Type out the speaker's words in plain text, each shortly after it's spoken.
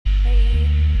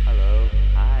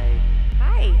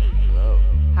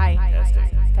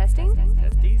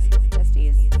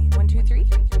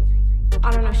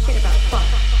I don't know shit about fuck.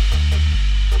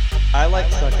 I like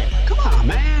sucking. Come on,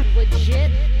 man. Legit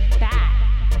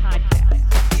bad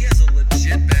podcast. He has a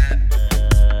legit bad.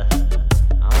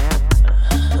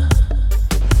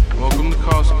 Welcome to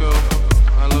Costco.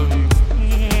 I love you.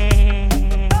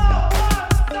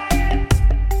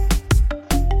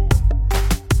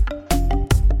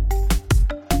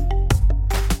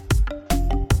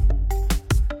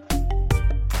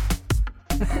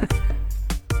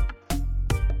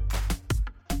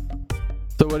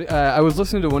 So I was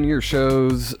listening to one of your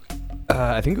shows.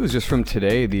 I think it was just from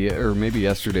today, or maybe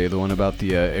yesterday, the one about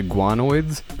the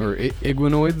iguanoids or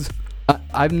iguanoids.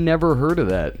 I've never heard of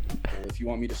that. If you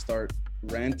want me to start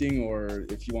ranting or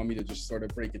if you want me to just sort of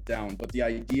break it down, but the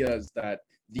idea is that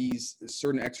these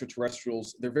certain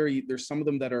extraterrestrials, there's some of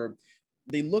them that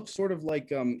they look sort of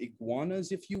like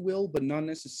iguanas, if you will, but not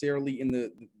necessarily in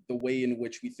the way in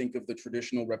which we think of the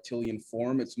traditional reptilian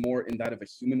form. It's more in that of a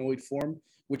humanoid form,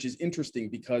 which is interesting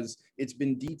because it's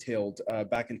been detailed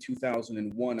back in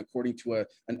 2001, according to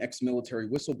an ex-military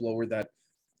whistleblower, that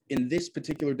in this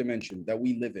particular dimension that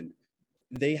we live in,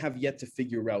 they have yet to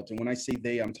figure out. And when I say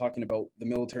they, I'm talking about the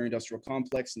military industrial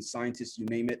complex and scientists, you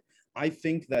name it. I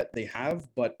think that they have,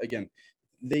 but again,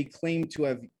 they claim to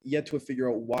have yet to figure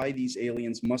out why these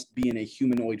aliens must be in a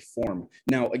humanoid form.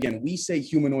 Now, again, we say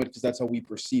humanoid because that's how we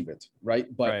perceive it, right?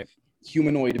 But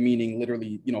humanoid meaning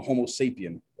literally, Homo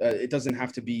sapien. It doesn't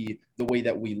have to be the way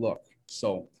that we look.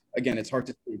 So again, it's hard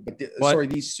to say. But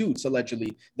these suits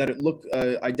allegedly that look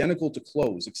identical to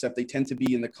clothes, except they tend to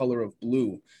be in the color of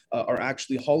blue, are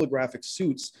actually holographic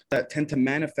suits that tend to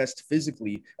manifest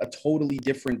physically a totally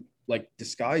different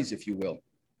disguise, if you will.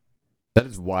 That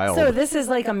is wild. So this is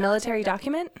like a military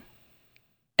document?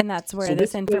 And that's where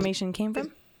this information came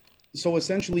from? So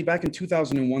essentially, back in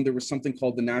 2001, there was something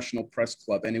called the National Press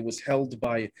Club, and it was held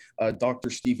by Dr.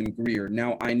 Stephen Greer.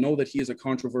 Now, I know that he is a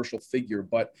controversial figure,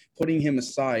 but putting him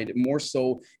aside, more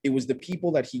so, it was the people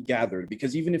that he gathered,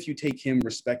 because even if you take him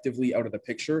respectively out of the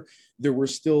picture,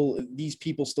 these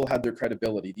people still had their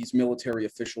credibility, these military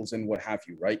officials and what have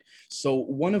you, right? So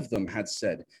one of them had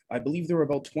said, I believe there were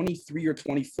about 23 or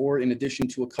 24, in addition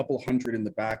to a couple hundred in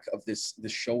the back of this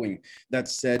showing, that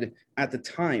said, at the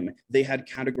time, they had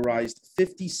categorized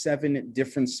 57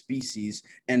 different species,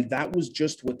 and that was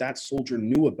just what that soldier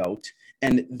knew about.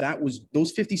 And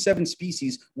those 57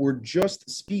 species were just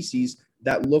species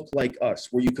that look like us,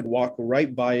 where you could walk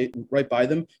right by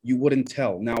them, you wouldn't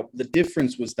tell. Now, the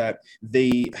difference was that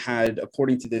they had,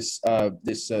 according to this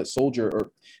soldier,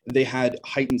 or they had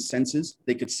heightened senses.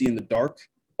 They could see in the dark,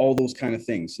 all those kind of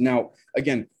things. Now,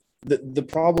 again, the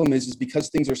problem is because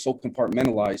things are so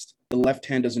compartmentalized, the left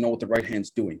hand doesn't know what the right hand's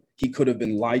doing. He could have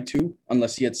been lied to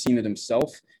unless he had seen it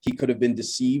himself. He could have been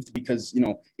deceived because,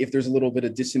 if there's a little bit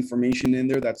of disinformation in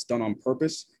there, that's done on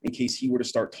purpose in case he were to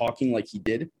start talking like he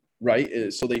did,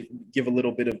 right? So they give a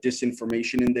little bit of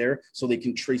disinformation in there so they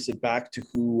can trace it back to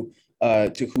who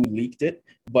leaked it.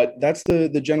 But that's the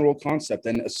general concept.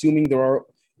 And assuming there are,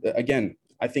 again,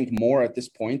 I think more at this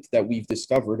point that we've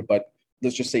discovered, but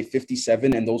let's just say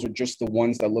 57, and those are just the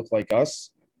ones that look like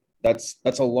us. That's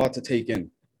a lot to take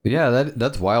in. Yeah,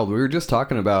 that's wild. We were just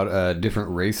talking about different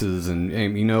races,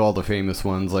 and all the famous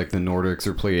ones like the Nordics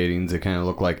or Pleiadians. They kind of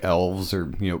look like elves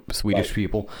or Swedish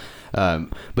people.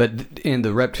 But in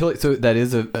the reptilian, so that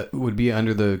is would be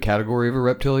under the category of a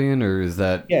reptilian, or is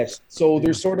that? Yes. So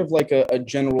there's sort of like a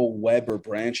general web or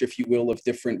branch, if you will, of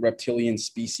different reptilian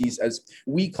species, as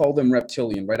we call them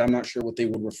reptilian, right? I'm not sure what they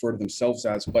would refer to themselves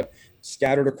as, but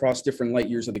scattered across different light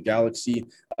years of the galaxy.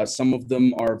 Some of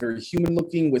them are very human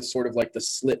looking with sort of like the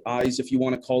slit eyes, if you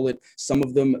want to call it. Some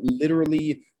of them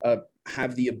literally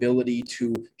have the ability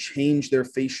to change their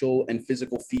facial and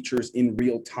physical features in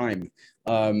real time.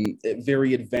 A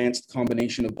very advanced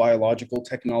combination of biological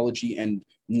technology and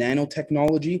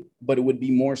nanotechnology, but it would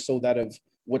be more so that of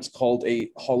what's called a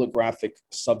holographic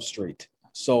substrate.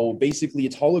 So basically,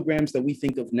 it's holograms that we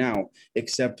think of now,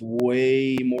 except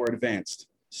way more advanced.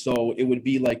 So it would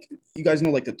be like, you guys know,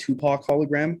 like the Tupac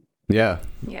hologram? Yeah.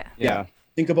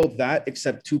 Think about that,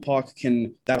 except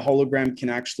that hologram can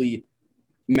actually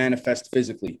manifest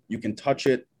physically. You can touch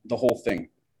it, the whole thing.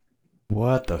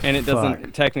 What the fuck? And it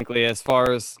doesn't technically, as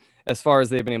far as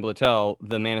they've been able to tell,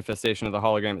 the manifestation of the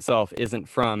hologram itself isn't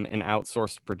from an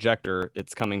outsourced projector.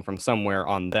 It's coming from somewhere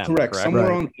on them. Correct?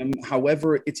 Somewhere on them.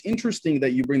 However, it's interesting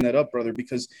that you bring that up, brother,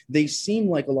 because they seem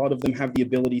like a lot of them have the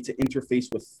ability to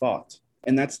interface with thought.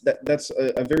 And that's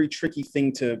a very tricky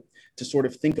thing to sort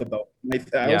of think about.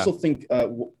 I also think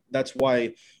that's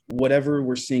why whatever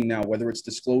we're seeing now, whether it's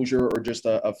disclosure or just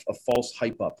a false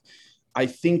hype up, I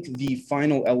think the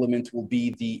final element will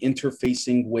be the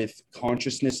interfacing with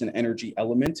consciousness and energy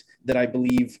element that I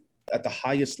believe at the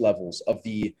highest levels of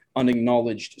the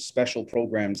unacknowledged special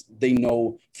programs, they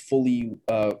know fully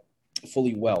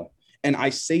well. And I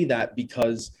say that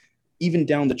because even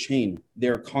down the chain,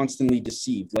 they're constantly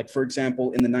deceived. Like, for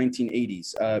example, in the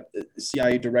 1980s,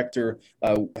 CIA director,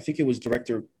 I think it was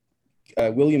director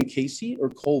William Casey or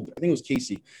Kolb, I think it was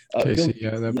Casey. Casey,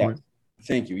 at that point.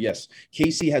 Thank you. Yes.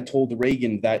 Casey had told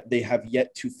Reagan that they have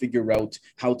yet to figure out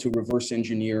how to reverse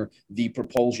engineer the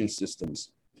propulsion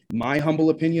systems. My humble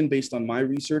opinion, based on my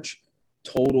research,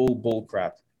 total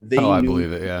bullcrap. I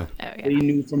believe it, yeah. Oh, yeah. They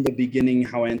knew from the beginning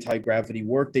how anti-gravity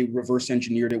worked. They reverse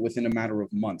engineered it within a matter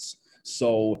of months.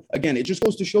 So again, it just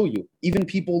goes to show you, even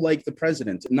people like the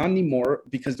president, not anymore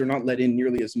because they're not let in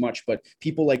nearly as much, but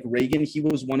people like Reagan, he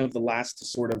was one of the last to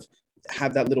sort of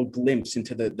have that little glimpse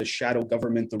into the shadow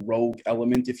government, the rogue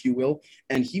element, if you will.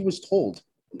 And he was told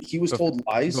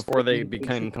lies before they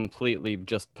became completely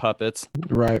just puppets.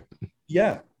 Right.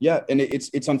 Yeah. And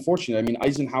it's unfortunate. I mean,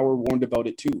 Eisenhower warned about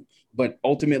it too, but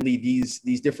ultimately these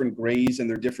different grays and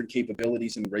their different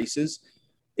capabilities and races,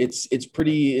 it's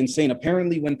pretty insane.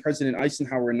 Apparently, when President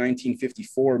Eisenhower in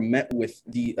 1954 met with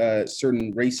the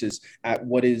certain races at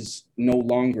what is no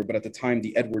longer, but at the time,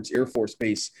 the Edwards Air Force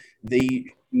Base, they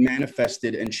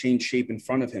manifested and changed shape in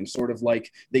front of him, sort of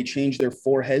like they changed their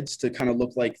foreheads to kind of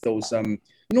look like those,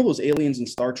 those aliens in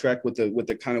Star Trek with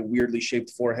the kind of weirdly shaped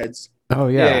foreheads. Oh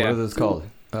yeah, Yeah. what are those called?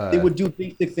 They would do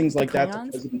basic things like that to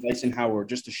Klingons? President Eisenhower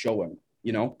just to show him,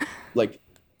 like.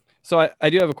 So I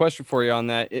do have a question for you on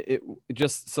that. It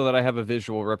just so that I have a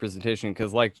visual representation,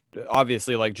 because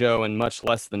obviously like Joe and much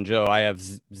less than Joe, I have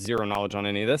zero knowledge on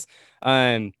any of this.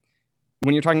 When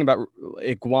you're talking about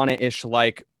iguana-ish,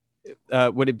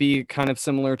 would it be kind of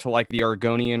similar to like the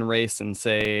Argonian race and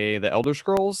say the Elder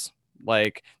Scrolls?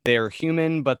 Like they're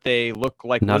human, but they look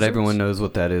like Not lizards? everyone knows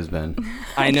what that is, Ben.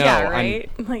 I know. Yeah, right?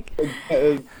 Like,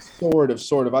 Sort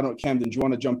of. I don't, Camden, do you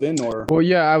want to jump in or? Well,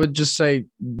 yeah, I would just say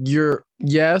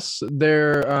yes,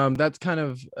 they're that's kind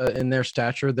of in their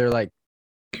stature, they're like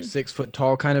 6 foot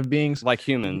tall kind of beings. Like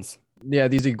humans. Yeah,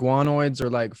 these iguanoids are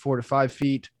like 4 to 5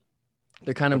 feet.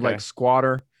 They're kind of Okay. like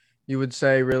squatter, you would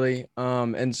say, really.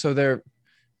 And so they're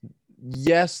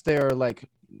like,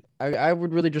 I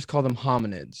would really just call them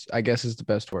hominids, I guess is the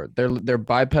best word. They're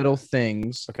bipedal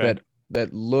things Okay.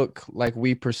 that look like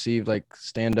we perceive like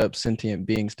stand-up sentient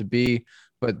beings to be,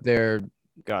 but they're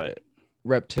Got it.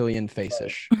 reptilian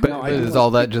face-ish. But is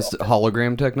all that just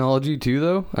hologram technology too,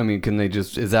 though? I mean,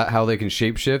 is that how they can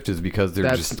shapeshift? Is because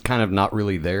they're just kind of not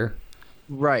really there?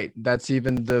 Right. That's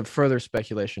even the further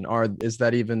speculation. Is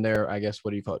that even their, I guess,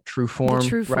 what do you call it? True form,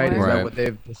 true right? Is form. that Right. what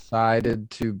they've decided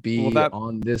to be Well, that-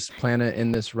 on this planet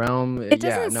in this realm? it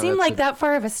doesn't seem like that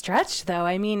far of a stretch, though.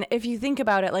 I mean, if you think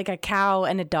about it, like a cow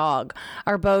and a dog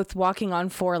are both walking on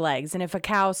 4 legs. And if a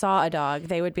cow saw a dog,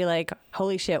 they would be like,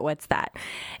 holy shit, what's that?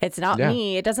 It's not Yeah.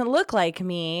 me. It doesn't look like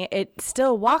me. It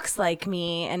still walks like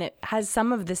me. And it has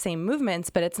some of the same movements,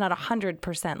 but it's not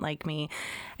 100% like me.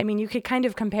 I mean, you could kind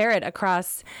of compare it across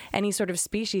any sort of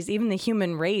species, even the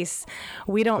human race.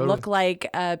 We don't look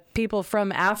like people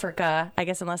from Africa, I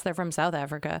guess, unless they're from South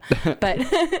Africa. But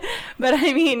but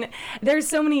I mean, there's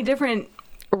so many different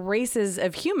races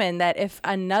of human that if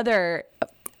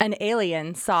an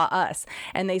alien saw us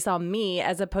and they saw me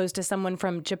as opposed to someone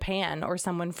from Japan or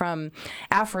someone from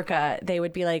Africa, they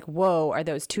would be like, whoa, are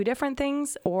those 2 different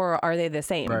things or are they the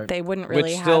same? Right. They wouldn't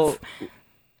really Which still- have. Go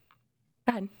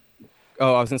ahead.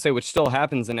 Oh, I was gonna say, which still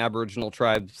happens in Aboriginal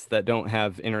tribes that don't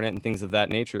have internet and things of that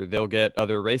nature. They'll get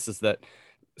other races that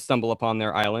stumble upon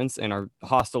their islands and are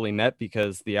hostilely met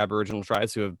because the Aboriginal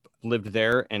tribes who have lived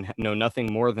there and know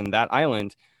nothing more than that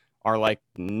island are like,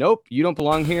 nope, you don't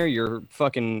belong here. You're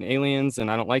fucking aliens,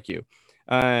 and I don't like you.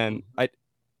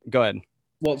 Go ahead.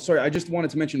 Well, sorry, I just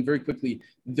wanted to mention very quickly,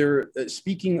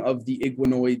 speaking of the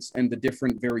iguanoids and the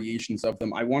different variations of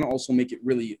them, I want to also make it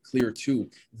really clear too,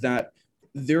 that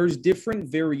there's different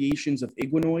variations of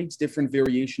iguanoids, different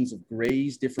variations of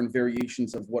grays, different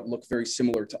variations of what look very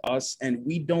similar to us. And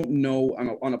we don't know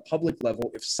on a public level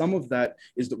if some of that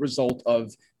is the result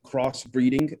of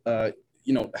crossbreeding,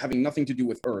 having nothing to do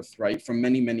with Earth, right? From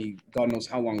many, God knows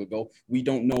how long ago. We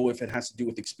don't know if it has to do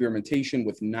with experimentation,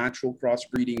 with natural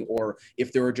crossbreeding, or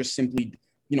if there are just simply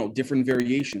different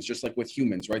variations, just like with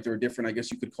humans, right? There are different, I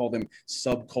guess you could call them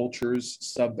subcultures,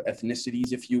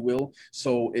 sub-ethnicities, if you will.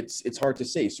 So it's hard to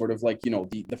say, sort of like,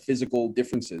 the physical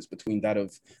differences between that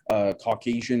of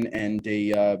Caucasian and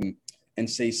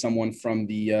say someone from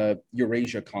the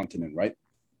Eurasia continent, right?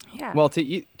 Yeah. Well,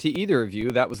 to either of you,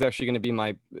 that was actually going to be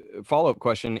my follow-up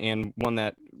question, and one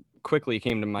that quickly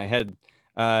came to my head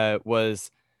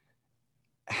was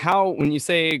how, when you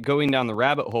say going down the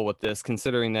rabbit hole with this,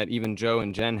 considering that even Joe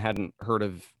and Jen hadn't heard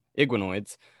of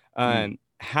iguanoids,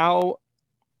 how,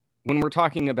 when we're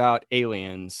talking about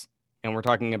aliens and we're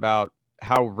talking about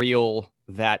how real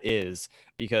that is,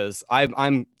 because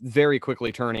I'm very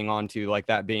quickly turning on to like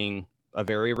that being a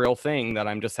very real thing that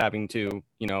I'm just having to,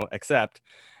 accept.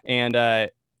 And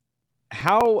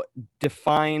how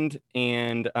defined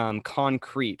and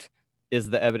concrete is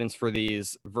the evidence for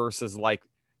these versus like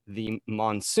the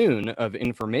monsoon of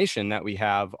information that we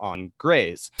have on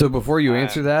grays? So before you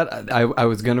answer that, I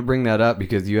was going to bring that up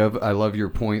because I love your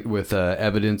point with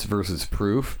evidence versus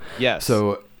proof. Yes.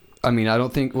 So, I mean, I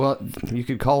don't think, well, you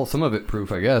could call some of it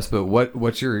proof, I guess, but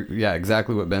what's your,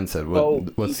 exactly what Ben said.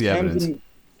 What's the evidence?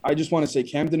 I just want to say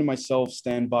Camden and myself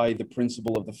stand by the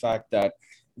principle of the fact that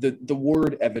the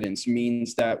word evidence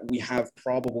means that we have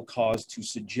probable cause to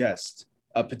suggest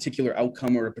a particular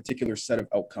outcome or a particular set of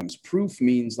outcomes. Proof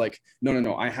means like,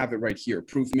 no, I have it right here.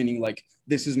 Proof meaning like,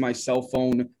 this is my cell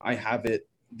phone, I have it,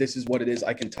 this is what it is,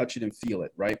 I can touch it and feel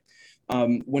it, right?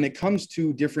 When it comes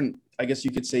to different, I guess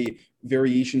you could say,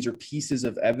 variations or pieces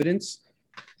of evidence,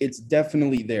 it's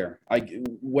definitely there.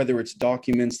 Whether it's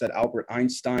documents that Albert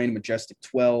Einstein, Majestic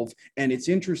 12, and it's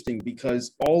interesting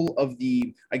because all of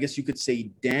the, I guess you could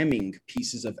say, damning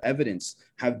pieces of evidence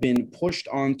have been pushed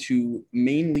onto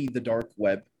mainly the dark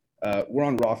web. We're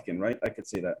on Rofkin, right? I could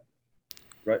say that,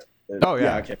 right? Oh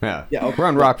yeah, okay. Yeah. Okay. We're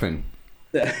on Rockfin.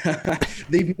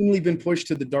 They've mainly been pushed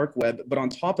to the dark web, but on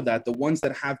top of that, the ones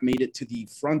that have made it to the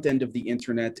front end of the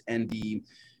internet and the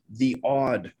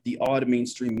odd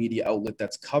mainstream media outlet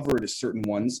that's covered certain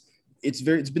ones, it's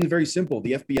been very simple.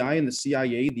 The FBI and the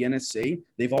CIA, the NSA,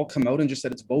 they've all come out and just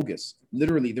said it's bogus.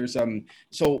 Literally, there's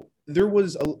so there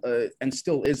was and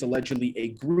still is allegedly a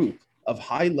group of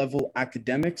high-level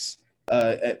academics,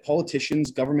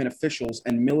 politicians, government officials,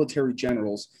 and military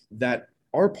generals that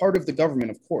are part of the government,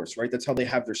 of course, right? That's how they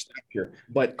have their staff here.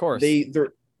 But of course, they're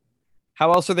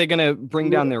how else are they going to bring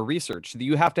down their research?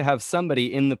 You have to have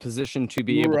somebody in the position to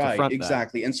be able to front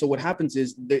exactly. that. And so what happens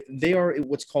is they are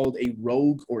what's called a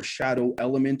rogue or shadow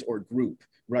element or group,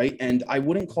 right? And I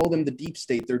wouldn't call them the deep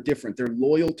state. They're different. They're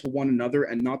loyal to one another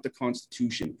and not the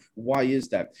Constitution. Why is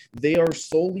that? They are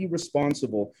solely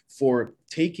responsible for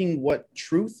taking what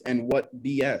truth and what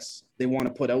BS they want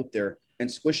to put out there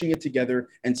and squishing it together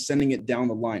and sending it down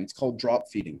the line. It's called drop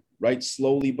feeding, right?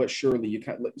 Slowly but surely, you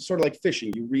kind of, sort of like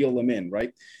fishing, you reel them in,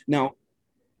 right? Now,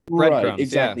 right,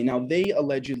 exactly. Yeah. Now they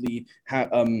allegedly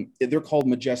have, they're called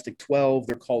Majestic 12,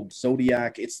 they're called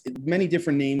Zodiac. It's many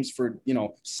different names for,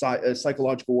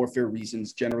 psychological warfare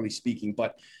reasons, generally speaking,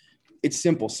 but it's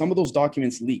simple. Some of those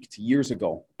documents leaked years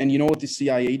ago. And you know what the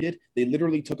CIA did? They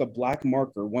literally took a black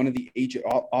marker, one of the agent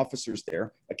officers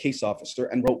there, a case officer,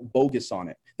 and wrote bogus on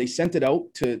it. They sent it out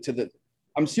to the,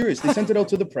 I'm serious, they sent it out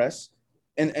to the press,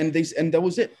 and that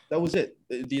was it. That was it.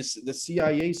 The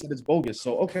CIA said it's bogus.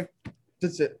 So, okay,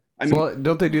 that's it. I mean, well,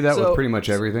 don't they do that with pretty much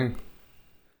everything?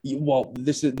 Well,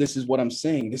 this is what I'm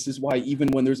saying. This is why even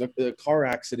when there's a car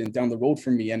accident down the road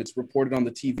from me and it's reported on the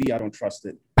TV, I don't trust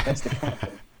it. That's the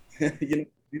problem.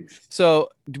 So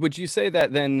would you say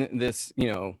that then this,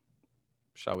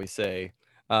 shall we say,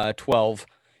 12,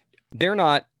 they're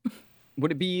not,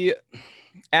 would it be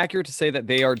accurate to say that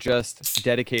they are just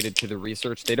dedicated to the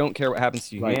research? They don't care what happens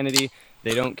to humanity. Right.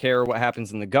 They don't care what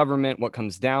happens in the government, what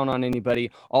comes down on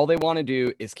anybody. All they want to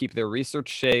do is keep their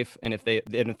research safe. And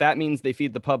if that means they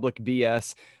feed the public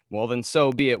BS, well, then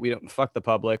so be it. We don't fuck the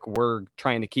public. We're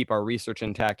trying to keep our research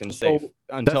intact and safe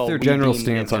until that's their general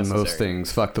stance on most things.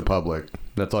 Fuck the public.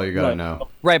 That's all you got to know.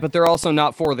 Right, but they're also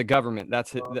not for the government.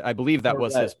 I believe that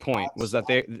was his point, was that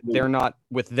they're not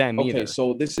with them either. Okay,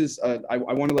 so this is I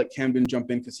want to let Camden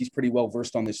jump in because he's pretty well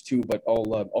versed on this too. But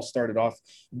I'll start it off.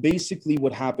 Basically,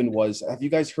 what happened was, have you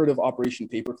guys heard of Operation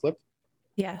Paperclip?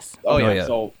 Yes. Oh yeah.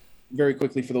 So very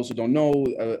quickly, for those who don't know,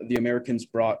 the Americans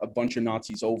brought a bunch of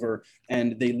Nazis over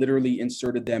and they literally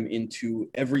inserted them into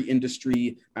every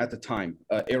industry at the time,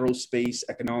 aerospace,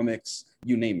 economics,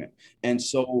 you name it. And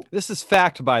so this is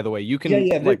fact, by the way. You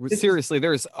can seriously,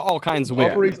 there's all kinds of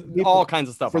all kinds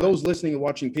of stuff. For those listening and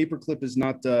watching, Paperclip is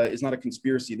not a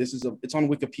conspiracy. It's on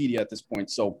Wikipedia at this point.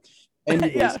 So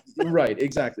anyways, right,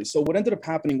 exactly. So what ended up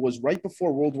happening was right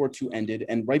before World War II ended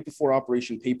and right before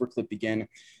Operation Paperclip began,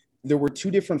 there were two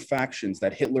different factions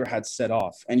that Hitler had set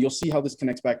off. And you'll see how this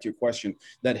connects back to your question,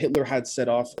 that Hitler had set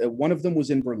off. One of them was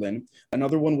in Berlin.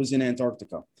 Another one was in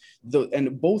Antarctica.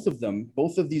 And both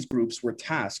of these groups were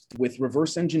tasked with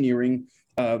reverse engineering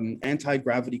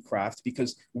anti-gravity craft,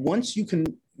 because once you can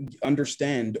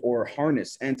understand or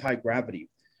harness anti-gravity,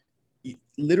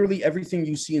 literally everything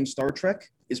you see in Star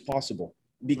Trek is possible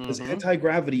because Mhm.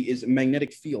 anti-gravity is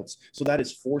magnetic fields. So that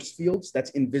is force fields,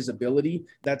 that's invisibility,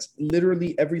 that's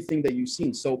literally everything that you've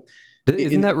seen. So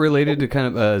Isn't that related to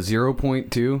kind of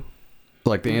 0.2?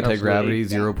 Like the anti-gravity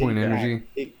Absolutely. 0-point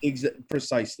energy?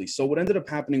 Precisely. So what ended up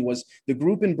happening was the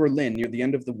group in Berlin near the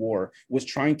end of the war was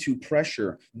trying to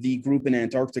pressure the group in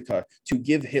Antarctica to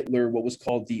give Hitler what was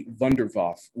called the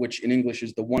Wunderwaffe, which in English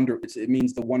is it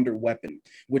means the wonder weapon,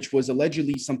 which was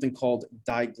allegedly something called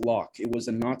Die Glock. It was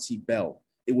a Nazi bell.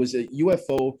 It was a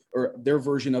UFO or their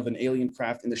version of an alien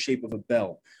craft in the shape of a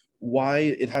bell. Why?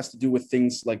 It has to do with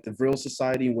things like the Vril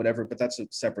Society and whatever, but that's a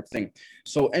separate thing.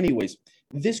 So anyways,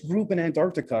 this group in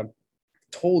Antarctica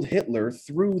told Hitler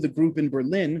through the group in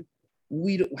Berlin,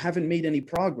 we haven't made any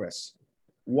progress.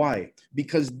 Why?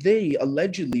 Because they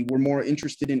allegedly were more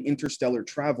interested in interstellar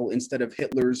travel instead of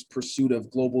Hitler's pursuit of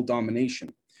global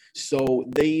domination. So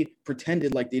they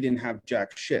pretended like they didn't have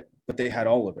jack shit, but they had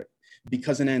all of it.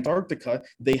 Because in Antarctica,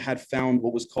 they had found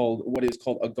what is called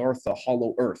Agartha,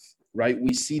 hollow earth, right?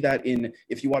 We see that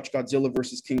if you watch Godzilla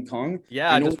versus King Kong.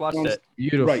 Yeah, I just watched it.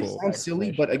 Beautiful. Right, sounds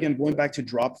silly, but again, going back to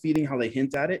drop feeding, how they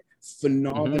hint at it,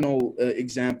 phenomenal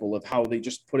example of how they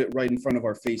just put it right in front of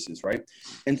our faces, right?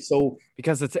 And so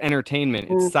Because it's entertainment,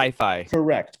 it's sci-fi.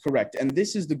 correct. And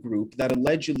this is the group that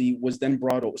allegedly was then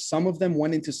brought over. Some of them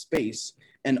went into space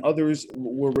and others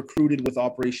were recruited with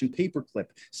Operation Paperclip.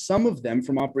 Some of them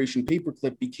from Operation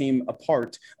Paperclip became a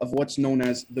part of what's known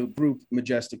as the group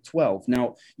Majestic 12.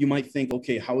 Now, you might think,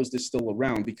 okay, how is this still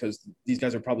around? Because these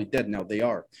guys are probably dead now. They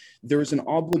are. There is an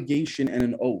obligation and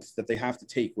an oath that they have to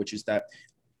take, which is that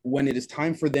when it is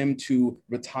time for them to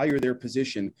retire their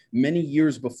position, many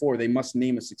years before, they must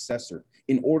name a successor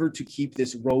in order to keep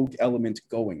this rogue element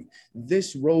going.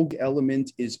 This rogue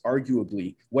element is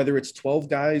arguably, whether it's 12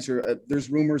 guys or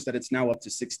there's rumors that it's now up to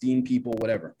 16 people,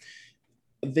 whatever.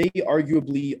 They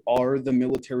arguably are the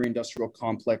military industrial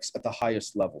complex at the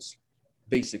highest levels.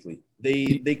 Basically,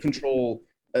 they control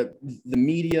the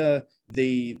media,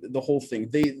 the whole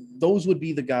thing. Those would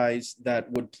be the guys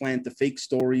that would plant the fake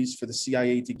stories for the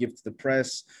CIA to give to the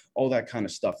press, all that kind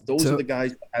of stuff. Those are the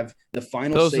guys that have the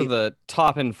final Those say. are the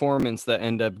top informants that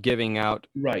end up giving out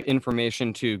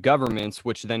information to governments,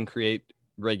 which then create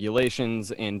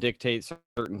regulations and dictate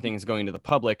certain things going to the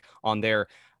public on their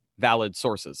valid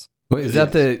sources. Wait, is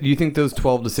that do you think those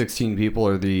 12 to 16 people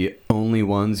are the only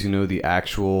ones who know the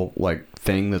actual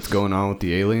thing that's going on with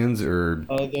the aliens, or?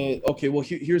 Okay, well,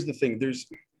 here's the thing. There's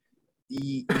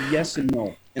yes and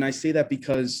no. And I say that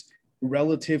because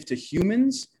relative to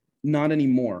humans, not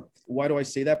anymore. Why do I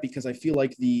say that? Because I feel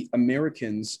like the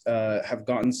Americans have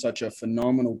gotten such a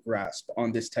phenomenal grasp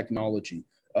on this technology,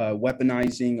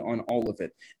 weaponizing on all of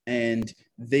it. And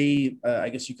they, I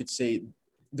guess you could say,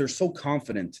 they're so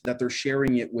confident that they're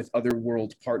sharing it with other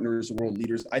world partners, world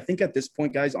leaders. I think at this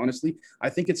point, guys, honestly, I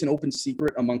think it's an open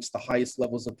secret amongst the highest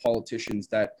levels of politicians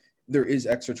that there is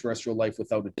extraterrestrial life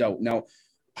without a doubt. Now,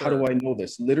 how do I know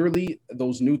this? Literally,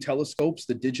 those new telescopes,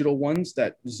 the digital ones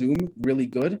that zoom really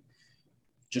good,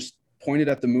 just point it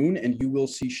at the moon and you will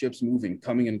see ships moving,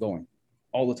 coming and going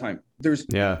all the time. There's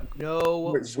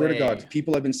no swear to God,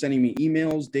 people have been sending me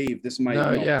emails. Dave, this might.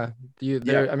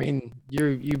 I mean,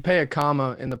 you pay a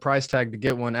comma in the price tag to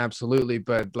get one, absolutely,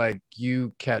 but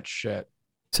you catch shit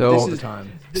all the time.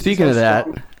 Speaking of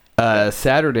that,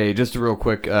 Saturday, just a real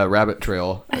quick rabbit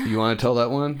trail. You want to tell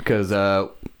that one? Because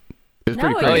it's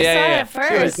pretty crazy. Oh yeah.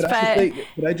 First,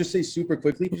 could I just say super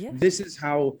quickly? Yeah. This is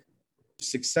how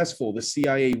successful the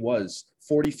CIA was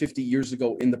 40, 50 years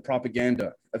ago in the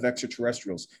propaganda of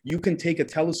extraterrestrials. You can take a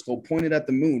telescope, point it at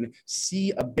the moon,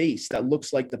 see a base that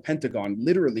looks like the Pentagon,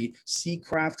 literally see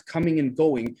craft coming and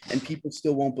going, and people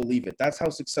still won't believe it. That's how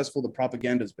successful the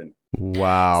propaganda has been.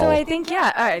 Wow. So I think,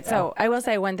 all right. So I will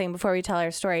say one thing before we tell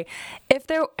our story. It's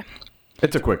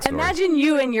a quick story. Imagine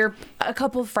you and a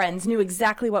couple friends knew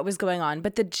exactly what was going on,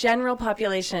 but the general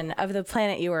population of the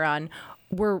planet you were on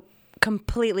were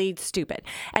completely stupid.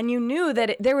 And you knew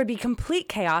that there would be complete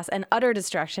chaos and utter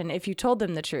destruction if you told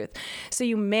them the truth. So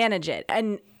you manage it.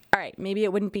 And all right, maybe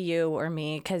it wouldn't be you or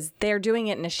me because they're doing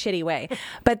it in a shitty way,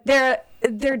 but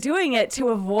they're doing it to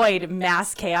avoid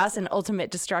mass chaos and ultimate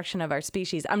destruction of our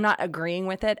species. I'm not agreeing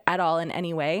with it at all in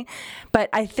any way, but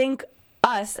I think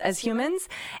us as humans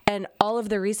and all of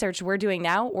the research we're doing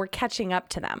now, we're catching up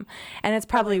to them. And it's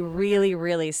probably really,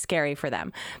 really scary for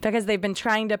them because they've been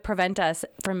trying to prevent us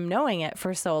from knowing it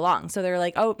for so long. So they're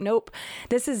like, oh, nope,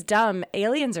 this is dumb.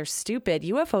 Aliens are stupid.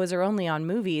 UFOs are only on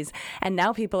movies. And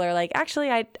now people are like,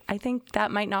 actually, I think that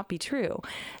might not be true.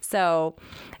 So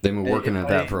they've been working at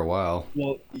that for a while.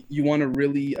 Well, you want to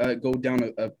really go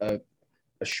down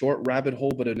a short rabbit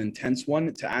hole, but an intense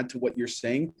one to add to what you're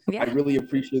saying. Yeah. I really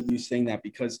appreciate you saying that,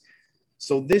 because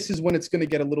so this is when it's going to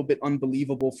get a little bit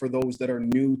unbelievable for those that are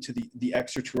new to the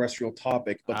extraterrestrial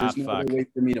topic, but there's no other way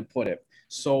for me to put it.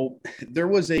 So there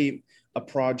was a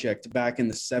project back in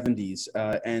the 70s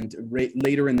and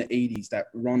later in the 80s that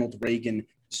Ronald Reagan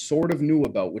sort of knew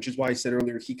about, which is why I said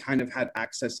earlier he kind of had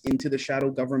access into the shadow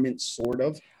government, sort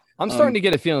of. I'm starting to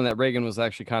get a feeling that Reagan was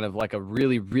actually kind of like a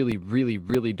really, really, really,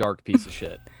 really dark piece of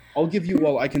shit. I'll give you,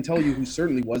 well, I can tell you who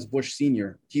certainly was. Bush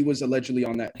Sr. He was allegedly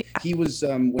on that. He was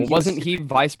wasn't he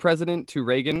vice president to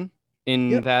Reagan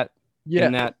in that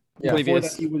before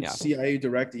previous, that he was CIA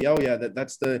director.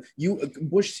 That's the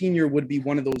Bush Sr. would be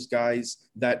one of those guys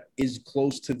that is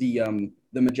close to the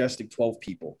Majestic 12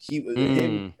 people.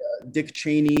 Him, Dick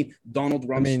Cheney, Donald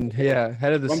Rumsfeld. I mean,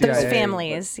 head of the Rumsfeld, CIA. Those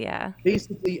families,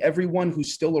 basically everyone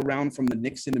who's still around from the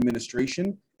Nixon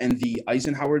administration and the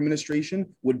Eisenhower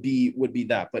administration would be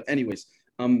that. But anyways,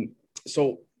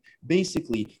 so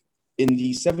basically in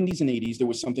the 70s and 80s, there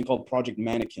was something called Project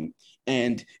Mannequin.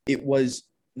 And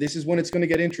this is when it's going to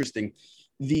get interesting.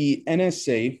 The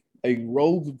NSA, a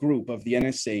rogue group of the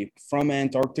NSA from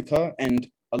Antarctica and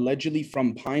allegedly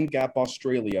from Pine Gap,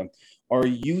 Australia, are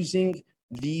using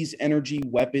these energy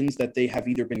weapons that they have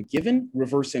either been given,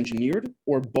 reverse engineered,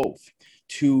 or both,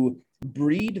 to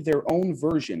breed their own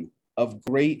version of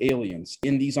gray aliens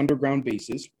in these underground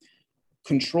bases,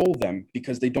 control them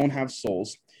because they don't have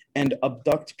souls, and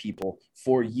abduct people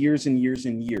for years and years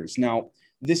and years. Now,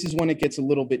 this is when it gets a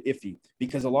little bit iffy,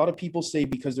 because a lot of people say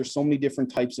because there's so many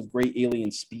different types of gray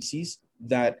alien species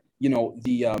that,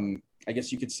 I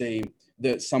guess you could say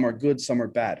that some are good, some are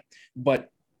bad. But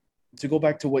to go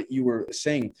back to what you were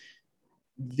saying,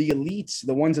 the elites,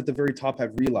 the ones at the very top,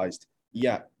 have realized,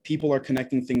 people are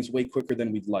connecting things way quicker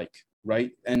than we'd like,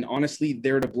 right? And honestly,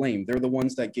 they're to blame. They're the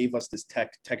ones that gave us this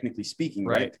tech, technically speaking,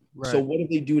 right? So what do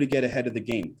they do to get ahead of the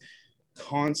game?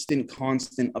 Constant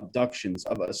abductions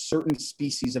of a certain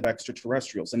species of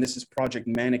extraterrestrials. And this is Project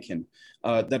Mannequin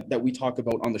that we talk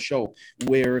about on the show,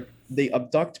 where they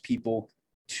abduct people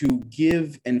to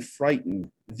give and frighten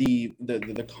the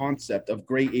concept of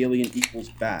gray alien equals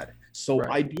bad. So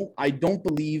I don't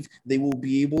believe they will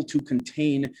be able to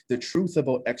contain the truth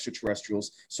about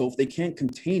extraterrestrials. So if they can't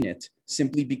contain it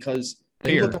simply because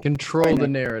control the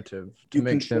narrative, you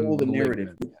control the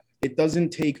narrative. It doesn't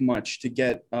take much to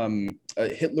get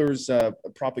Hitler's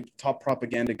top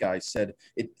propaganda guy said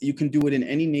you can do it in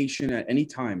any nation at any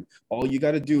time. All you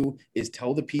got to do is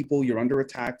tell the people you're under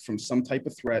attack from some type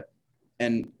of threat,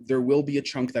 and there will be a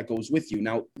chunk that goes with you.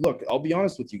 Now, look, I'll be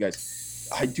honest with you guys.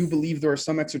 I do believe there are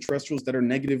some extraterrestrials that are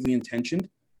negatively intentioned,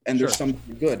 and there's some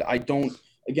good.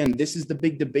 Again, this is the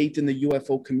big debate in the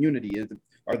UFO community.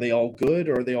 Are they all good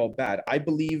or are they all bad? I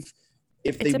believe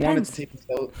if they wanted to take it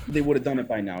out, they would have done it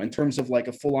by now. In terms of like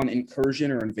a full-on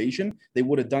incursion or invasion, they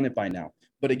would have done it by now.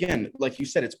 But again, like you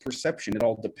said, it's perception. It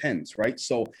all depends, right?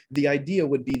 So the idea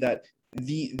would be that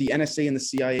the NSA and the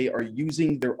CIA are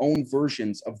using their own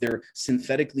versions of their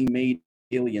synthetically made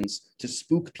aliens to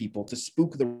spook people, to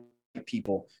spook the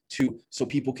people, so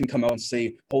people can come out and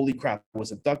say, holy crap, I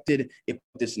was abducted. It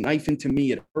put this knife into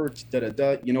me. It hurts,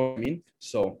 you know what I mean?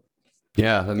 So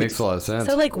yeah, that makes a lot of sense.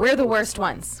 So like we're the worst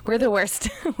ones. We're the worst.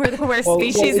 We're the worst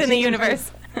species in the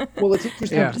universe. Well, it's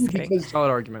interesting too, because solid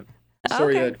argument.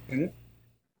 Sorry.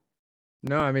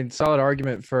 No, I mean solid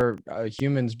argument for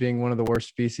humans being one of the worst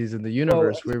species in the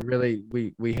universe.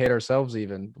 We hate ourselves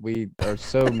even. We are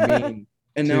so mean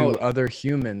and to now other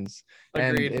humans,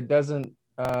 Agreed. and it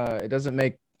doesn't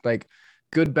make like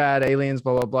good bad aliens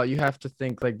blah blah blah. You have to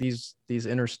think like these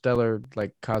interstellar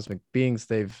like cosmic beings.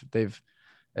 They've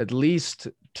at least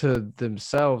to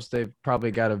themselves, they've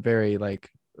probably got a very like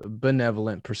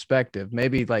benevolent perspective.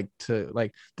 Maybe like to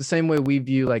like the same way we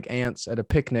view like ants at a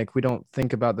picnic. We don't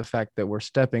think about the fact that we're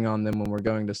stepping on them when we're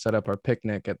going to set up our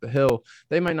picnic at the hill.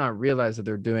 They might not realize that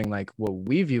they're doing like what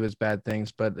we view as bad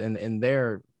things, but in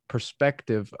their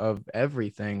perspective of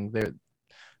everything, they're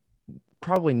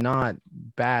probably not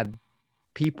bad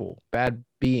people, bad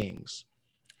beings.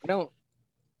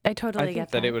 I totally think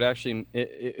get that. It would actually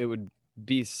it would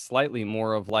be slightly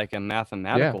more of like a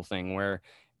mathematical thing where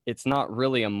it's not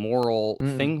really a moral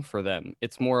thing for them.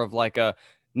 It's more of like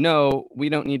no, we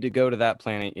don't need to go to that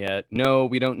planet yet. No,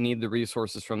 we don't need the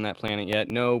resources from that planet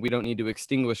yet. No, we don't need to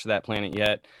extinguish that planet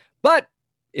yet. But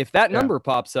if that number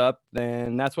pops up,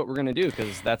 then that's what we're going to do,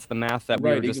 because that's the math that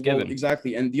we were just given.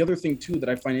 Exactly. And the other thing too that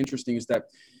I find interesting is that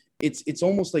it's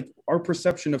almost like our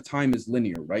perception of time is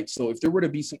linear, right? So if there were to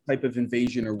be some type of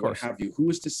invasion or what have you,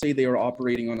 who is to say they are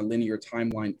operating on a linear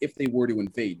timeline if they were to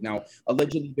invade? Now,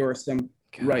 allegedly there are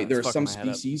some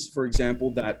species, for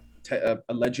example, that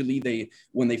allegedly,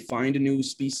 when they find a new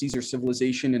species or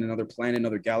civilization in another planet,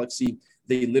 another galaxy,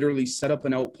 they literally set up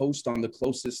an outpost on the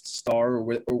closest star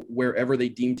or wherever they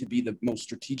deem to be the most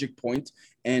strategic point,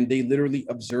 and they literally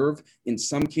observe, in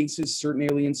some cases, certain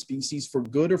alien species. For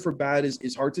good or for bad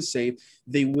is hard to say.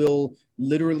 They will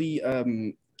literally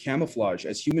camouflage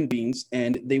as human beings,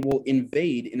 and they will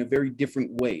invade in a very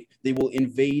different way. They will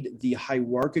invade the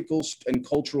hierarchical and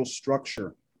cultural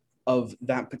structure of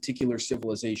that particular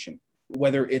civilization,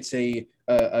 whether it's a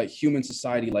human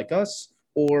society like us,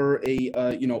 or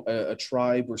a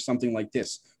tribe or something like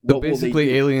this. So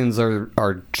basically, aliens are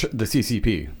the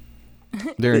CCP.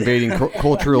 They're invading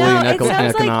culturally and it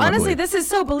sounds economically. like, honestly, this is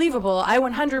so believable. I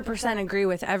 100% agree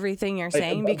with everything you're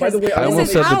saying, by because the way, I this almost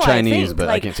is said the how I Chinese, think. but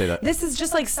I Like, can't say that. This is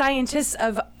just like scientists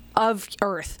of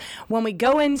Earth. When we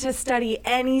go in to study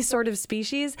any sort of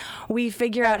species, we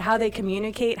figure out how they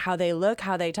communicate, how they look,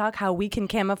 how they talk, how we can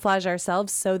camouflage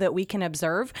ourselves so that we can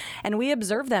observe. And we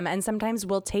observe them, and sometimes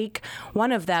we'll take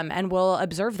one of them and we'll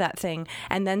observe that thing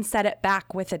and then set it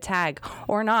back with a tag,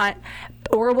 or not,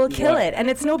 or we'll kill it. And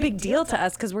it's no big deal to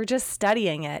us because we're just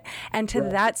studying it. And to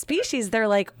that species, they're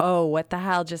like, oh, what the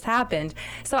hell just happened?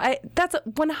 So that's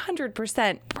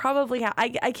 100% probably.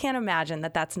 I can't imagine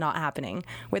that that's not happening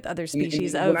with other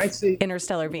species and when of I say-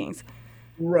 interstellar beings.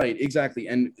 Right, exactly.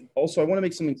 And also, I want to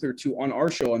make something clear too. On our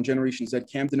show, on Generation Z,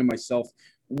 Camden and myself,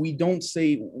 we don't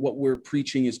say what we're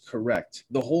preaching is correct.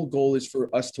 The whole goal is for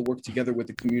us to work together with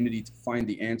the community to find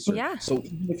the answer. Yeah. So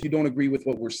even if you don't agree with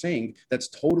what we're saying, that's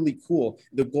totally cool.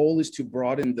 The goal is to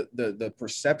broaden the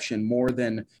perception more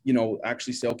than,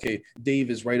 actually say, okay,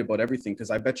 Dave is right about everything, because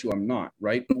I bet you I'm not,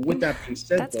 right? With that being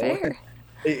said, That's though, fair.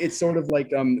 it's sort of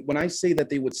like when I say that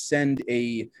they would send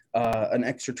an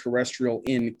extraterrestrial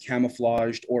in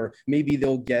camouflaged, or maybe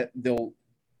they'll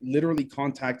literally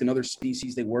contact another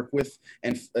species they work with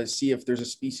and see if there's a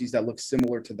species that looks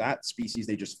similar to that species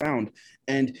they just found.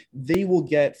 And they will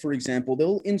get, for example,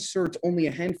 they'll insert only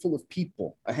a handful of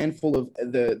people, a handful of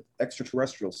the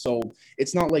extraterrestrials. So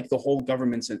it's not like the whole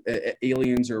government's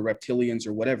aliens or reptilians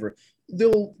or whatever.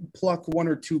 They'll pluck one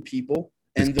or two people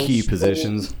and they'll key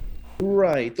positions.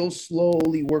 Right. They'll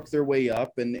slowly work their way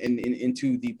up and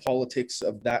into the politics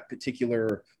of that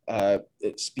particular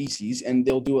species, and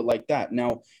they'll do it like that.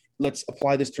 Now, let's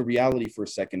apply this to reality for a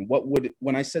second.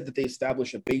 When I said that they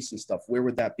establish a base and stuff, where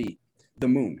would that be? The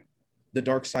moon, the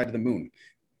dark side of the moon.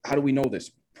 How do we know this?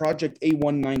 Project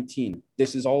A119.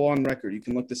 This is all on record. You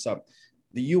can look this up.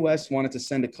 The U.S. wanted to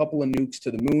send a couple of nukes to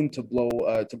the moon to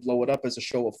blow it up as a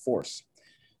show of force.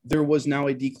 There was now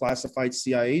a declassified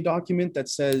CIA document that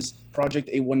says Project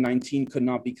A119 could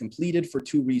not be completed for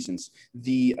two reasons.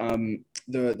 The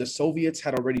Soviets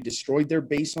had already destroyed their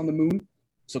base on the moon.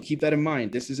 So keep that in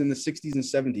mind. This is in the 60s and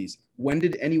 70s. When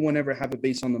did anyone ever have a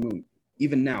base on the moon?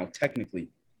 Even now, technically,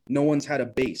 no one's had a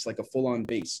base, like a full-on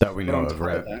base. That we know of,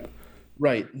 right?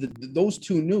 Right. Those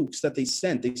two nukes that they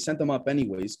sent them up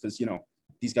anyways, because,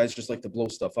 these guys just like to blow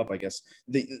stuff up, I guess.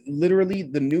 The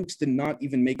nukes did not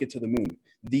even make it to the moon.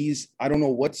 These, I don't know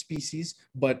what species,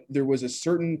 but there was a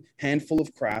certain handful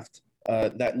of craft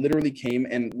that literally came,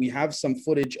 and we have some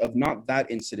footage of not that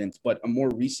incident, but a more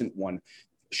recent one.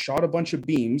 Shot a bunch of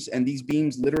beams, and these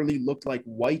beams literally looked like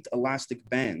white elastic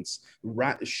bands.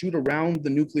 Shoot around the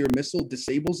nuclear missile,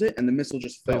 disables it, and the missile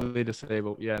just fell. Completely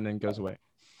disabled, yeah, and then goes away.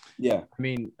 Yeah. I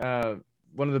mean,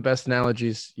 one of the best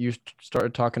analogies, you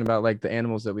started talking about like the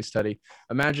animals that we study.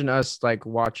 Imagine us like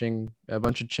watching a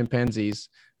bunch of chimpanzees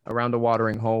around a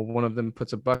watering hole. One of them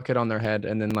puts a bucket on their head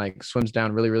and then like swims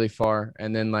down really, really far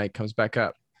and then like comes back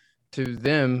up. To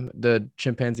them, the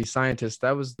chimpanzee scientists,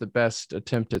 that was the best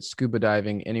attempt at scuba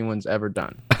diving anyone's ever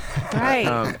done.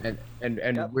 Right.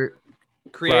 And we're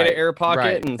Create an air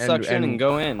pocket and suction and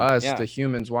go in. Us, the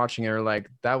humans watching it, are like,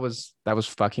 that was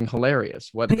fucking hilarious.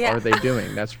 What are they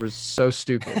doing? That's so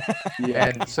stupid.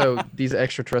 And so these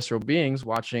extraterrestrial beings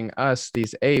watching us,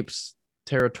 these apes,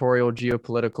 territorial,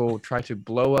 geopolitical, try to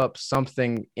blow up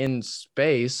something in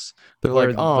space. They're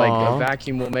where, like a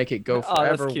vacuum will make it go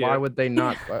forever. That's cute. Why would they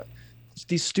not?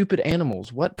 These stupid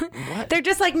animals. What? They're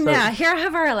just like, nah, here I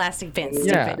have our elastic bands.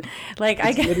 Stupid. Yeah. Like,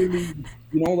 I get. Literally,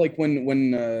 like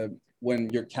when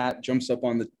your cat jumps up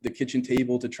on the kitchen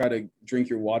table to try to drink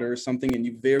your water or something, and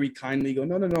you very kindly go,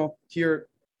 no, here,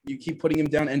 you keep putting him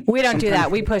down. And We don't do that.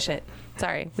 We push it.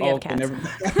 Sorry, we have cats.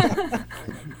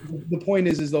 The point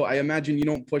is though, I imagine you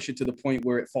don't push it to the point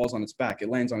where it falls on its back. It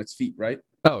lands on its feet, right?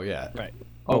 Oh, yeah. Right.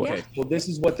 Okay, so this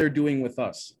is what they're doing with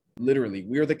us. Literally,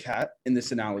 we're the cat in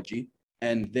this analogy,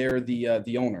 and they're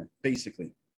the owner,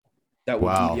 basically. That would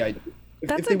be the idea.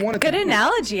 That's they a wanted good to do it.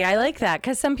 analogy. I like that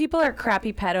because some people are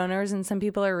crappy pet owners and some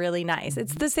people are really nice.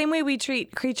 It's the same way we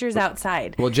treat creatures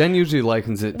outside. Well, Jen usually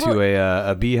likens it to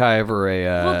a beehive or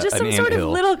Just an some sort of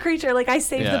anthill. little creature. Like I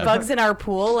save Yeah. the bugs in our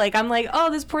pool. Like I'm like, oh,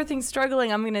 this poor thing's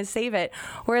struggling. I'm gonna save it.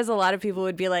 Whereas a lot of people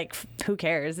would be like, who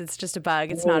cares? It's just a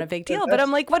bug. It's not a big deal. But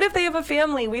I'm like, what if they have a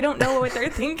family? We don't know what they're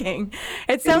thinking.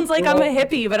 It sounds like I'm a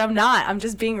hippie, but I'm not. I'm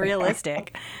just being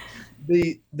realistic.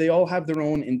 They all have their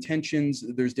own intentions.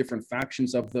 There's different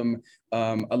factions of them.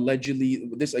 Allegedly,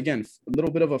 this again, a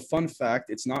little bit of a fun fact.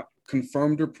 It's not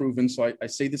confirmed or proven, so I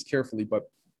say this carefully, but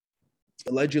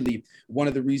allegedly, one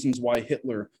of the reasons why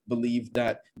Hitler believed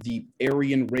that the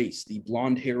Aryan race, the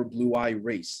blonde hair, blue eye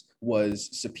race, was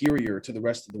superior to the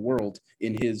rest of the world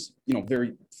in his,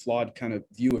 very flawed kind of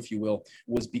view, if you will,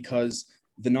 was because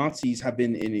the Nazis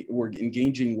were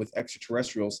engaging with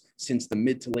extraterrestrials since the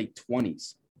mid to late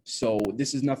 20s. So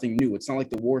this is nothing new. It's not like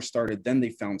the war started, then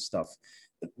they found stuff.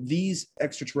 These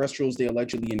extraterrestrials they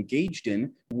allegedly engaged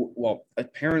in, well,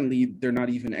 apparently they're not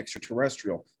even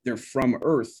extraterrestrial. They're from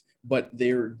Earth, but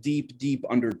they're deep, deep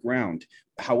underground.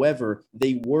 However,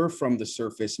 they were from the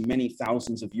surface many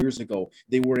thousands of years ago.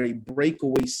 They were a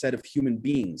breakaway set of human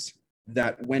beings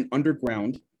that went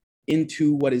underground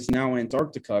into what is now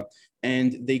Antarctica,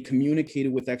 and they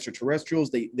communicated with extraterrestrials.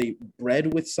 They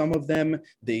bred with some of them.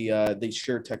 They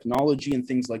share technology and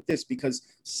things like this, because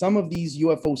some of these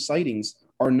UFO sightings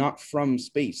are not from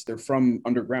space. They're from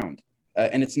underground,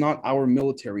 and it's not our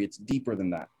military. It's deeper than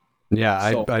that.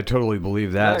 Yeah, So- I totally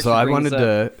believe that. That So I actually wanted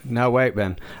brings to now wait,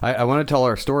 Ben. I want to tell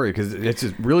our story because it's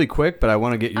just really quick, but I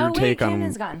want to get your Oh wait, take on.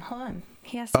 Cannon's gone. Hold on.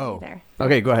 He has to Oh, be there.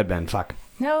 okay. Go ahead, Ben. Fuck.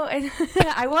 No,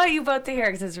 I want you both to hear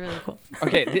because it's really cool.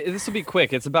 Okay, this will be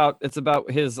quick. It's about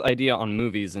his idea on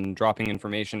movies and dropping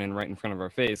information in right in front of our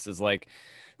face. Is like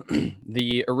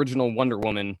the original Wonder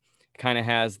Woman kind of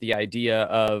has the idea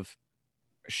of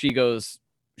she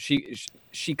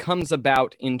comes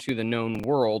about into the known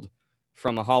world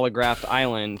from a holographed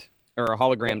island or a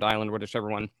hologrammed island, whichever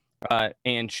one,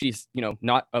 and she's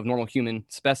not of normal human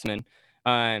specimen,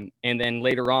 and then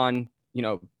later on,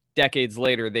 decades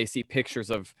later, they see pictures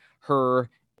of her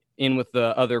in with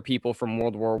the other people from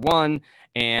World War I,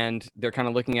 and they're kind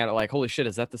of looking at it like, holy shit,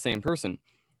 is that the same person?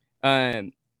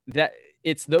 That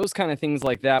it's those kind of things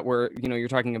like that where you're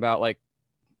talking about like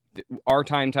our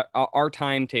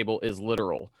timetable is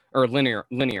literal or linear.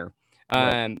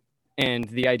 Right. And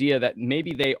the idea that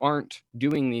maybe they aren't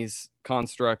doing these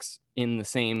constructs in the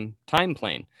same time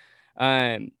plane.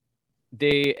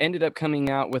 They ended up coming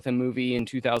out with a movie in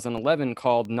 2011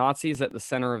 called Nazis at the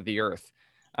Center of the Earth.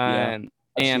 And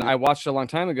I watched it a long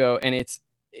time ago, and it's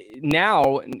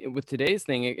now with today's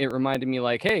thing, it reminded me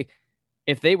like, hey,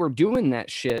 if they were doing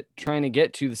that shit, trying to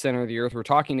get to the center of the earth, we're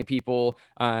talking to people,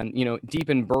 deep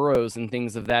in burrows and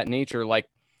things of that nature. Like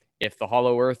if the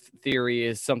hollow earth theory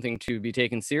is something to be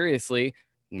taken seriously,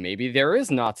 maybe there is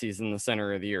Nazis in the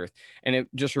center of the earth. And it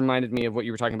just reminded me of what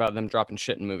you were talking about, them dropping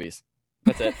shit in movies.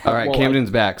 That's it. All right,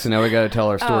 Camden's back, so now we got to tell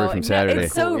our story from Saturday.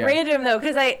 It's so random though,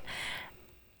 because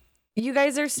you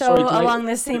guys are so along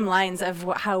the same lines of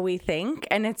how we think,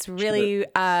 and it's really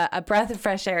a breath of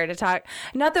fresh air to talk.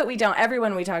 Not that we don't,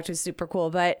 everyone we talk to is super cool,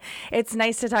 but it's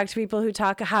nice to talk to people who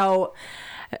talk how,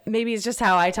 maybe it's just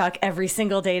how I talk every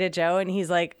single day to Joe, and he's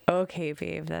like, okay,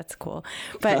 babe, that's cool.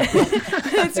 But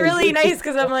it's really nice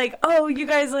because I'm like, oh, you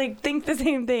guys like think the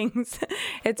same things.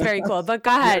 It's very cool, but go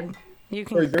ahead. You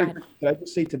can. Could I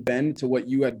just say to Ben, to what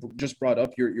you had just brought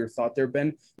up, your thought there,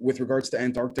 Ben, with regards to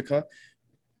Antarctica?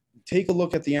 Take a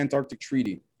look at the Antarctic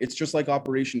Treaty. It's just like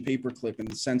Operation Paperclip in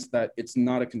the sense that it's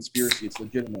not a conspiracy, it's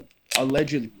legitimate.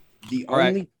 Allegedly, the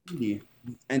only treaty,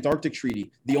 Antarctic Treaty,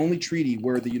 the only treaty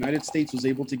where the United States was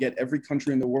able to get every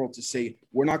country in the world to say,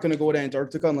 we're not going to go to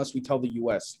Antarctica unless we tell the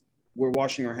US. We're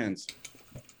washing our hands.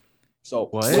 So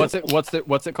what's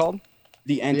it called?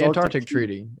 The Antarctic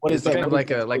Treaty. What is It's that? kind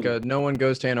of like a no one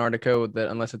goes to Antarctica that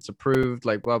unless it's approved,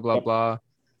 like blah blah blah.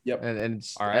 Yep. And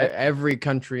it's All right. every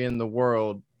country in the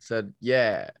world said,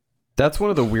 yeah. That's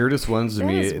one of the weirdest ones to That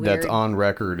me is that's weird. on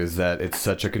record, is that it's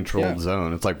such a controlled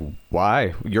zone. It's like,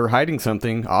 why? You're hiding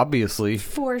something, obviously.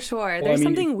 For sure. Well, There's I mean-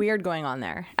 something weird going on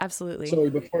there. Absolutely. So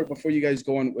before you guys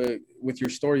go on with your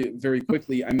story very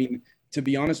quickly, I mean, to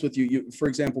be honest with you, for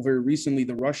example, very recently,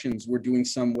 the Russians were doing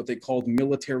some what they called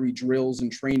military drills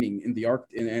and training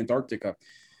in Antarctica.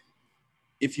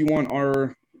 If you want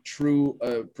our true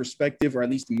perspective, or at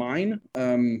least mine,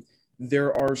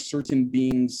 there are certain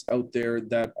beings out there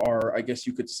that are, I guess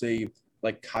you could say,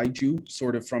 like kaiju,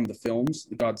 sort of from the films,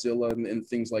 Godzilla and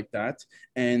things like that.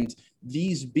 And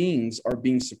these beings are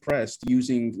being suppressed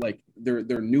using like they're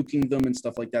nuking them and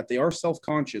stuff like that. They are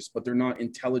self-conscious, but they're not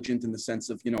intelligent in the sense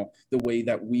of, you know, the way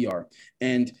that we are.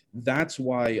 And that's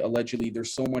why allegedly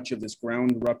there's so much of this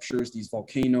ground ruptures, these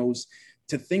volcanoes.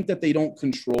 To think that they don't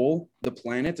control the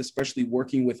planet, especially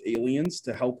working with aliens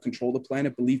to help control the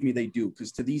planet, believe me, they do.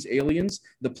 Because to these aliens,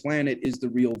 the planet is the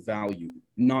real value.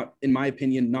 Not, in my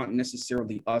opinion, not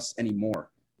necessarily us anymore.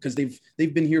 Because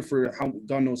they've been here for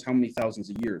God knows how many thousands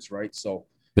of years, right? So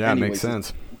yeah, anyways, it makes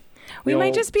sense. We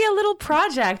might just be a little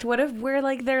project. What if we're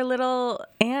like their little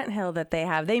anthill that they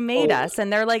have? They made us,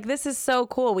 and they're like, this is so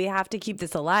cool. We have to keep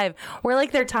this alive. We're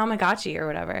like their Tamagotchi or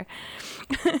whatever.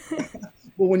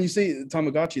 Well, when you say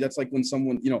Tamagotchi, that's like when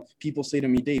someone, you know, people say to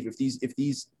me, Dave, if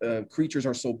these creatures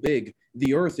are so big,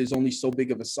 the Earth is only so big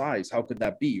of a size. How could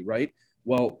that be, right?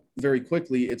 Well, very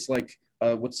quickly, it's like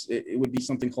it would be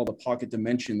something called a pocket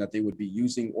dimension that they would be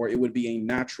using, or it would be a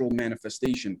natural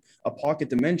manifestation. A pocket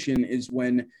dimension is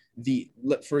when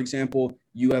for example,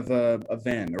 you have a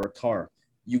van or a car.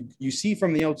 You see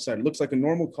from the outside, it looks like a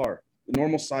normal car, a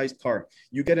normal sized car.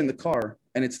 You get in the car,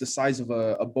 and it's the size of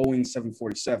a Boeing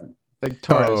 747. Like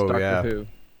Taurus, Doctor yeah. Who.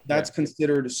 That's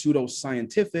considered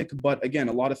pseudoscientific, but again,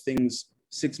 a lot of things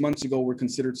 6 months ago were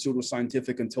considered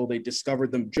pseudoscientific until they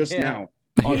discovered them just now.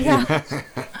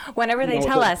 Whenever they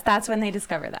tell us, that's when they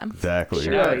discover them. Exactly.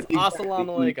 Sure. Right,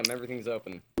 Assalamu alaikum. Everything's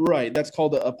open. Right, that's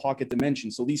called a pocket dimension.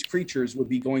 So these creatures would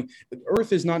be going.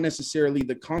 Earth is not necessarily,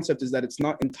 the concept is that it's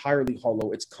not entirely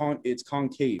hollow. It's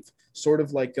concave, sort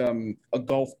of like a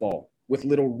golf ball with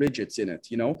little ridgets in it,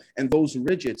 you know, and those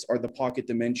ridgets are the pocket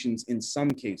dimensions in some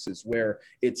cases, where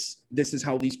this is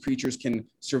how these creatures can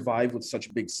survive with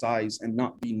such big size and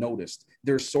not be noticed.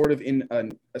 They're sort of in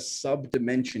a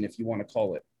sub-dimension, if you want to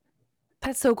call it.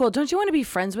 That's so cool. Don't you want to be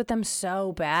friends with them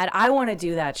so bad? I want to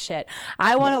do that shit.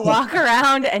 I want to walk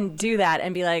around and do that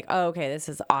and be like, oh, okay, this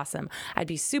is awesome. I'd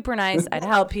be super nice. I'd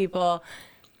help people.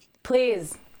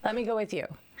 Please, let me go with you.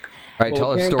 All right,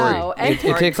 tell our story. Oh, It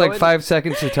takes like 5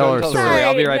 seconds to tell our Sorry, story.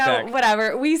 I'll be right back.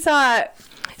 Whatever. We saw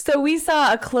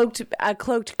a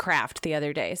cloaked craft the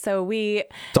other day. So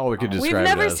That's all we could describe we've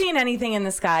never it as. seen anything in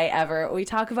the sky ever. We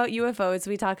talk about UFOs.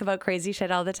 We talk about crazy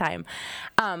shit all the time.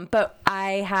 But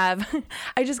I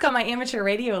just got my amateur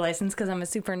radio license because I'm a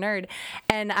super nerd,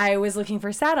 and I was looking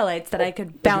for satellites that I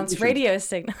could bounce radio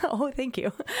signal. Oh, thank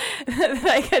you. That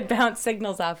I could bounce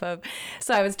signals off of.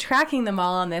 So I was tracking them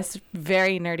all on this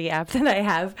very nerdy app that I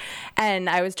have, and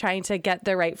I was trying to get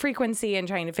the right frequency and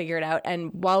trying to figure it out.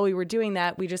 And while we were doing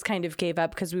that, we just kind of gave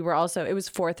up because it was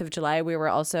 4th of July. We were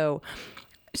also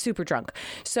super drunk.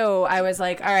 So I was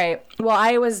like, all right, well,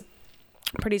 I was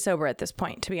pretty sober at this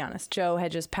point, to be honest. Joe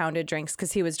had just pounded drinks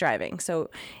because he was driving. So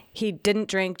he didn't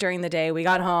drink during the day. We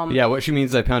got home. Yeah, what she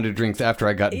means, I pounded drinks after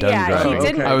I got done Yeah, driving. he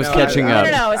didn't. I was catching up.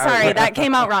 No, sorry, that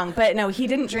came out wrong. But no, he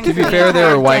didn't drink. To be for the fair, they were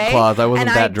entire White day, Claws. I wasn't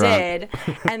and that I drunk. did.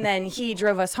 And then he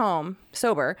drove us home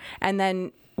sober. And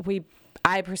then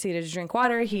I proceeded to drink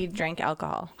water. He drank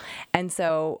alcohol. And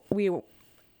so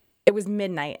it was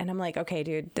midnight. And I'm like, okay,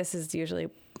 dude, this is usually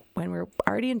when we're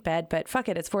already in bed, but fuck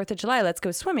it, it's 4th of July, let's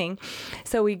go swimming.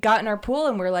 So we got in our pool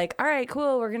and we're like, all right,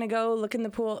 cool, we're gonna go look in the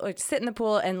pool, or sit in the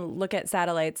pool and look at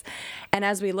satellites. And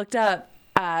as we looked up,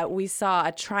 we saw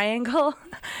a triangle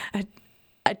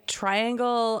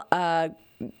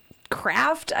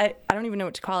craft. I don't even know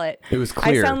what to call it. It was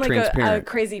clear, I sound like a transparent.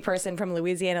 crazy person from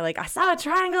Louisiana. Like, I saw a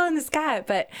triangle in the sky,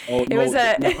 but Oh, it no, was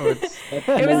a no,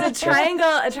 it was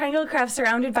a triangle craft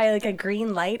surrounded by like a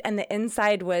green light, and the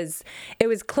inside was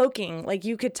cloaking. Like,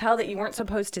 you could tell that you weren't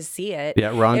supposed to see it.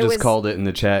 Yeah, Ron It just was- called it in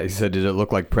the chat. He said, did it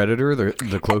look like Predator,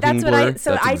 the cloaking That's what blur?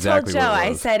 So That's I exactly told Joe, what it I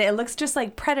was. said, it looks just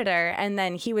like Predator. And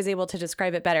then he was able to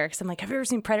describe it better. Cause I'm like, have you ever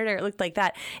seen Predator? It looked like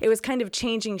that. It was kind of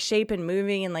changing shape and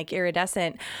moving and like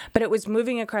iridescent, but it was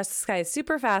moving across the sky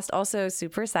super fast, also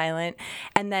super silent.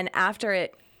 And then after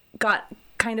it got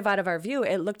kind of out of our view,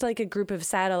 it looked like a group of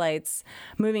satellites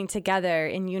moving together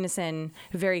in unison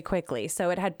very quickly.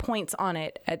 So it had points on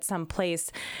it at some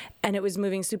place, and it was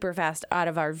moving super fast out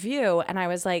of our view. And I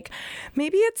was like,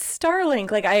 maybe it's Starlink.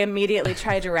 Like, I immediately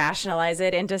tried to rationalize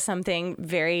it into something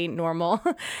very normal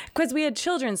because we had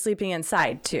children sleeping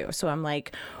inside too. So I'm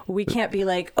like, we can't be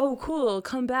like, oh, cool,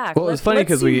 come back. Well, it's funny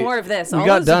because we more of this. we All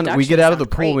got those done. We get abductions out of the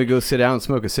sound pool and we great. go sit down and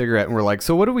smoke a cigarette, and we're like,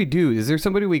 so what do we do? Is there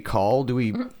somebody we call?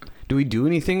 Do do we do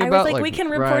anything I about was like, we can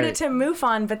report Right. it to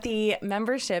MUFON, but the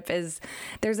membership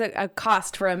there's a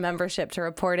cost for a membership to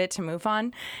report it to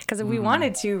MUFON, because we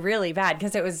wanted to really bad,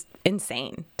 because it was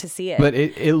insane to see it. But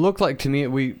it looked like to me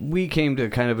we came to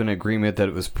kind of an agreement that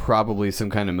it was probably some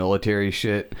kind of military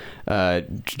shit.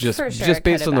 Just For sure, just it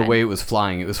based could've on the been. way it was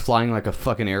flying. It was flying like a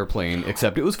fucking airplane,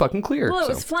 except it was fucking clear. Well, it so.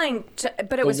 was flying,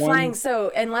 but it was one- flying.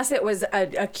 So unless it was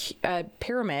a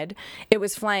pyramid, it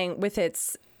was flying with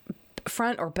its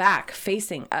front or back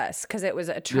facing us, because it was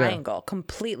a triangle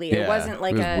completely. Yeah, It wasn't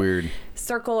like it was a weird.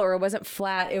 circle, or it wasn't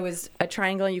flat. It was a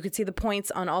triangle. You could see the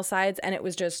points on all sides, and it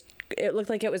looked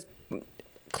like it was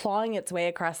clawing its way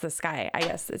across the sky. I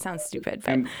guess it sounds stupid,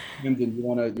 but Camden, you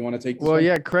wanna take this Well, one?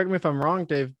 yeah, correct me if I'm wrong,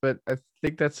 Dave, but I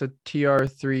think that's a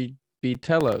TR3B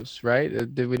Telos, right?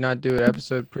 Did we not do an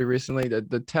episode pretty recently? The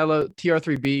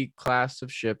TR3B class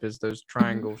of ship is those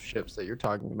triangle ships that you're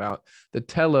talking about. The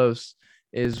Telos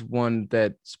is one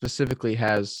that specifically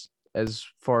has, as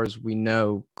far as we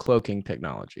know, cloaking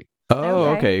technology. Oh,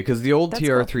 Okay. okay. Because the old That's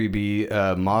cool.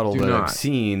 TR3B model Do that not. I've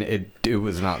seen, it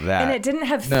was not that. and it didn't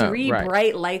have No, three right.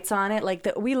 bright lights on it. Like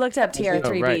we looked up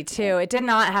TR3B right. too. It did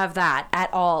not have that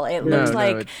at all. It No, looked no,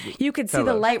 like it's you could see the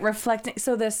Telos. light reflecting.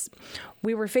 So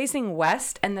we were facing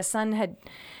west, and the sun had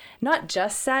not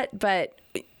just set, but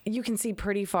you can see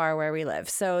pretty far where we live.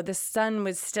 So the sun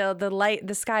was still,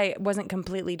 the sky wasn't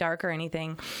completely dark or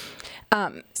anything.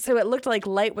 So it looked like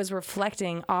light was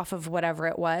reflecting off of whatever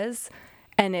it was.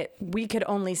 And we could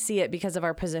only see it because of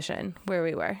our position where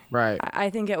we were. Right.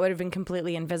 I think it would have been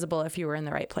completely invisible if you were in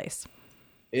the right place.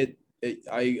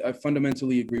 I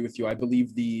fundamentally agree with you. I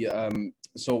believe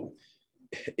so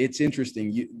it's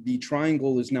interesting. The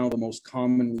triangle is now the most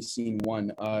commonly seen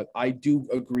one. I do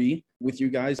agree with you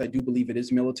guys. I do believe it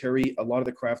is military. A lot of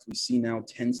the craft we see now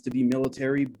tends to be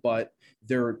military, but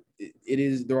there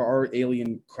are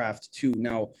alien craft too.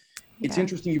 Now, it's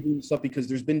interesting you bring this up because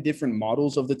there's been different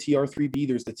models of the TR3B.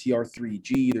 There's the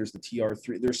TR3G, there's the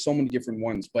TR3, there's so many different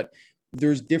ones, but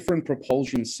there's different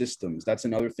propulsion systems. That's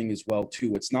another thing as well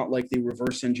too. It's not like they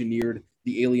reverse engineered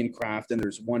the alien craft and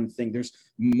there's one thing. There's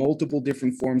multiple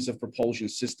different forms of propulsion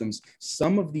systems.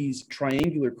 Some of these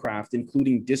triangular craft,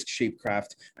 including disc-shaped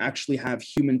craft, actually have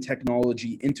human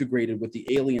technology integrated with the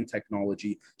alien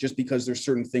technology, just because there's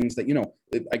certain things that,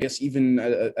 I guess even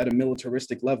at a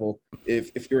militaristic level,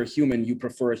 if you're a human, you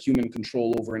prefer a human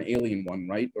control over an alien one,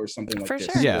 right? Or something like For this.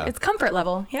 sure. Yeah. It's comfort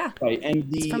level. Yeah. Right. And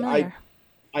It's familiar.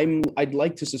 I'd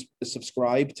like to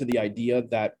subscribe to the idea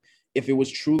that if it was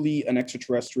truly an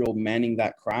extraterrestrial manning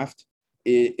that craft,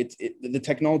 the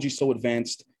technology is so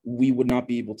advanced, we would not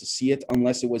be able to see it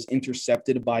unless it was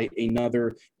intercepted by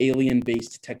another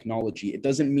alien-based technology. It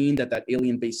doesn't mean that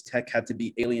alien-based tech had to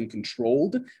be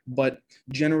alien-controlled, but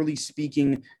generally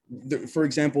speaking, for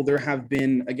example, there have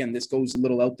been, again, this goes a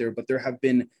little out there, but there have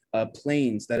been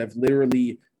planes that have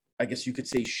literally, I guess you could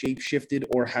say, shape-shifted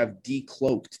or have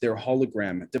decloaked their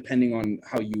hologram, depending on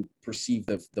how you perceive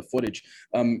the footage,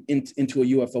 into a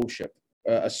UFO ship,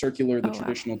 a circular, the Oh, wow.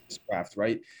 traditional craft,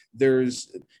 right?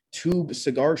 There's tube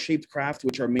cigar-shaped craft,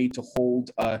 which are made to hold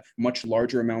much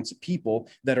larger amounts of people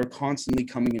that are constantly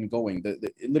coming and going.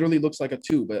 It literally looks like a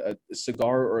tube, a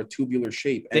cigar or a tubular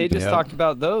shape. They just Yeah. talked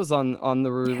about those on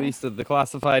the release of the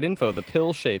classified info, the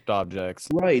pill-shaped objects.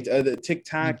 Right, the Tic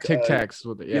Tac. Tic Tacs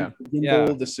with it, yeah.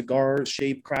 Gimbal, the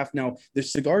cigar-shaped craft. Now, the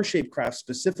cigar-shaped craft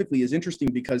specifically is interesting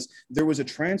because there was a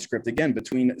transcript, again,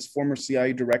 between former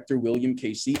CIA Director William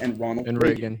Casey and Ronald And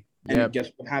Reagan. Reagan. And Yeah. guess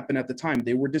what happened at the time?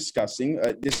 They were discussing,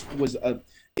 it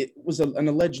was an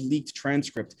alleged leaked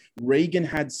transcript. Reagan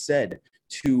had said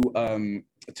to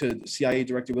CIA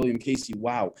Director William Casey,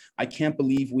 "Wow, I can't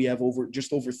believe we have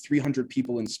just over 300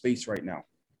 people in space right now."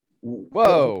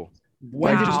 Whoa.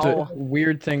 When did, Just Wow. a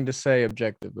weird thing to say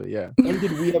objectively, yeah. when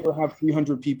did we ever have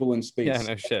 300 people in space? Yeah,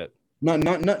 no shit.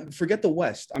 Not forget the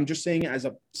West. I'm just saying as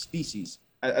a species,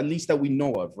 at least that we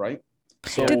know of, right?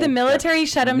 So Did the military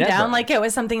shut him Never. down like it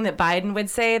was something that Biden would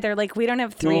say? They're like, we don't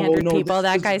have 300 no, people. this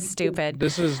That is- guy's stupid.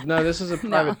 This is a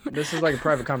private this is like a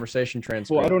private conversation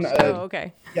transcript. Well, I don't know. Oh,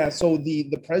 okay. Yeah, so the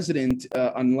president,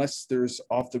 unless there's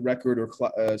off the record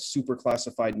or super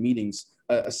classified meetings,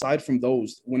 aside from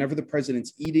those, whenever the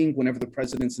president's eating, whenever the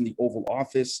president's in the Oval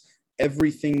Office,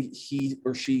 everything he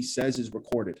or she says is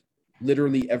recorded.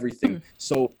 Literally everything.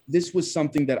 So this was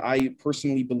something that I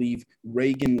personally believe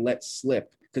Reagan let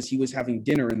slip because he was having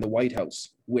dinner in the White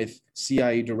House with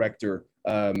CIA Director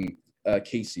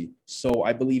Casey. So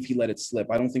I believe he let it slip.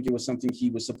 I don't think it was something he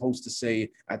was supposed to say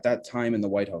at that time in the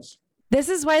White House. This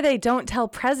is why they don't tell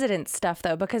presidents stuff,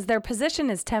 though, because their position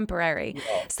is temporary.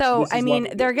 So, this I is mean,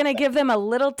 why- they're going to give them a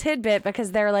little tidbit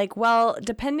because they're like, well,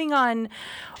 depending on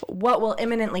what will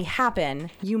imminently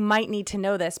happen, you might need to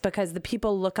know this because the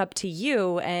people look up to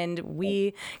you and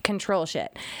we control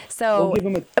shit. So, We'll give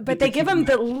 'em a but they tidbit give to him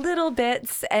the- the little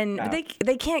bits, and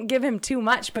they can't give him too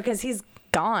much because he's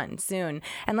gone soon.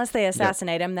 Unless they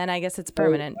assassinate him, then I guess it's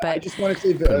permanent. I But just want to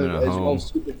say him in a as well, home.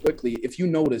 super quickly, if you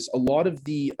notice, a lot of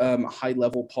the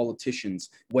high-level politicians,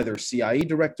 whether CIA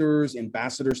directors,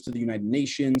 ambassadors to the United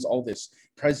Nations, all this,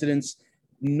 presidents,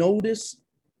 notice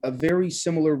a very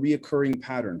similar reoccurring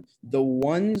pattern. The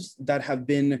ones that have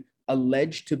been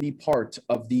alleged to be part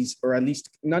of these, or at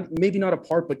least maybe not a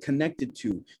part, but connected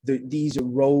to these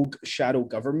rogue shadow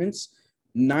governments,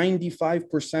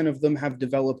 95% of them have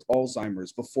developed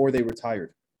Alzheimer's before they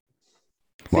retired.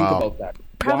 Think Wow. about that.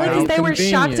 probably Why? because they were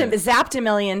convenient. zapped a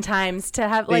million times to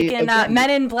have, like They- in again, Men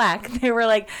in Black, they were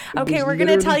like, okay, was we're going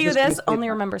to literally tell you just gonna this, say only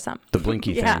that. remember some. The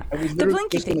blinky Yeah. thing. I was The literally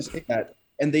blinky just going thing. to say that.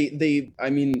 And I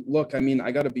mean, look, I mean,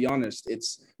 I got to be honest.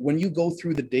 It's when you go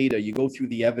through the data, you go through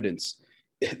the evidence,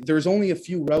 there's only a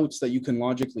few routes that you can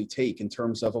logically take in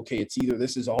terms of, okay, it's either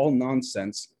this is all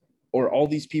nonsense or all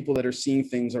these people that are seeing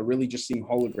things are really just seeing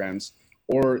holograms,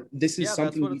 or this is Yeah, that's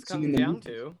something what we've it's seen in coming the down movie.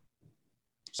 to.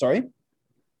 Sorry?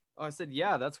 Oh, I said,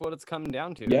 yeah, that's what it's coming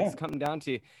down to. Yeah. It's coming down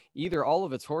to either all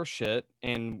of it's horseshit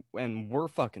and we're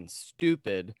fucking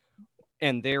stupid,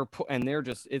 and they're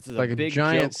just it's Like a a big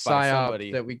giant joke by somebody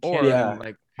psyop that we or- can't Yeah. even,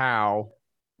 like, how.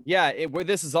 Yeah,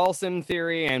 this is all sim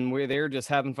theory, and they're just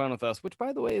having fun with us, which,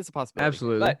 by the way, is a possibility.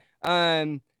 Absolutely.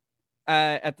 But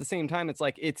at the same time, it's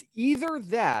like it's either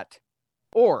that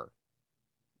or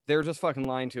they're just fucking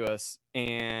lying to us,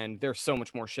 and there's so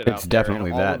much more shit out It's there.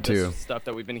 definitely and all that, of this too. Stuff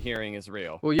that we've been hearing is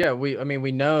real. Well, yeah,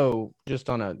 we know just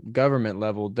on a government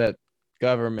level that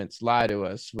governments lie to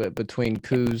us between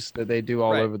coups that they do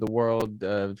all Right. over the world,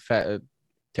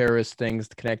 terrorist things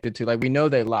connected to, like, we know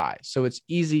they lie. So it's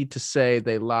easy to say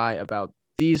they lie about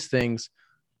these things.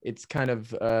 It's kind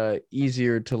of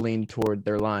easier to lean toward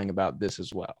they're lying about this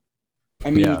as well. I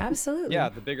mean, Yeah. Absolutely. Yeah,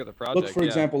 the bigger the project. look, for yeah.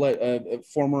 example, at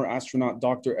former astronaut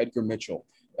Dr. Edgar Mitchell.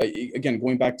 Again,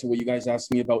 going back to what you guys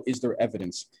asked me about, is there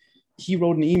evidence? He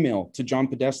wrote an email to John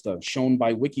Podesta, shown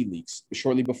by WikiLeaks,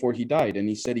 shortly before he died, and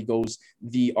he said, he goes,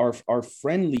 our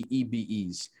friendly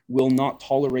EBEs will not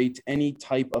tolerate any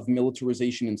type of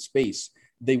militarization in space.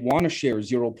 They want to share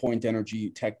 0-point energy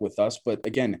tech with us, but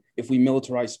again, if we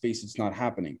militarize space, it's not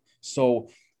happening. So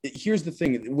here's the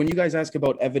thing. When you guys ask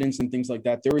about evidence and things like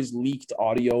that, there is leaked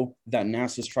audio that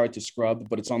NASA's tried to scrub,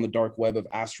 but it's on the dark web of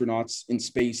astronauts in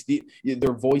space,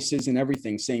 their voices and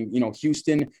everything saying,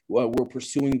 Houston, we're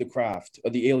pursuing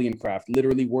the alien craft,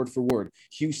 literally word for word.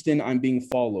 Houston, I'm being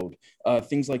followed,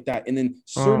 things like that. And then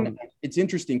it's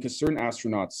interesting because certain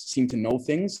astronauts seem to know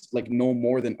things, like know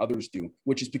more than others do,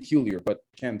 which is peculiar. But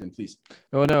Camden, please.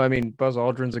 Oh, no, I mean, Buzz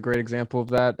Aldrin's a great example of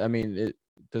that. I mean,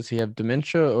 does he have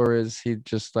dementia, or is he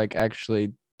just, like,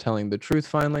 actually telling the truth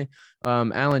finally?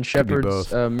 Alan Shepard's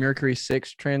both. Mercury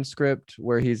 6 transcript,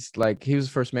 where he's like, he was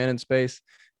the first man in space,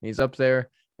 and he's up there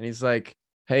and he's like,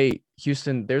 hey,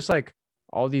 Houston, there's like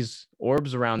all these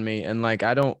orbs around me, and like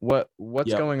what's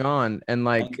Yep. going on, and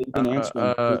like And they've been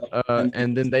answering.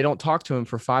 and then they don't talk to him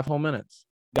for 5 whole minutes.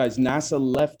 Guys, NASA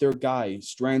left their guy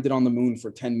stranded on the moon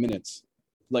for 10 minutes.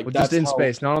 Like, Well, that's just in how-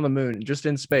 space, not on the moon, just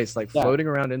in space, like Yeah. floating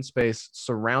around in space,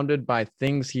 surrounded by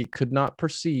things he could not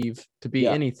perceive to be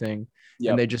Yeah. anything.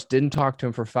 Yeah. And they just didn't talk to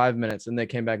him for 5 minutes, and they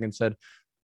came back and said,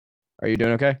 "Are you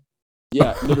doing okay?"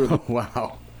 Yeah, literally.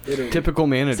 Wow. literally. Typical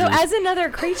manager. So as another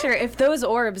creature, if those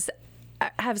orbs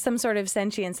have some sort of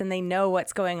sentience and they know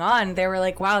what's going on, they were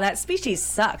like, wow, that species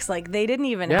sucks. Like, they didn't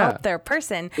even Yeah. help their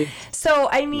person. So,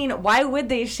 I mean, why would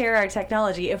they share our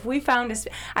technology? If we found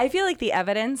I feel like the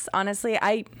evidence, honestly,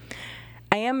 I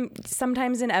am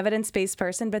sometimes an evidence-based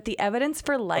person, but the evidence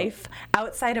for life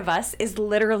outside of us is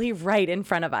literally right in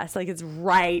front of us. Like, it's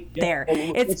right there.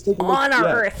 well, let's It's take a look. on our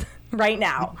Yeah. Earth right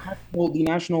now. Well, the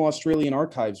National Australian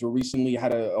Archives were recently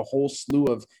had a whole slew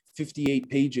of 58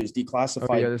 pages declassified,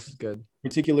 Oh yeah, this is good.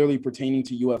 particularly pertaining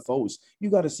to UFOs. You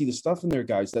got to see the stuff in there,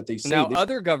 guys, that they say. Now, this,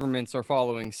 other governments are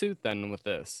following suit then with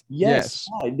this. yes,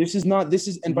 why? This is,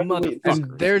 and by the way,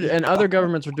 Motherfucker. And other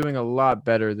governments are doing a lot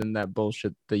better than that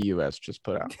bullshit the U.S. just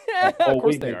put out. of course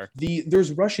wait, they wait. are.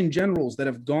 There's Russian generals that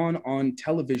have gone on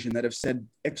television that have said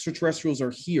extraterrestrials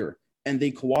are here and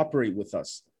they cooperate with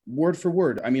us. Word for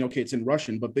word. I mean, okay, it's in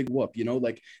Russian, but big whoop,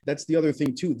 like that's the other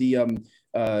thing too.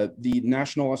 The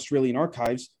National Australian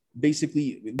Archives,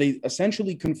 basically, they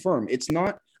essentially confirm it's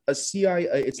not a CIA,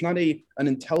 it's not an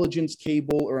intelligence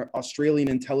cable or Australian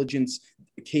intelligence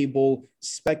cable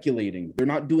speculating. They're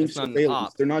not doing It's not an surveillance.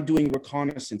 op. They're not doing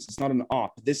reconnaissance. It's not an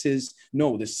op. The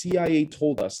CIA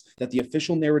told us that the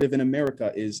official narrative in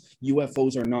America is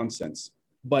UFOs are nonsense.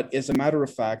 But as a matter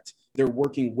of fact, they're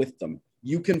working with them.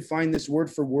 You can find this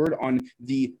word for word on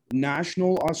the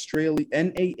National Australia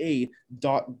NAA.gov.au.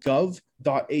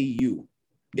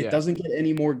 It doesn't get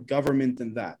any more government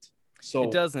than that. So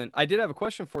It doesn't. I did have a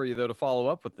question for you though to follow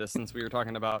up with this, since we were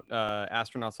talking about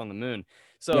astronauts on the moon.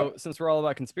 So since we're all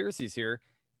about conspiracies here,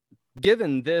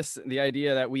 given this, the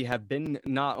idea that we have been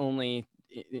not only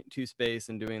to space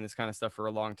and doing this kind of stuff for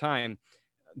a long time,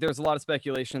 there's a lot of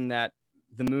speculation that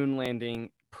the moon landing,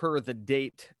 per the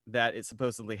date that it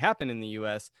supposedly happened in the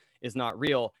US, is not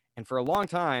real. And for a long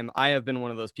time, I have been one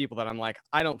of those people that I'm like,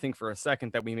 I don't think for a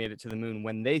second that we made it to the moon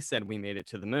when they said we made it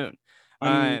to the moon.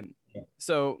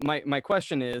 So my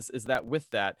question is that with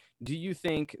that, do you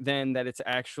think then that it's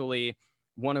actually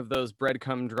one of those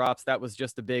breadcrumb drops that was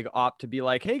just a big op to be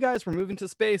like, hey guys, we're moving to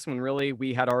space, when really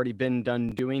we had already been done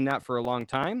doing that for a long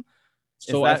time?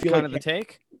 So is that I feel kind like of the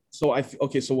take?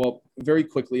 Well, very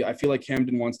quickly, I feel like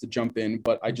Camden wants to jump in,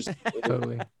 but I just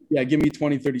Totally. yeah, give me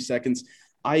 20, 30 seconds.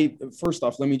 First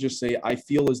off, let me just say, I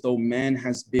feel as though man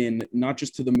has been not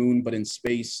just to the moon, but in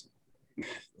space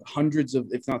hundreds of,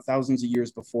 if not thousands of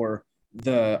years before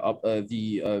the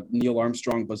Neil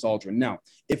Armstrong, Buzz Aldrin. Now,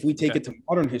 if we take it to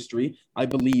modern history, I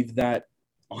believe that,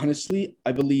 honestly,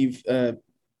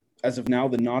 as of now,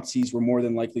 the Nazis were more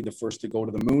than likely the first to go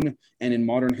to the moon. And in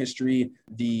modern history,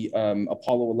 the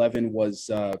Apollo 11 was...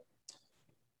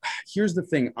 here's the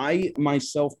thing. I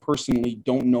myself personally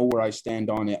don't know where I stand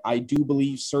on it. I do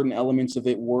believe certain elements of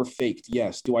it were faked.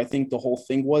 Yes. Do I think the whole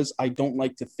thing was? I don't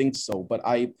like to think so. But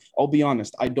I'll be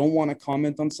honest. I don't want to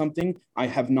comment on something I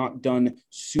have not done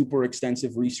super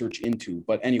extensive research into.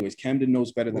 But anyways, Camden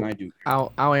knows better than I do.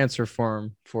 I'll answer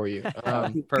for you.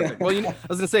 Perfect. Well, I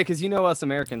was gonna say, because us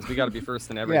Americans, we got to be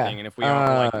first in everything, and if we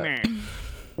aren't, we're like, meh.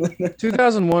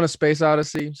 2001: A Space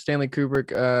Odyssey, Stanley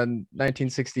Kubrick,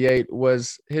 1968,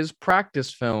 was his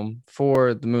practice film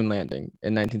for the moon landing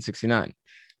in 1969.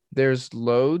 There's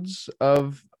loads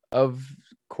of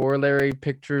corollary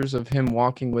pictures of him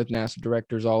walking with NASA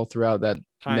directors all throughout that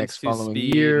next following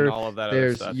year. And all of that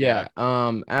other stuff,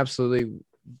 absolutely.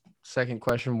 Second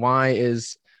question: why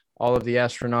is all of the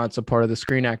astronauts a part of the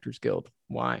Screen Actors Guild?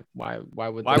 Why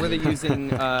were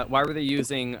they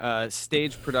using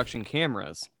stage production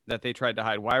cameras that they tried to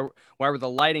hide? Why were the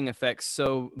lighting effects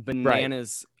so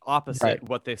bananas opposite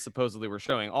what they supposedly were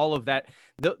showing? All of that,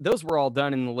 those were all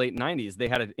done in the late 90s. They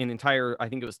had an entire, I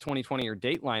think it was 2020 or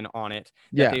Dateline on it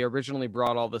that they originally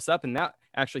brought all this up, and that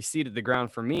actually seeded the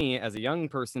ground for me as a young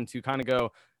person to kind of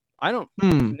go, I don't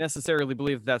necessarily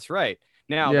believe that's right.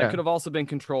 Now, that could have also been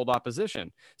controlled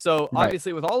opposition. So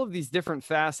obviously, with all of these different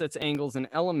facets, angles, and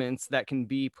elements that can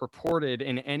be purported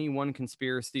in any one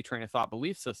conspiracy train of thought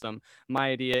belief system, my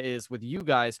idea is, with you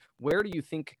guys, where do you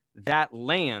think that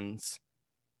lands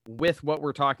with what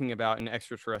we're talking about in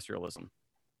extraterrestrialism?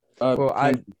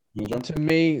 To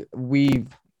me, we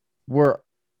were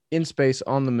in space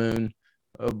on the moon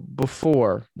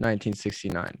before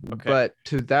 1969. But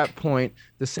to that point,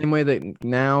 the same way that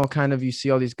now kind of you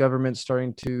see all these governments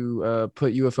starting to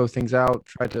put UFO things out,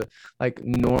 try to like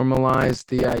normalize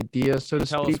the idea, so to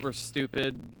tell speak. Us we're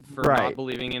stupid for not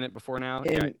believing in it before now.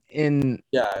 In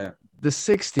the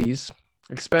 60s,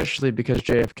 especially because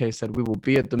JFK said we will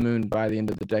be at the moon by the end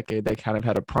of the decade, they kind of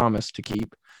had a promise to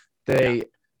keep.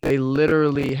 They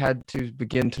literally had to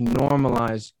begin to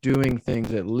normalize doing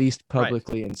things at least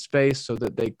publicly in space so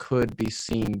that they could be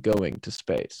seen going to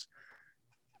space.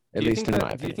 At least in my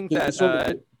opinion. Do you think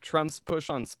that Trump's push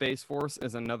on Space Force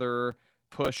is another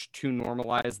push to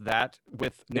normalize that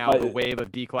with now the wave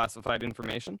of declassified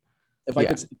information? If I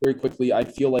could say very quickly, I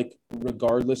feel like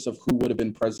regardless of who would have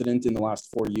been president in the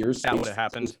last 4 years, that would have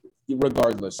happened.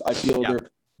 Regardless, I feel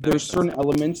there's certain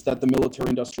elements that the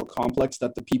military-industrial complex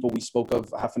that the people we spoke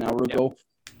of half an hour ago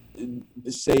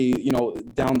say,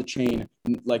 down the chain,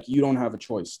 like, you don't have a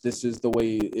choice. This is the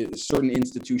way certain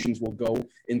institutions will go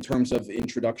in terms of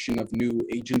introduction of new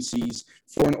agencies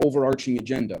for an overarching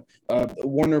agenda.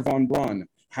 Werner von Braun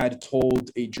had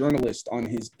told a journalist on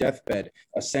his deathbed,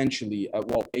 essentially,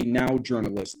 a now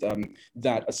journalist,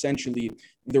 that essentially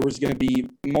there was going to be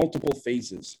multiple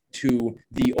phases to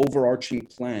the overarching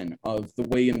plan of the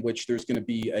way in which there's going to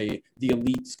be the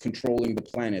elites controlling the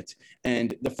planet.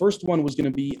 And the first one was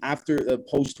going to be after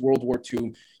post-World War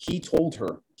II. He told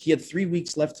her he had 3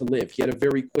 weeks left to live. He had a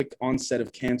very quick onset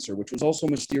of cancer, which was also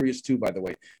mysterious too, by the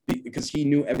way, because he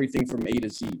knew everything from A to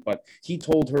Z. But he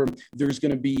told her there's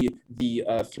going to be the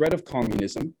threat of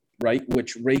communism, right?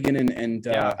 Which Reagan and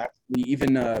actually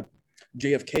even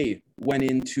JFK went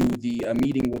into the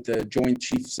meeting with the Joint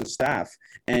Chiefs of Staff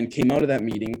and came out of that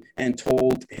meeting and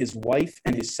told his wife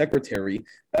and his secretary,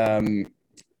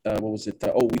 what was it?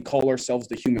 We call ourselves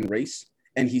the human race.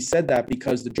 And he said that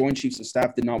because the Joint Chiefs of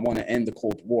Staff did not want to end the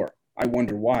Cold War. I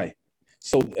wonder why.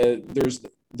 So there's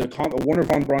Warner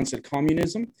von Braun said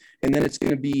communism, and then it's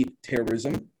going to be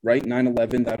terrorism, right?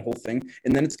 9/11, that whole thing.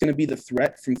 And then it's going to be the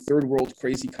threat from third world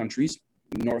crazy countries,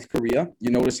 North Korea.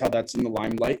 You notice how that's in the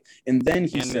limelight. And then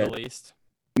he said, Middle East.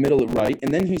 Right.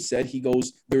 And then he said,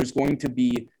 there's going to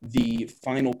be the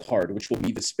final card, which will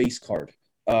be the space card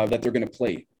that they're going to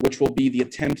play, which will be the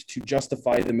attempt to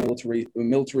justify the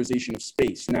militarization of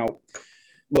space. Now,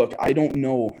 look, I don't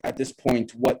know at this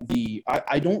point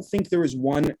I don't think there is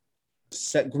one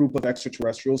set group of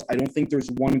extraterrestrials. I don't think there's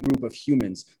one group of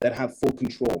humans that have full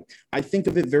control. I think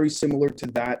of it very similar to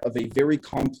that of a very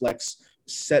complex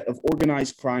set of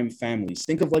organized crime families.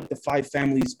 Think of like the 5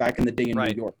 families back in the day in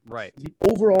New York. Right. The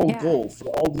overall goal for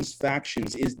all these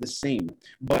factions is the same,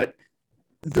 but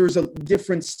there's a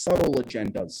different subtle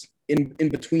agendas in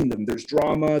between them. There's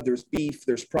drama, there's beef,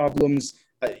 there's problems.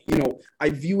 I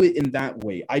view it in that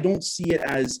way. I don't see it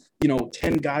as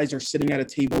 10 guys are sitting at a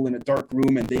table in a dark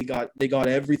room and they got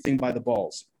everything by the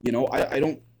balls. I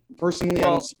don't personally. I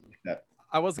don't see that.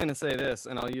 I was gonna say this,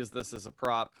 and I'll use this as a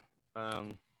prop.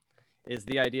 Is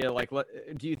the idea like?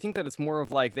 Do you think that it's more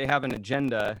of like they have an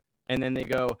agenda and then they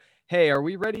go, "Hey, are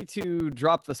we ready to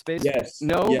drop the space?" Yes.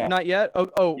 No, Yeah. not yet.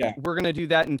 Oh, Yeah. We're gonna do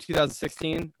that in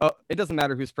 2016. Oh, it doesn't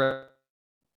matter who's president.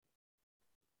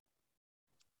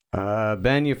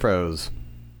 Ben, you froze.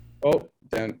 Oh,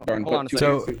 darn. Hold on a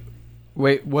So,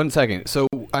 wait 1 second. So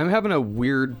I'm having a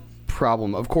weird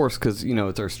problem, of course, because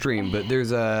it's our stream. But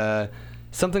there's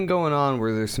something going on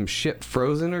where there's some shit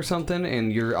frozen or something,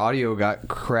 and your audio got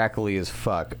crackly as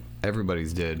fuck.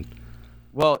 Everybody's did.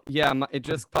 Well, yeah, it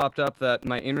just popped up that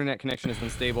my internet connection has been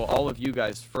stable. All of you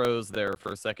guys froze there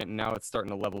for a second, and now it's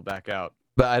starting to level back out.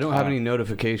 But I don't have any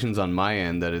notifications on my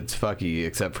end that it's fucky,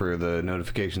 except for the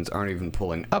notifications aren't even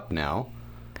pulling up now.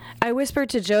 I whispered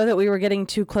to Joe that we were getting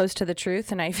too close to the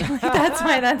truth, and I feel like that's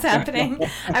why that's happening.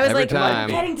 I was Every like, time.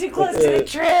 we're getting too close to the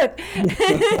truth.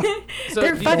 So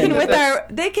They're do you fucking think with that's- our.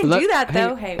 They can do that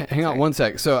though. Hang on 1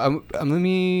 sec. So let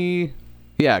me.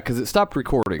 Yeah, because it stopped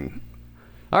recording.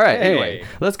 All right. Hey. Anyway,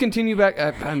 let's continue back.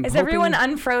 Is everyone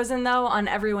unfrozen though on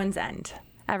everyone's end?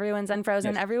 Everyone's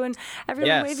unfrozen. Yes. Everyone,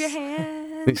 Yes. wave your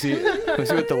hands. Let's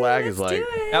see what the lag is like.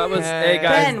 That was, hey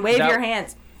guys. Ben, wave your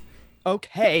hands.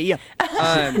 Okay.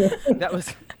 That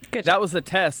was Good that was a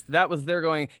test. That was they're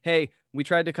going, hey, we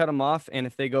tried to cut them off, and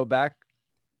if they go back,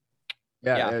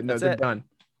 Yeah, no, that's they're it. done.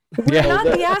 We're not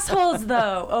the assholes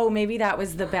though. Oh, maybe that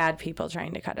was the bad people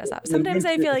trying to cut us off. Sometimes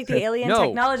I feel like the alien No,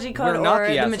 technology code we're not or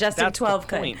the the assholes. Majestic That's the 12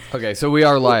 could. point. Okay, so we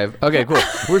are live. Okay, cool.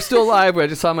 We're still live. I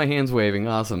just saw my hands waving.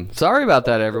 Awesome. Sorry about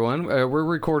that, everyone. We're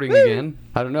recording again.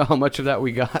 I don't know how much of that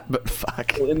we got, but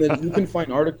fuck. And then you can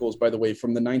find articles, by the way,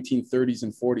 from the 1930s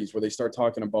and 40s where they start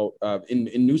talking about in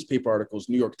newspaper articles,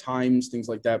 New York Times, things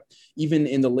like that. Even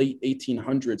in the late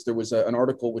 1800s, there was an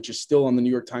article which is still on the New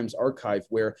York Times archive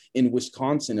where in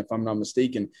Wisconsin, if I'm not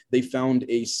mistaken, they found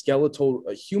a skeletal,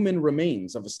 human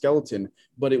remains of a skeleton,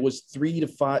 but it was 3 to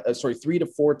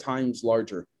 4 times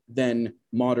larger than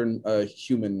modern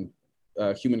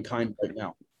humankind right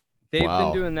now. they've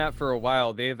Wow. been doing that for a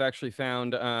while. They've actually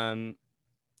found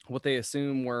what they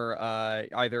assume were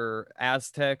either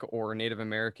Aztec or Native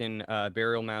American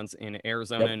burial mounds in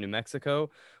Arizona and New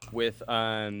Mexico with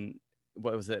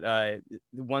what was it? The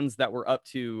ones that were up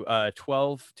to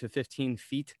 12 to 15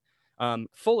 feet,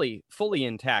 fully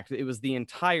intact. It was the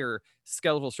entire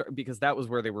skeletal structure because that was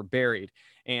where they were buried.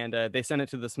 And they sent it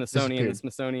to the Smithsonian. The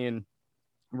Smithsonian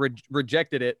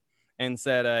rejected it and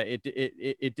said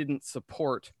it didn't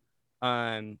support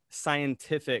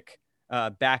scientific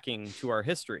backing to our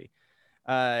history.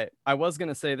 I was going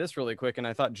to say this really quick, and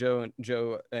I thought Joe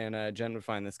and Jen would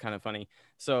find this kind of funny.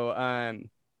 So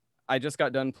I just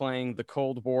got done playing the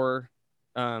Cold War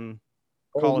Call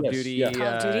of Duty, Call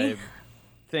of Duty?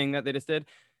 thing that they just did.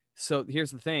 So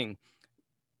here's the thing.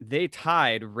 They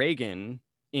tied Reagan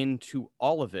into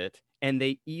all of it, and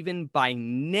they even by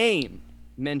name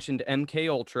mentioned MK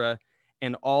Ultra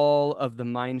and all of the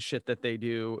mind shit that they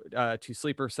do to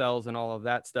sleeper cells and all of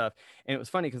that stuff. And it was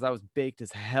funny because I was baked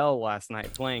as hell last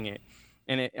night playing it.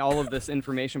 And all of this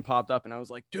information popped up, and I was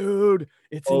like, dude,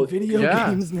 it's in video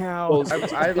games now.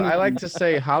 I like to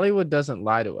say Hollywood doesn't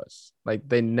lie to us. Like,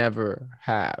 they never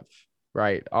have,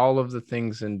 right? All of the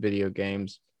things in video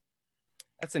games,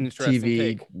 That's an interesting TV,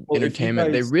 take. Well, if you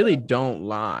entertainment, guys, they really don't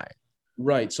lie.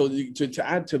 Right. So to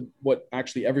add to what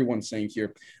actually everyone's saying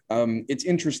here, it's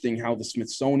interesting how the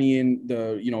Smithsonian,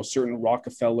 certain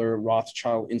Rockefeller,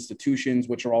 Rothschild institutions,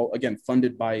 which are all again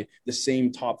funded by the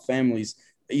same top families,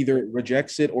 either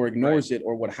rejects it or ignores it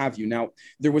or what have you. Now,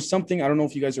 there was something, I don't know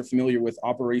if you guys are familiar with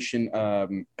Operation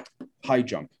High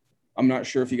Jump. I'm not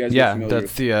sure if you guys are familiar.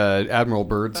 That's the Admiral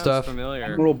Byrd Sounds stuff. familiar.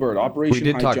 Admiral Byrd, Operation We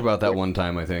did High talk Jump. about that one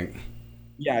time, I think.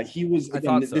 Yeah, he was. I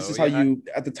Again, thought this so, is how yeah. you,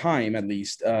 at the time at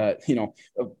least,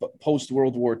 post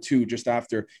World War II, just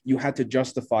after, you had to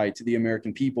justify to the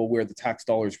American people where the tax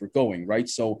dollars were going, right?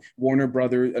 So Warner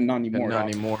Brothers, not anymore. Not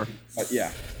anymore.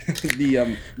 Yeah,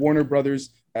 the Warner Brothers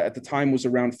at the time was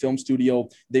around film studio.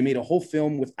 They made a whole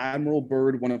film with Admiral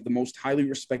Byrd, one of the most highly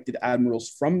respected admirals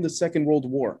from the Second World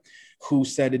War, who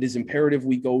said it is imperative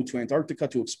we go to Antarctica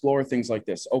to explore things like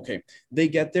this. Okay, they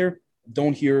get there.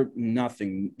 Don't hear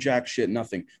nothing, jack shit,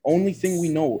 nothing. Only thing we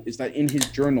know is that in his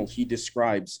journal, he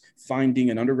describes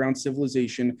finding an underground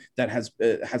civilization that has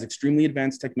extremely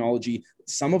advanced technology,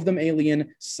 some of them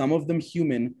alien, some of them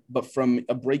human, but from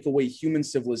a breakaway human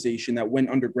civilization that went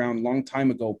underground a long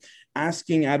time ago,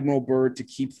 asking Admiral Byrd to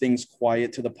keep things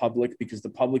quiet to the public because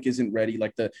the public isn't ready,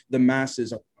 like the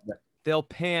masses are. They'll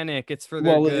panic. It's for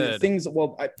their good.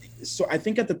 I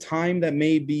think at the time that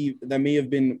may have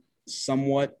been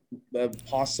somewhat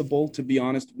possible, to be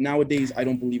honest. Nowadays, I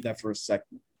don't believe that for a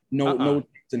second. No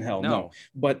chance in hell, no.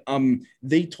 But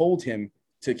they told him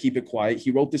to keep it quiet.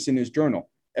 He wrote this in his journal.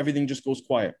 Everything just goes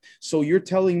quiet. So you're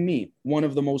telling me one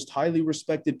of the most highly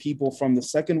respected people from the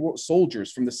Second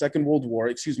World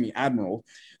War, admiral,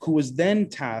 who was then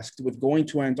tasked with going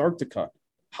to Antarctica,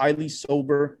 highly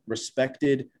sober,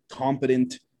 respected,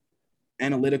 competent,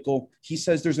 analytical. He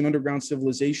says there's an underground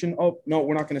civilization. Oh no,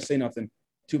 we're not going to say nothing.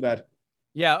 Too bad.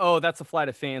 Yeah. Oh, that's a flight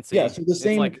of fancy. Yeah. So the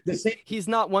same. He's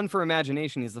not one for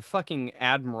imagination. He's the fucking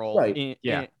admiral. Right.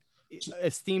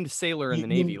 Esteemed sailor in the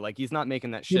Navy. Like, he's not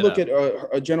making that shit You look up. at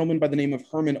a gentleman by the name of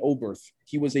Herman Oberth.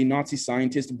 He was a Nazi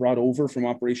scientist brought over from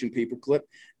Operation Paperclip,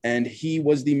 and he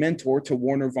was the mentor to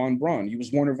Werner von Braun. He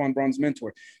was Werner von Braun's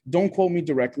mentor. Don't quote me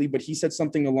directly, but he said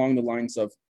something along the lines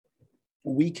of,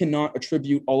 we cannot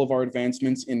attribute all of our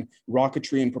advancements in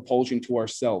rocketry and propulsion to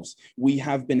ourselves. We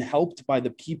have been helped by the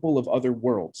people of other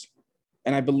worlds.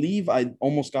 And I believe I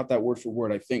almost got that word for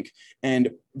word, I think.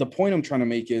 And the point I'm trying to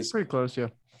make is Pretty close, yeah.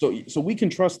 So we can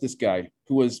trust this guy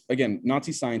who was, again,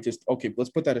 Nazi scientist. Okay,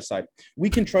 let's put that aside. We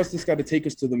can trust this guy to take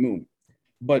us to the moon.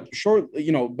 But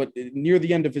near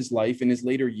the end of his life, in his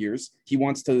later years, he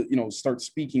wants to, start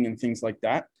speaking and things like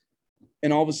that.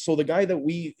 And so the guy that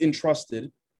we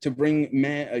entrusted to bring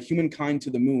humankind to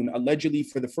the moon, allegedly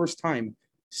for the first time,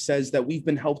 says that we've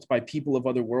been helped by people of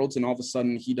other worlds, and all of a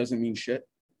sudden he doesn't mean shit.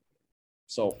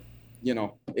 So, it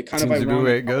kind Seems of to be the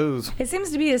way it goes. It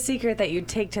seems to be a secret that you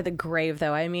take to the grave,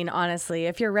 though. I mean, honestly,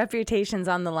 if your reputation's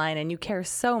on the line and you care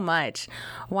so much,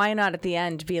 why not at the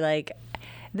end be like,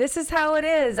 this is how it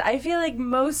is? I feel like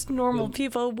most normal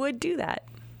people would do that.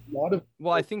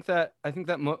 Well, I think that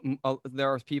there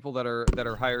are people that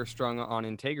are higher strung on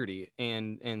integrity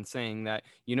and saying that,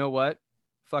 you know what,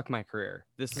 fuck my career.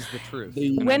 This is the truth.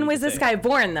 When was this guy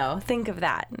born, though? Think of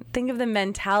that. Think of the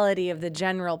mentality of the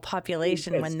general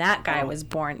population when that guy was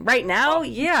born. Right now,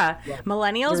 yeah,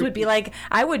 millennials would be like,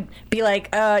 I would be like,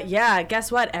 yeah,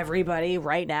 guess what, everybody,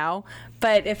 right now.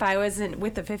 But if I wasn't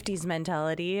with the 50s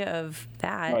mentality of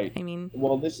that, right. I mean.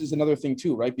 Well, this is another thing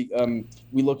too, right?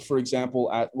 We look, for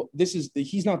example, at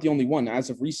he's not the only one. As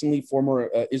of recently, former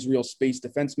Israel Space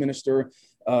Defense Minister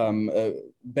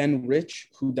Ben Rich,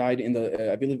 who died in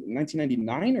I believe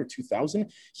 1999 or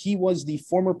 2000, he was the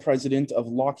former president of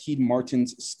Lockheed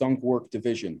Martin's Skunk Work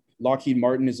division. Lockheed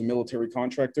Martin is a military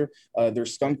contractor. Their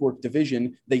Skunk Work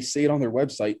division, they say it on their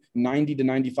website, 90 to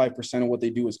 95% of what they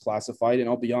do is classified. And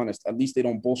I'll be honest, at least they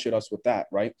don't bullshit us with that,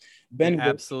 right? It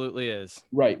absolutely is.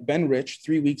 Right. Ben Rich,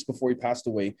 3 weeks before he passed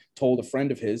away, told a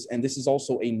friend of his, and this is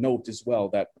also a note as well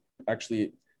that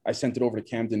actually I sent it over to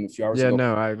Camden a few hours ago. Yeah,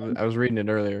 no, I was reading it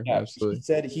earlier. Yeah,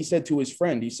 absolutely. He said to his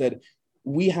friend, he said,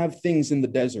 we have things in the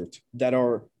desert that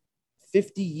are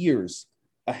 50 years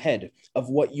ahead of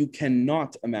what you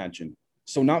cannot imagine.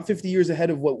 So not 50 years ahead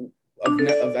of what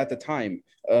of at the time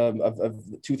of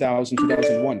 2000,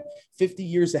 2001, 50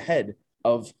 years ahead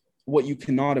of what you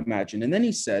cannot imagine. And then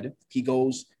he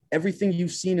goes, everything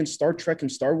you've seen in Star Trek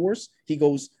and Star Wars, he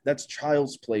goes, that's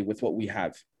child's play with what we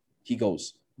have. He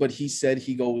goes, but he said,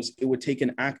 it would take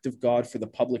an act of God for the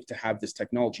public to have this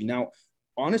technology. Now,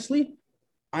 honestly,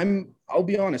 I'll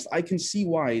be honest, I can see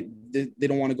why they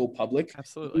don't want to go public.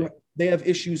 Absolutely. They have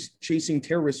issues chasing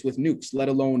terrorists with nukes, let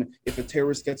alone if a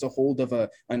terrorist gets a hold of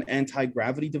an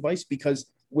anti-gravity device,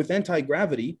 because with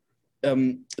anti-gravity,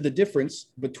 the difference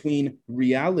between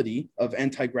reality of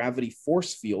anti-gravity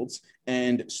force fields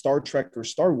and Star Trek or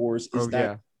Star Wars is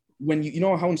that when you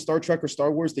know how in Star Trek or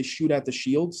Star Wars they shoot at the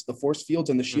shields, the force fields,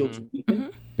 and the shields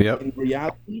weaken. Yep.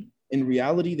 In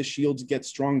reality, the shields get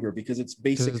stronger because it's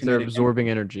basic. They're absorbing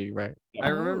energy, right? I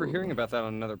remember hearing about that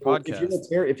on another So podcast.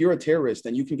 if you're a terrorist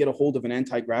and you can get a hold of an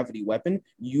anti-gravity weapon,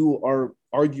 you are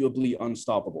arguably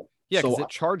unstoppable. Yeah, because so, it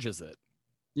charges it.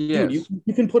 Yeah. you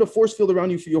can put a force field around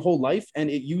you for your whole life, and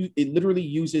it literally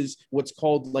uses what's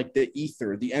called like the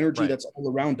ether, the energy that's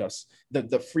all around us,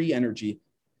 the free energy.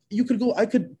 I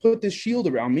could put this shield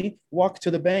around me, walk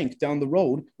to the bank down the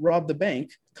road, rob the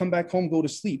bank, come back home, go to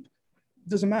sleep.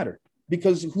 Doesn't matter,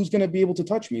 because who's going to be able to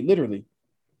touch me? Literally.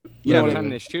 You know, every time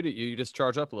they shoot at you, you just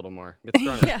charge up a little more. Get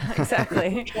stronger. Yeah,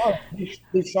 exactly.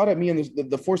 They shot at me, and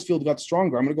the force field got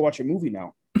stronger. I'm going to go watch a movie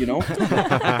now. You know.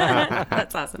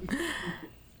 That's awesome.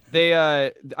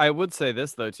 I would say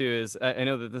this though too is I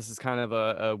know that this is kind of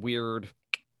a weird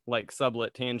like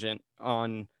sublet tangent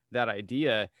on that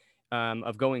idea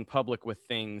of going public with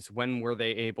things. When were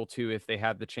they able to, if they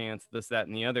had the chance, this, that,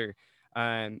 and the other?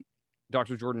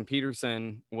 Dr. Jordan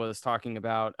Peterson was talking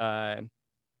about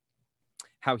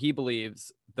how he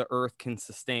believes the Earth can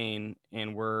sustain,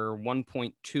 and we're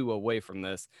 1.2 away from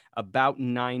this, about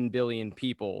 9 billion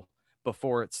people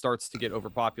before it starts to get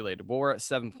overpopulated. Well, we're at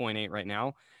 7.8 right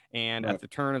now. And at the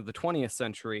turn of the 20th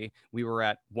century, we were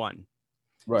at 1.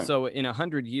 Right. So in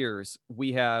 100 years,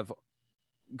 we have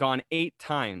gone 8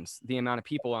 times the amount of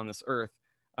people on this earth,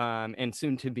 and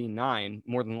soon to be 9,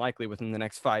 more than likely within the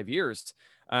next 5 years.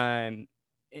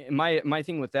 My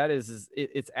thing with that is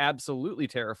it's absolutely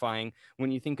terrifying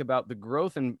when you think about the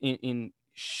growth in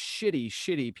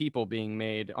shitty people being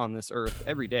made on this earth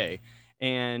every day,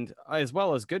 and as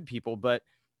well as good people. But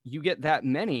you get that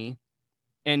many,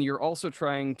 and you're also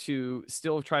trying to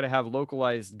still try to have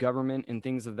localized government and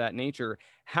things of that nature.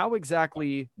 How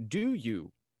exactly do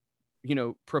you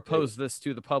propose this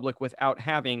to the public without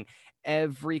having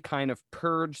every kind of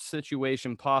purge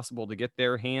situation possible to get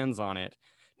their hands on it,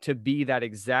 to be that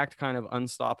exact kind of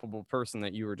unstoppable person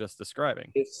that you were just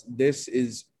describing? This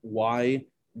is why,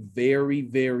 very,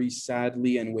 very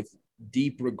sadly, and with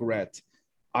deep regret,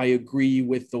 I agree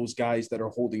with those guys that are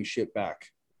holding shit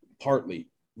back. Partly.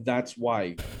 That's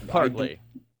why. Partly.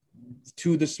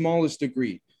 To the smallest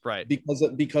degree. Right.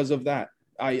 Because of that.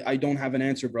 I don't have an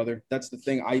answer, brother. That's the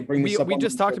thing. I bring this up. We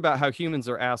just talked about how humans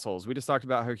are assholes. We just talked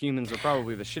about how humans are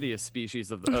probably the shittiest species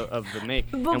of the make.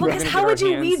 But because how would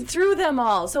you weed through them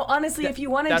all? So honestly, if you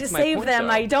wanted to save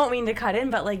them, I don't mean to cut in,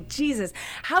 but like, Jesus,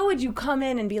 how would you come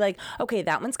in and be like, okay,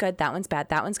 that one's good, that one's bad,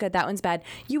 that one's good, that one's bad?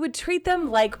 You would treat them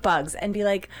like bugs and be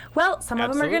like, well, some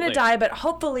of them are going to die, but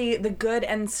hopefully the good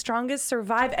and strongest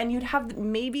survive, and you'd have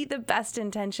maybe the best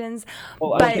intentions.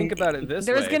 Well, but think about it this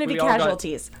way. There's going to be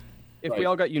casualties. If we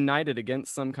all got united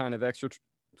against some kind of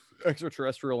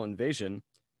extraterrestrial invasion,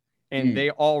 and they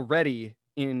already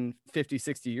in 50,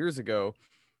 60 years ago,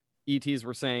 ETs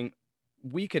were saying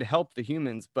we could help the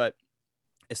humans, but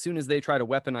as soon as they try to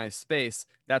weaponize space,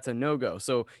 that's a no-go.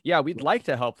 So yeah, we'd like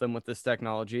to help them with this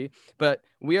technology, but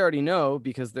we already know,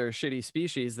 because they're a shitty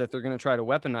species, that they're going to try to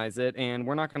weaponize it, and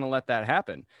we're not going to let that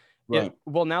happen. Right. Yeah,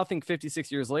 well, now think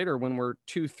 56 years later, when we're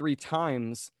 2-3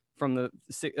 times from the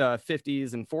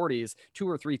 50s and 40s, 2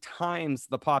 or 3 times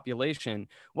the population.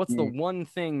 What's the one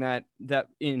thing that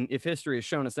if history has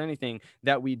shown us anything,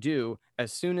 that we do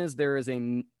as soon as there is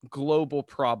a global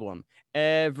problem?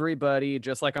 Everybody,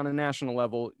 just like on a national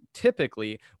level,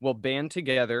 typically will band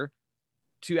together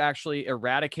to actually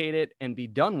eradicate it and be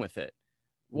done with it.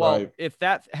 Well, if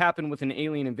that happened with an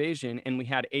alien invasion and we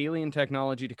had alien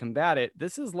technology to combat it,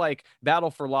 this is like Battle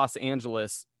for Los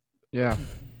Angeles. Yeah.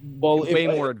 Well, way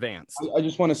more advanced. I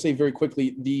just want to say very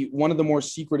quickly, one of the more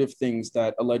secretive things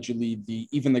that allegedly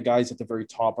even the guys at the very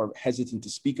top are hesitant to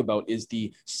speak about is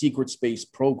the secret space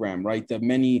program, right? The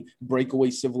many breakaway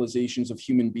civilizations of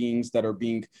human beings that are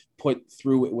being put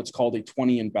through what's called a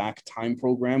 20 and back time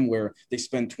program, where they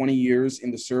spend 20 years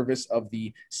in the service of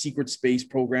the secret space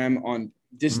program on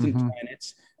distant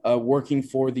planets, working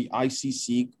for the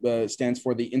ICC, stands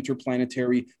for the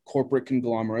Interplanetary Corporate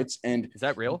Conglomerates. And is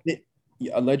that real?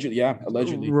 Allegedly. I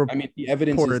mean, the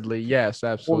evidence reportedly, yes,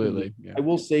 absolutely. Yeah. I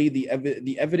will say the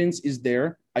evidence is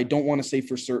there. I don't want to say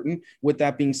for certain. With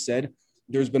that being said,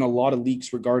 there's been a lot of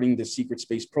leaks regarding the secret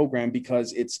space program,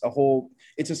 because it's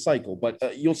a cycle.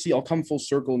 But you'll see, I'll come full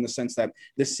circle in the sense that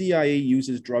the CIA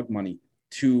uses drug money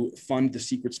to fund the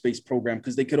secret space program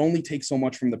because they could only take so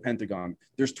much from the Pentagon.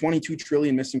 There's 22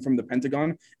 trillion missing from the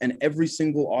Pentagon, and every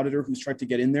single auditor who's tried to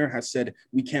get in there has said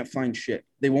we can't find shit.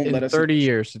 They won't In let us. 30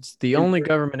 years, it's the only 30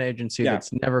 government agency Yeah.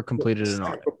 that's never completed an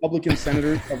audit. Republican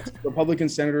senators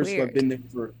who have Weird. been there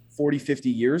for 40, 50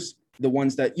 years, the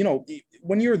ones that, you know,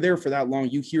 when you're there for that long,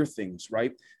 you hear things,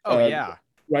 right? Oh yeah.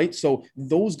 Right. So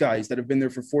those guys that have been there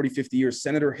for 40, 50 years,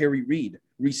 Senator Harry Reid,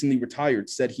 recently retired,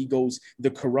 said he goes, the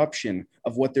corruption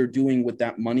of what they're doing with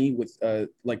that money with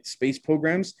like space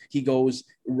programs, he goes,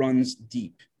 runs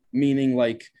deep, meaning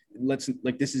like,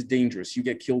 this is dangerous. You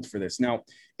get killed for this. Now,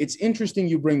 it's interesting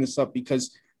you bring this up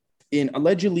because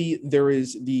allegedly there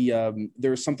is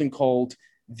there's something called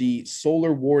the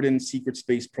Solar Warden Secret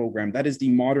Space Program. That is the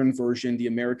modern version, the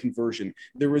American version.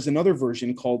 There is another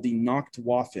version called the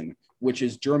Nachtwaffen, which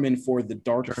is German for the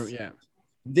dark. Yeah,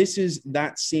 This is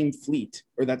that same fleet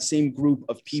or that same group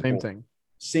of people. same thing.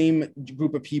 Same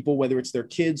group of people, whether it's their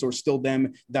kids or still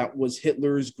them, that was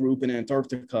Hitler's group in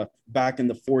Antarctica back in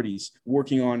the 40s,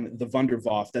 working on the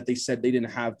Wunderwaffe that they said they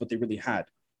didn't have, but they really had,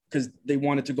 because they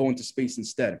wanted to go into space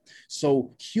instead.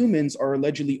 So humans are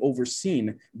allegedly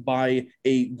overseen by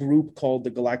a group called the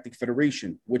Galactic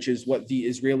Federation, which is what the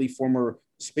Israeli former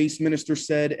space minister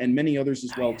said, and many others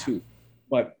as well too.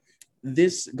 But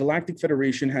this Galactic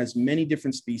Federation has many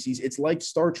different species. It's like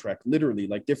Star Trek, literally,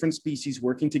 like different species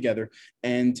working together.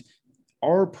 And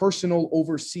our personal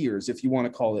overseers, if you want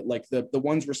to call it, like the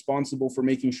ones responsible for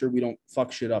making sure we don't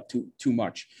fuck shit up too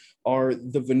much, are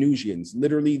the Venusians.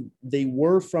 Literally, they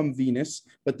were from Venus,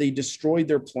 but they destroyed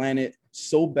their planet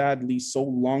so badly so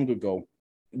long ago.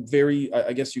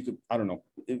 I guess you could, I don't know,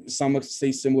 some would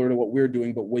say similar to what we're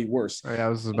doing, but way worse. Oh, yeah, I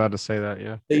was about to say that.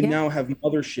 Yeah. They Yeah. now have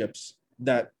motherships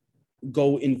that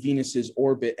go in Venus's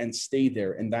orbit and stay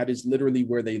there, and that is literally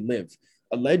where they live.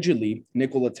 Allegedly,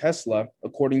 Nikola Tesla,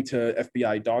 according to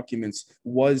FBI documents,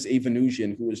 was a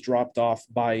Venusian who was dropped off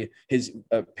by his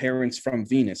parents from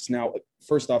Venus. Now,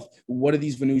 first off, what do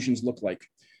these Venusians look like?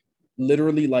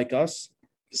 Literally like us,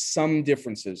 some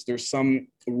differences. There's some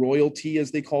royalty,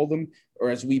 as they call them, or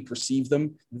as we perceive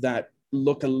them, that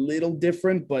look a little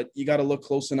different, but you got to look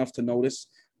close enough to notice.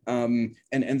 And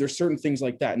there's certain things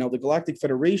like that. Now, the Galactic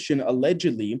Federation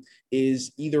allegedly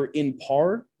is either in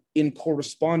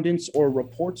correspondence or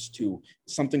reports to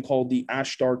something called the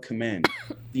Ashtar Command,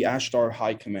 the Ashtar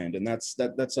High Command, and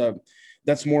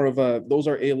that's more of a, those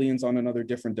are aliens on another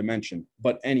different dimension.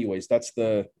 But anyways, that's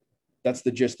the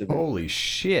gist of it. Holy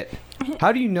shit!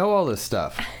 How do you know all this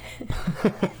stuff?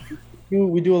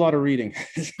 We do a lot of reading.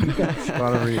 A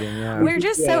lot of reading. Yeah. We're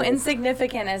just so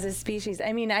insignificant as a species.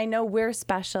 I mean, I know we're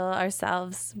special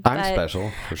ourselves. But I'm special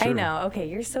for sure. I know. Okay,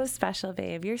 you're so special,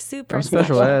 babe. You're super I'm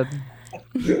special ed.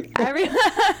 Every-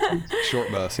 Short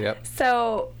bus. Yep.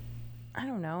 So, I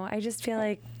don't know. I just feel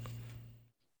like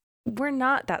we're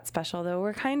not that special, though.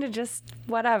 We're kind of just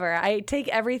whatever. I take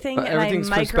everything and Everything's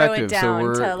I micro it perspective, so down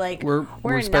we're- to like we're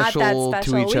not special that to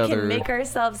special. each We other. can make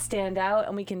ourselves stand out,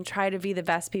 and we can try to be the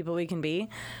best people we can be.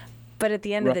 But at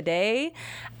the end of the day,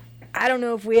 I don't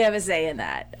know if we have a say in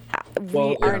that. Well,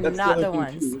 We yeah, are that's the not other the thing,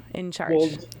 ones too. in charge. Well,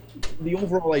 the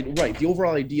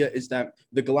overall idea is that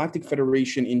the Galactic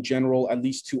Federation in general, at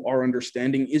least to our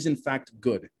understanding, is in fact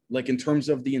good. Like in terms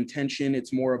of the intention,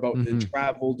 it's more about the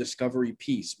travel, discovery,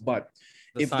 peace. But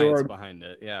The if there science are behind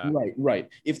it. Yeah. right,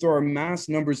 if there are mass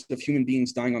numbers of human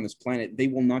beings dying on this planet, they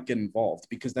will not get involved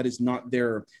because that is not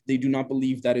their. They do not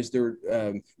believe that is their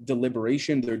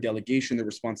deliberation, their delegation, their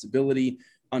responsibility.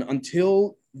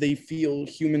 Until they feel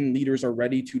human leaders are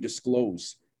ready to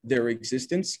disclose their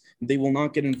existence, they will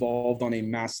not get involved on a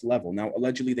mass level. Now,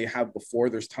 allegedly, they have before.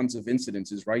 There's tons of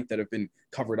incidences, right, that have been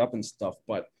covered up and stuff.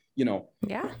 But you know,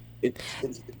 Yeah. it's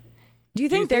Do you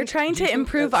think they're trying do you to think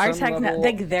improve at our some level-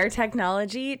 like their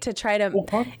technology to try to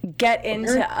Well, get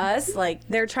into us? Like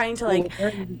they're trying to like.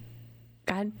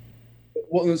 God.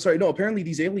 Well, sorry, no. Apparently,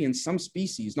 these aliens, some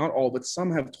species, not all, but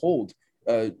some have told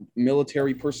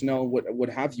military personnel, what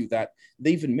have you, that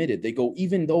they've admitted. They go,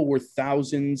 even though we're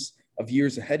thousands of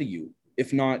years ahead of you,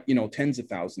 if not, tens of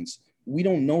thousands, we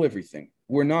don't know everything.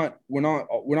 We're not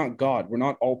God. We're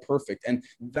not all perfect, and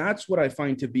that's what I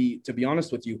find to be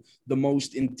honest with you, the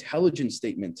most intelligent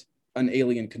statement an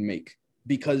alien can make,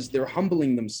 because they're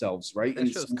humbling themselves, right? That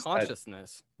shows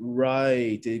consciousness.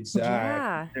 Right,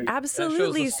 exactly. Yeah,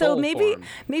 absolutely. the So soul maybe form.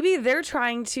 maybe they're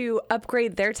trying to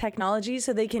upgrade their technology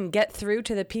so they can get through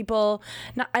to the people.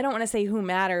 I don't want to say who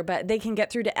matter, but they can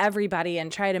get through to everybody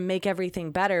and try to make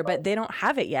everything better. But they don't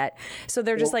have it yet, so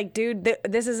they're just like, dude,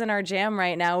 this isn't our jam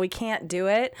right now. We can't do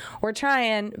it. We're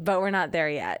trying, but we're not there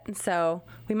yet. So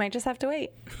we might just have to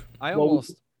wait. I Well,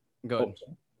 almost go ahead.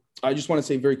 I just want to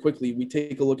say very quickly, we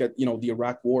take a look at, the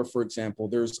Iraq War, for example.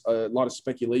 There's a lot of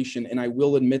speculation, and I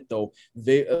will admit, though,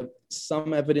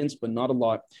 some evidence, but not a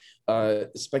lot,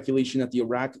 speculation that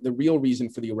the real reason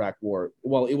for the Iraq War,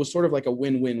 well, it was sort of like a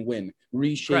win-win-win,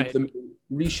 reshape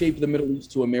the Middle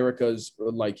East to America's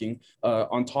liking.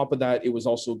 On top of that, it was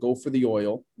also go for the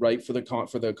oil, right, for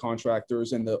the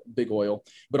contractors and the big oil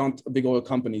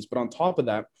companies. But on top of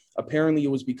that, apparently it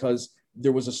was because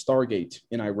there was a Stargate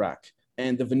in Iraq.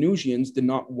 And the Venusians did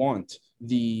not want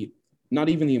not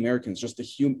even the Americans, just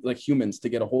the humans to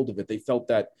get a hold of it. They felt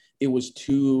that it was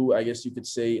too, I guess you could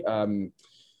say,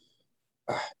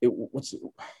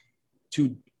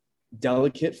 too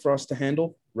delicate for us to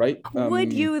handle, right?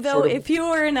 Would you though, if you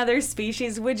were another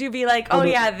species, would you be like, oh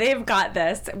yeah, they've got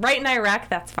this right in Iraq?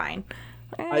 That's fine.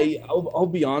 I'll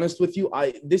be honest with you.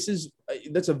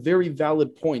 That's a very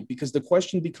valid point, because the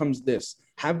question becomes this: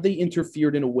 have they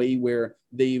interfered in a way where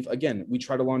we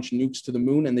try to launch nukes to the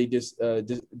moon and they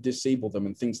disable them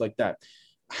and things like that?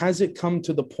 Has it come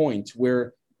to the point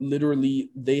where literally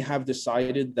they have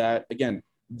decided that, again,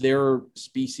 their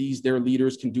species, their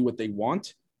leaders can do what they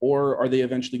want, or are they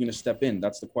eventually going to step in?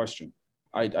 That's the question.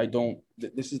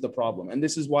 This is the problem. And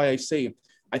this is why I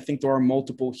think there are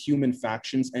multiple human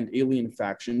factions and alien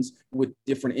factions with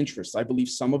different interests. I believe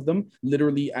some of them,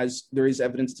 literally, as there is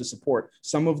evidence to support,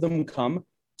 some of them come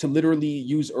to literally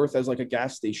use Earth as like a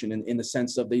gas station in the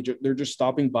sense of they're just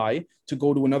stopping by to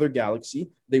go to another galaxy.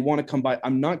 They want to come by.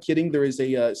 I'm not kidding. There is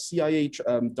a CIA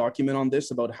document on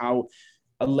this about how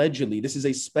allegedly, this is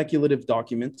a speculative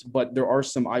document, but there are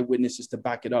some eyewitnesses to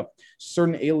back it up.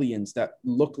 Certain aliens that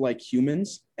look like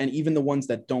humans, and even the ones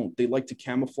that don't, they like to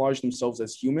camouflage themselves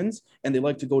as humans, and they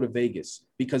like to go to Vegas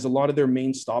because a lot of their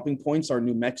main stopping points are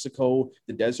New Mexico,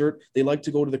 the desert. They like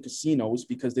to go to the casinos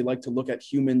because they like to look at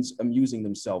humans amusing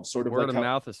themselves. Sort of word like of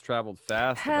mouth has traveled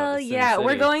fast. Hell yeah,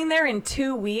 we're going there in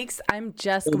 2 weeks. I'm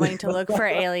just going to look for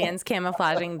aliens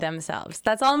camouflaging themselves.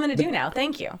 That's all I'm going to do now.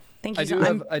 Thank you. Thank you.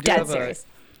 I'm dead serious.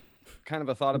 Kind of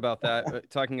a thought about that,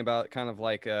 talking about kind of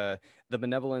like the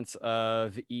benevolence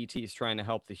of ETs trying to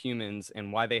help the humans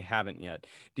and why they haven't yet.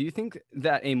 Do you think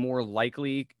that a more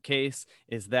likely case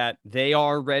is that they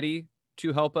are ready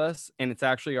to help us, and it's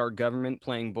actually our government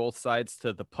playing both sides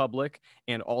to the public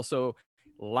and also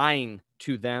lying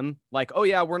to them, like, oh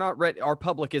yeah, we're not ready, our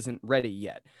public isn't ready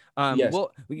yet. Yes.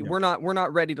 We're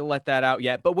not ready to let that out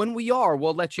yet, but when we are,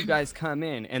 we'll let you guys come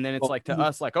in. And then it's like to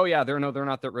us, like, oh yeah, they're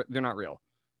not real.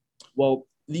 Well,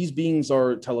 these beings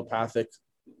are telepathic,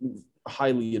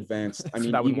 highly advanced. I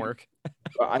mean, that wouldn't work.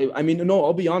 I mean, no,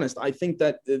 I'll be honest. I think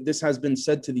that this has been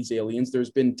said to these aliens.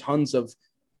 There's been tons of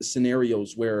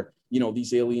scenarios where,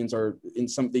 these aliens are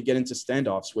they get into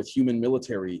standoffs with human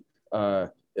military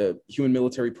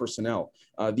personnel.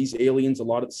 These aliens,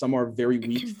 some are very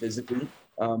weak physically.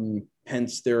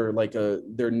 Hence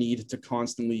their need to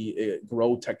constantly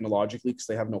grow technologically, because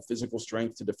they have no physical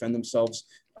strength to defend themselves.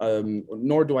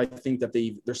 Nor do I think that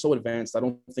they're so advanced. I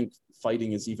don't think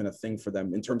fighting is even a thing for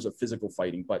them in terms of physical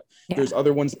fighting. But there's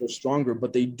other ones that are stronger,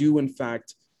 but they do, in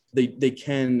fact, they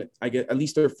can, at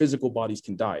least their physical bodies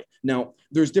can die. Now,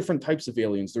 there's different types of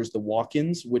aliens. There's the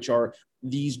walk-ins, which are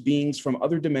these beings from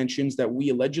other dimensions that we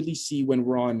allegedly see when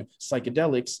we're on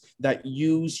psychedelics that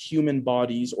use human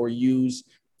bodies or use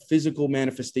physical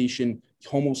manifestation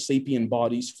Homo sapien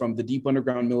bodies from the deep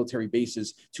underground military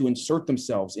bases to insert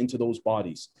themselves into those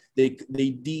bodies. They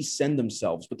descend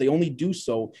themselves, but they only do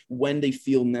so when they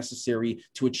feel necessary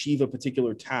to achieve a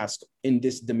particular task in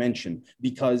this dimension,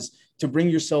 because to bring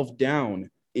yourself down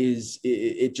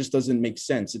it just doesn't make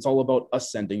sense. It's all about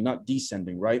ascending, not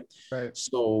descending, right? Right.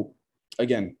 So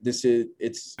again, it's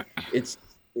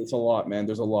a lot, man.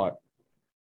 There's a lot.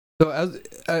 So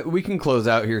as we can close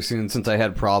out here soon, since I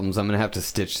had problems, I'm gonna have to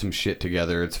stitch some shit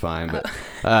together. It's fine, but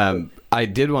I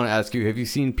did want to ask you: have you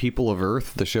seen People of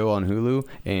Earth, the show on Hulu?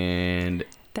 And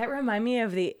that remind me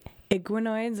of the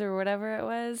Iguanoids or whatever it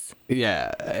was.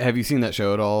 Yeah, have you seen that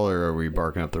show at all, or are we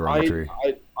barking up the wrong tree?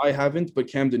 I haven't, but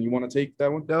Camden, you want to take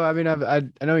that one? No, I mean I know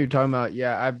what you're talking about.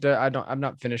 Yeah, I've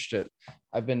not finished it.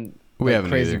 I've been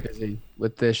crazy busy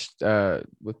with this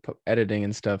with editing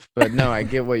and stuff. But no, I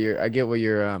get what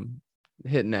you're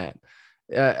hitting at.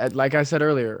 Like I said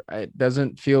earlier, it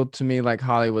doesn't feel to me like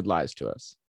Hollywood lies to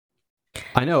us.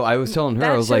 I know. I was telling her,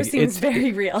 that I was show like, seems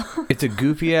very real. It's a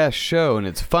goofy ass show, and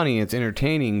it's funny, it's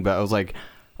entertaining. But I was like,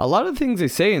 a lot of the things they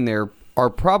say in there are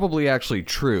probably actually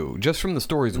true, just from the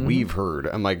stories we've heard.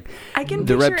 I'm like, I can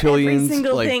the picture reptilians, every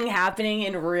single thing happening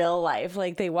in real life.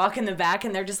 Like they walk in the back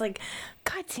and they're just like,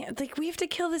 God damn, like we have to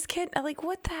kill this kid. I'm like,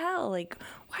 what the hell? Like,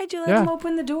 why'd you let them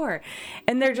open the door?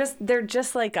 And they're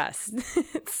just like us.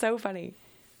 It's so funny.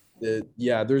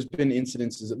 Yeah, there's been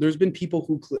incidences. There's been people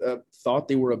who thought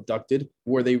they were abducted,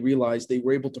 where they realized they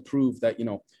were able to prove that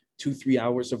 2-3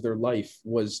 hours of their life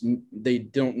was they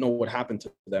don't know what happened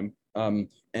to them.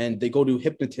 And they go to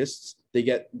hypnotists. They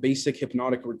get basic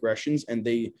hypnotic regressions, and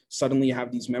they suddenly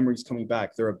have these memories coming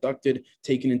back. They're abducted,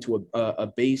 taken into a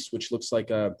base which looks like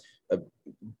a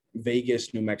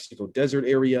Vegas, New Mexico desert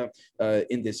area.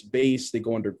 In this base, they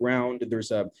go underground.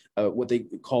 There's a what they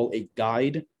call a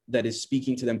guide that is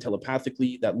speaking to them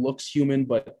telepathically, that looks human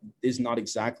but is not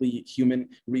exactly human,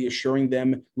 reassuring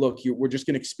them, look, we're just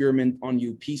going to experiment on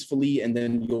you peacefully, and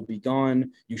then you'll be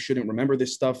gone. You shouldn't remember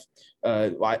this stuff.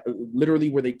 Literally,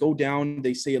 where they go down,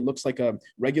 they say it looks like a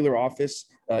regular office,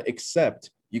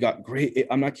 except you got gray,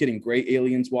 I'm not kidding, gray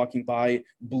aliens walking by,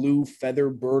 blue feather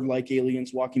bird-like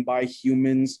aliens walking by,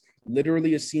 humans,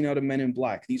 literally a scene out of Men in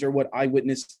Black. These are what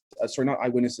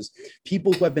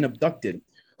people who have been abducted,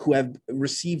 who have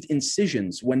received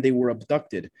incisions when they were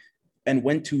abducted, and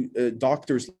went to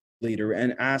doctors later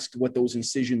and asked what those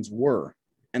incisions were.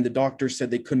 And the doctors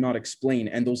said they could not explain.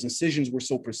 And those incisions were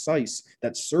so precise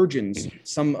that surgeons,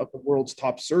 some of the world's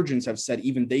top surgeons, have said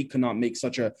even they could not make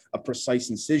such a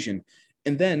precise incision.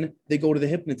 And then they go to the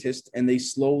hypnotist and they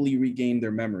slowly regain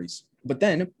their memories. But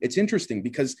then it's interesting,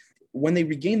 because when they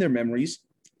regain their memories,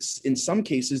 in some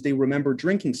cases, they remember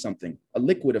drinking something, a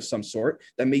liquid of some sort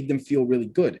that made them feel really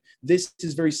good. This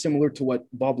is very similar to what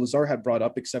Bob Lazar had brought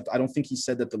up, except I don't think he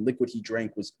said that the liquid he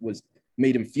drank was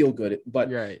made him feel good.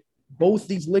 But Right. Both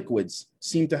these liquids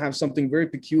seem to have something very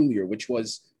peculiar, which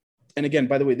was, and again,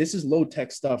 by the way, this is low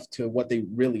tech stuff to what they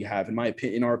really have,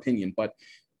 in our opinion. But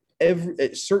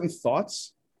certain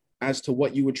thoughts as to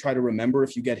what you would try to remember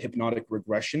if you get hypnotic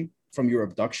regression from your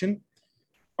abduction,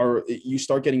 you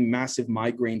start getting massive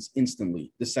migraines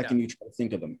instantly the second you try to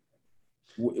think of them,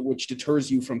 which deters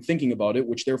you from thinking about it,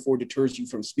 which therefore deters you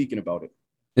from speaking about it.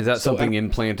 Is that something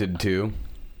implanted too?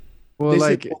 Well,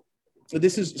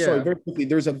 Sorry, very quickly,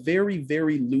 there's a very,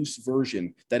 very loose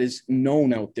version that is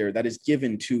known out there that is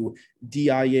given to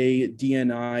DIA,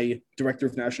 DNI, Director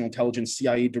of National Intelligence,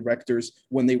 CIA directors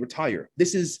when they retire.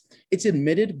 It's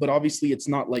admitted, but obviously it's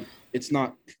not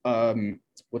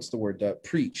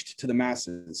preached to the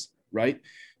masses, right?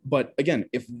 But again,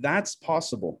 if that's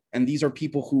possible, and these are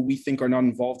people who we think are not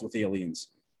involved with aliens,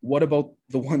 what about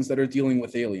the ones that are dealing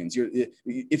with aliens?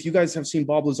 If you guys have seen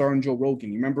Bob Lazar and Joe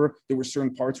Rogan, you remember there were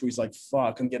certain parts where he's like,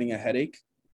 fuck, I'm getting a headache.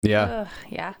 Yeah.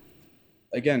 Yeah.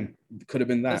 Again, could have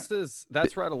been that.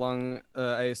 That's right along.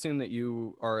 I assume that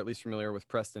you are at least familiar with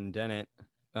Preston Dennett.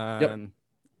 Yep.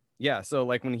 Yeah. So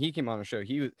like when he came on the show,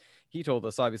 he told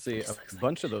us obviously a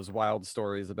bunch of those wild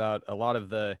stories about a lot of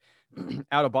the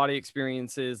out of body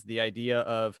experiences, the idea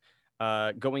of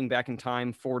going back in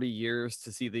time 40 years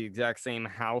to see the exact same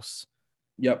house.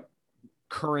 Yep.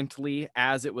 Currently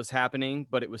as it was happening,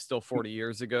 but it was still 40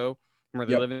 years ago where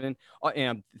they live in.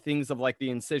 And things of like the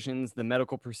incisions, the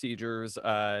medical procedures,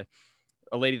 a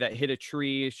lady that hit a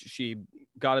tree, she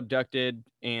got abducted,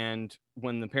 and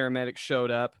when the paramedics showed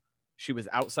up, she was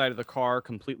outside of the car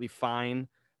completely fine.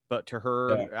 But to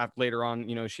her, later on,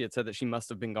 she had said that she must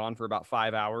have been gone for about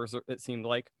 5 hours, it seemed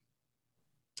like.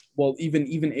 Well,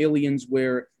 even aliens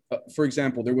where, for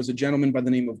example, there was a gentleman by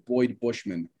the name of Boyd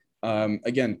Bushman.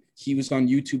 Again, he was on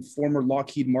YouTube, former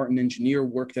Lockheed Martin engineer,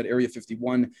 worked at Area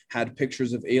 51, had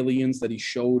pictures of aliens that he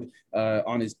showed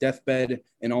on his deathbed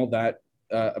and all that.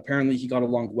 Apparently, he got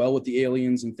along well with the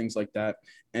aliens and things like that.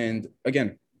 And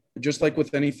again, just like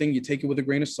with anything, you take it with a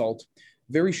grain of salt.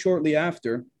 Very shortly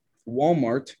after,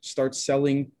 Walmart starts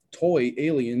selling toy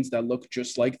aliens that look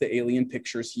just like the alien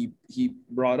pictures he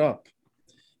brought up.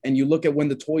 And you look at when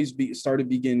the toys started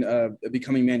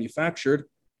becoming manufactured,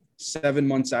 7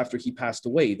 months after he passed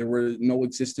away. There were no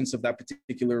existence of that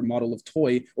particular model of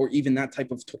toy, or even that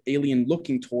type of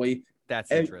alien-looking toy.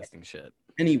 That's interesting shit.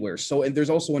 Anywhere. So, and there's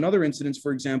also another incident,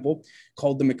 for example,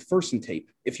 called the McPherson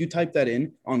tape. If you type that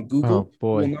in on Google, you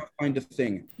will not find a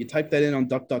thing. You type that in on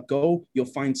DuckDuckGo, you'll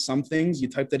find some things. You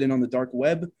type that in on the dark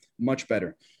web, much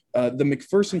better. The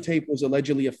McPherson tape was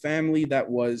allegedly a family that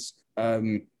was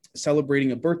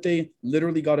celebrating a birthday,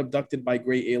 literally got abducted by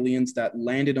gray aliens that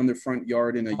landed on their front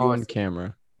yard in on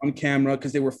camera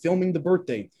because they were filming the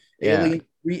birthday.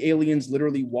 Three aliens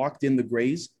literally walked in the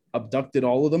grays, abducted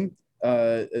all of them,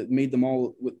 made them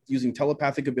all using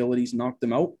telepathic abilities, knocked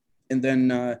them out, and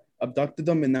then abducted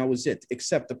them, and that was it.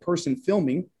 Except the person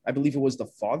filming, I believe it was the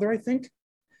father, I think,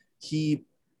 he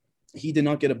did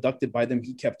not get abducted by them.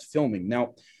 He kept filming.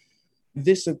 Now,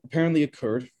 this apparently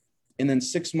occurred And then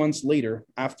 6 months later,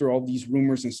 after all these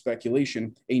rumors and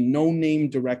speculation, a no-name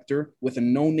director with a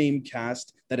no-name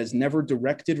cast that has never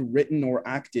directed, written, or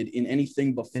acted in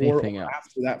anything before Anything or else.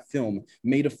 after that film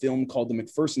made a film called The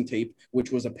McPherson Tape,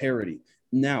 which was a parody.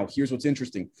 Now, here's what's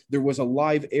interesting. There was a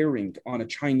live airing on a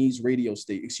Japanese radio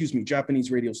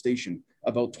station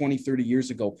about 20, 30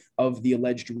 years ago of the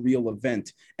alleged real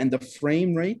event. And the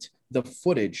frame rate, the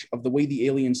footage of the way the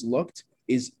aliens looked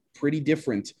is pretty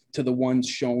different to the ones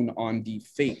shown on the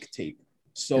fake tape.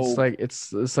 So it's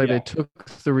like yeah. they took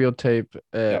the real tape,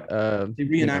 They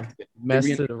reenacted it. messed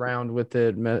it around with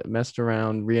it, messed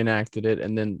around, reenacted it,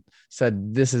 and then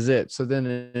said, "This is it." So then,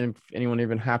 if anyone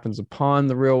even happens upon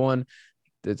the real one,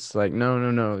 it's like,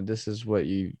 no, this is what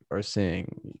you are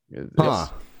seeing. Huh.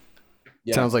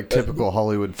 Yeah. Sounds like typical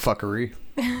Hollywood fuckery.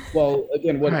 Well,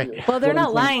 again, Right. Well, they're what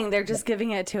I'm not saying- lying. They're just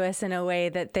giving it to us in a way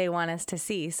that they want us to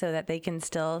see so that they can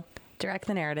still direct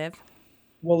the narrative.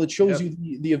 Well, it shows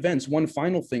you the events. One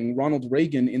final thing, Ronald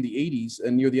Reagan in the 80s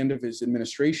and near the end of his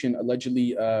administration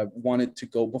allegedly wanted to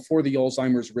go, before the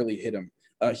Alzheimer's really hit him,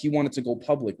 he wanted to go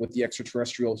public with the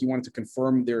extraterrestrial. He wanted to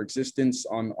confirm their existence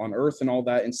on Earth and all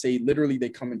that and say literally they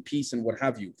come in peace and what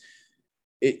have you.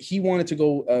 He wanted to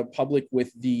go public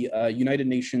with the United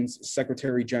Nations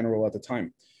Secretary General at the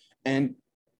time. And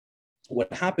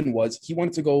what happened was he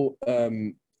wanted to go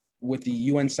with the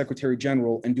UN Secretary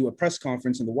General and do a press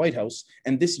conference in the White House.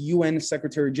 And this UN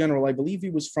Secretary General, I believe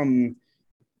he was from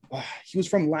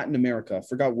Latin America. I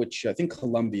forgot which, I think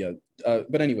Colombia.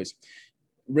 But anyways,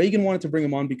 Reagan wanted to bring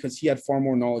him on because he had far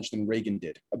more knowledge than Reagan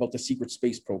did about the secret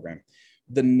space program.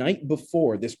 The night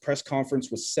before this press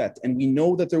conference was set, and we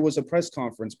know that there was a press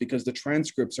conference because the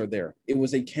transcripts are there. It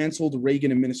was a canceled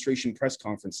Reagan administration press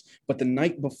conference. But the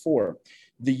night before,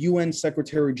 the UN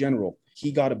Secretary General,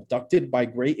 he got abducted by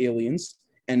gray aliens,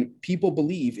 and people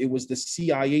believe it was the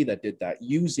CIA that did that,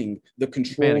 using the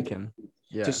control Mannequin.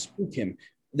 Yeah. to spook him.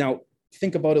 Now,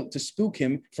 think about it, to spook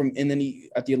him and then he,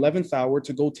 at the 11th hour,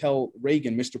 to go tell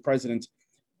Reagan, Mr. President,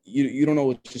 you don't know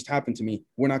what just happened to me.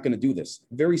 We're not going to do this.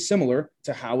 Very similar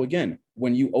to how, again,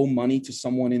 when you owe money to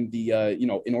someone in the,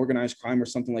 in organized crime or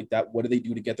something like that, what do they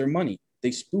do to get their money? They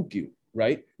spook you,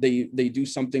 right? They do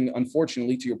something,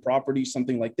 unfortunately, to your property,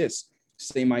 something like this.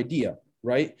 Same idea,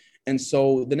 right? And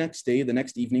so the next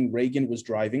evening, Reagan was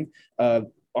driving,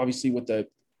 obviously with the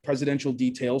presidential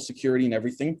details, security and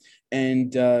everything.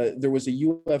 And there was a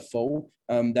UFO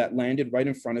that landed right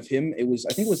in front of him. I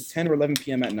think it was 10 or 11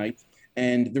 p.m. at night.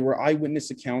 And there were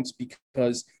eyewitness accounts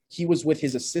because he was with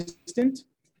his assistant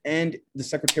and the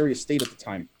Secretary of State at the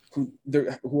time, who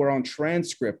are on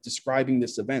transcript describing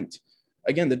this event.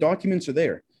 Again, the documents are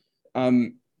there.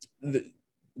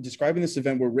 Describing this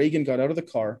event where Reagan got out of the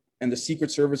car and the Secret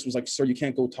Service was like, "Sir, you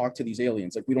can't go talk to these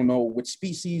aliens. Like, we don't know which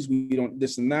species, we don't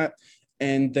this and that."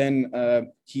 And then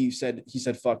he said,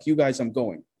 "Fuck you guys, I'm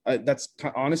going." That's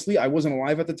honestly, I wasn't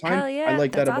alive at the time. Hell yeah, I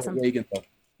like that that's about awesome. Reagan though.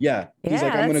 Yeah, he's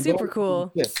like, Yeah, "I'm gonna that's go." super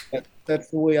cool. Yes, that's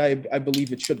the way I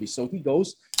believe it should be. So he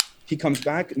goes, he comes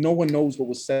back. No one knows what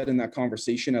was said in that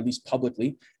conversation, at least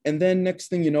publicly. And then next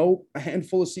thing you know, a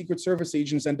handful of Secret Service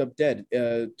agents end up dead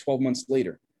 12 months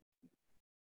later.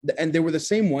 And they were the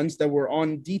same ones that were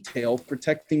on detail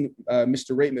protecting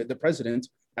Mr. Reagan, the president,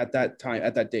 at that time,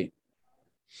 at that date.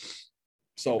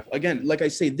 So again, like I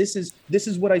say, this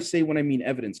is what I say when I mean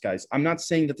evidence, guys. I'm not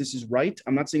saying that this is right.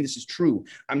 I'm not saying this is true.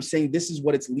 I'm saying this is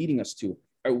what it's leading us to.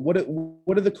 What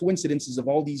are the coincidences of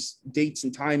all these dates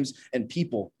and times and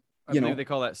people? I believe they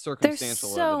call that There's circumstantial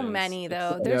so evidence. many, though.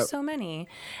 It's- There's Yep. so many.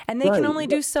 And they can only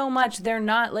do so much. They're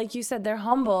not, like you said, they're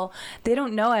humble. They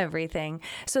don't know everything.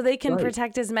 So they can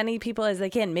protect as many people as they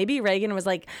can. Maybe Reagan was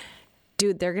like,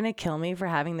 "Dude, they're going to kill me for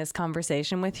having this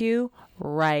conversation with you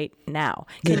right now.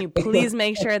 Can you please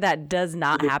make sure that does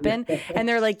not happen?" And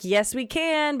they're like, "Yes, we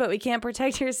can, but we can't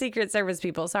protect your Secret Service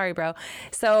people. Sorry, bro."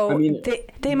 So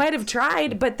they might have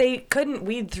tried, but they couldn't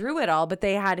weed through it all. But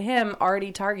they had him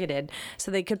already targeted,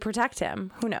 so they could protect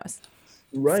him. Who knows?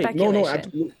 Right. No,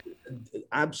 Speculation.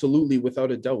 absolutely, without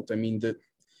a doubt. I mean,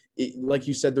 like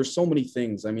you said, there's so many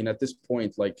things. I mean, at this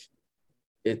point, like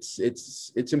it's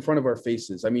in front of our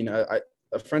faces. I mean,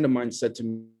 a friend of mine said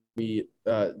to me,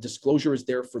 disclosure is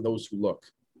there for those who look,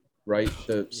 right?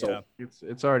 So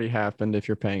It's already happened if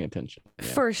you're paying attention. Yeah.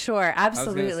 For sure. I was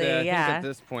gonna Absolutely. say, I think Yeah. at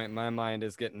this point, my mind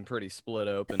is getting pretty split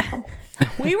open.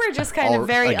 We were just kind of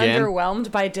very Again?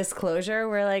 underwhelmed by disclosure.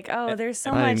 We're like, oh, there's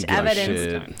so I much didn't give a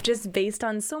evidence shit. just based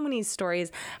on so many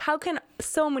stories. How can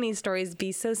so many stories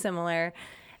be so similar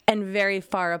and very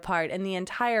far apart in the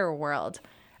entire world?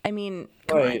 I mean,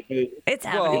 come on. It's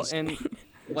happening. Well, and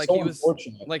like so he was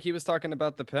unfortunate. talking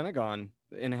about the Pentagon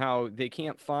and how they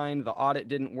can't find the audit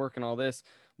didn't work and all this.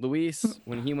 Luis,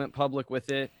 when he went public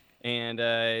with it, and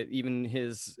even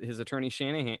his attorney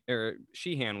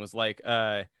Sheehan was like,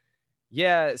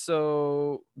 yeah,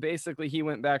 so basically he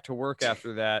went back to work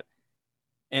after that,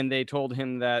 and they told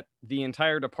him that the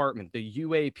entire department, the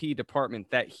UAP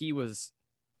department that he was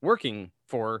working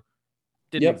for,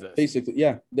 didn't exist. Basically,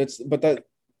 yeah.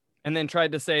 And then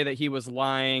tried to say that he was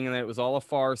lying and that it was all a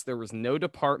farce. There was no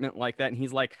department like that. And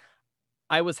he's like,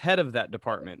 I was head of that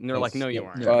department. And they're like, no, you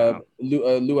weren't. Lou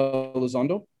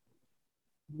Elizondo?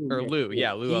 Or Lou,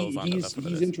 yeah, Lou Elizondo.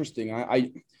 He's interesting.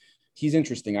 He's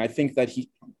interesting. I think that he...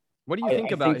 What do you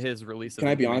think about his release? Can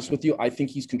I be honest with you? I think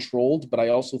he's controlled, but I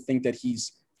also think that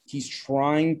he's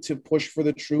trying to push for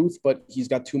the truth, but he's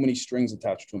got too many strings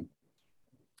attached to him.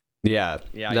 Yeah,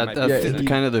 that's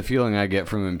kind of the feeling I get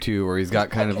from him too, where he's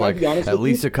got kind of like at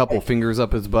least a couple fingers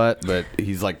up his butt, but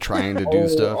he's like trying to do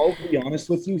stuff. I'll be honest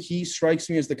with you, he strikes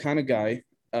me as the kind of guy,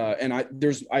 and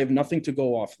I have nothing to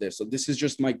go off this, so this is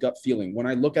just my gut feeling. When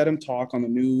I look at him talk on the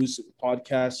news,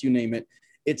 podcasts, you name it,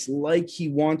 it's like he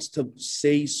wants to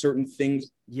say certain things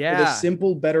for the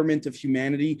simple betterment of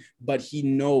humanity, but he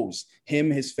knows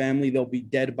his family, they'll be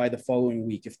dead by the following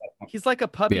week. He's like a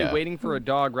puppy waiting for a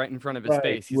dog right in front of his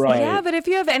face. He's Yeah, but if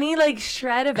you have any like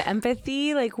shred of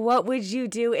empathy, like what would you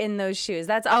do in those shoes?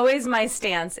 That's always my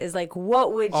stance, is like,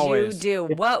 what would you do?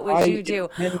 What would you do?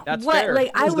 That's fair.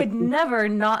 Like, I would never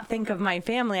not think of my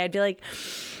family. I'd be like,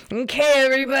 okay,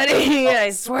 everybody, I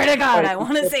swear to God, I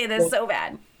want to say this so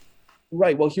bad.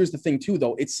 Right. Well, here's the thing too,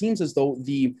 though. It seems as though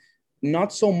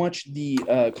not so much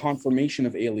the confirmation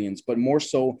of aliens, but more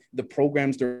so the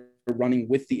programs they're running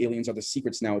with the aliens are the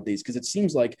secrets nowadays. Because it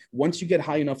seems like once you get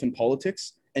high enough in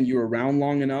politics and you're around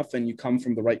long enough and you come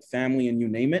from the right family and you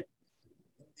name it,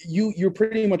 you're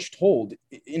pretty much told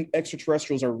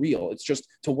extraterrestrials are real. It's just,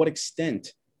 to what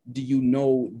extent do you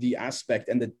know the aspect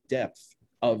and the depth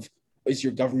of, is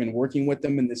your government working with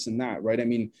them and this and that, right? I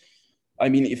mean,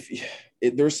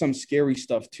 there's some scary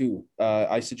stuff too.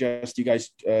 I suggest you guys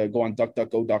go on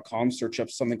duckduckgo.com, search up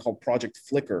something called Project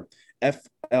Flickr,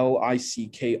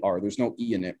 Flickr. There's no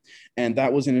E in it. And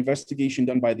that was an investigation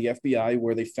done by the FBI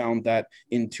where they found that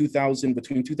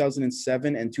between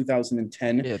 2007 and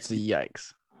 2010. Yeah, it's a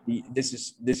yikes.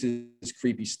 This is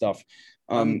creepy stuff.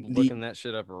 I'm looking that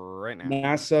shit up right now.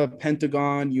 NASA,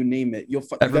 Pentagon, you name it.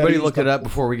 Everybody look it up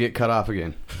before we get cut off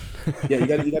again. Yeah,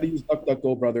 you got to use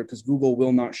DuckDuckGo, brother, because Google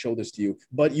will not show this to you.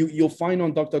 But you'll find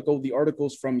on DuckDuckGo the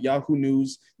articles from Yahoo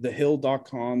News,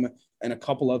 TheHill.com, and a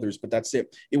couple others, but that's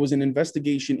it. It was an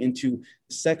investigation into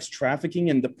sex trafficking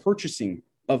and the purchasing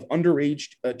of underage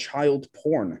child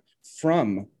porn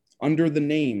from under the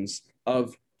names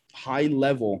of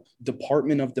high-level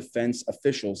Department of Defense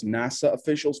officials, NASA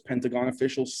officials, Pentagon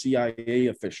officials, CIA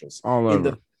officials, all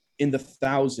over in the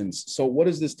thousands. So what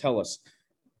does this tell us?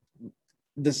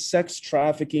 The sex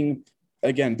trafficking,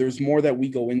 again, there's more that we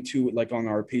go into, like on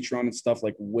our Patreon and stuff,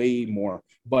 like way more.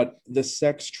 But the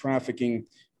sex trafficking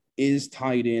is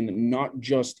tied in not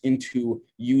just into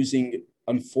using,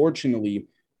 unfortunately,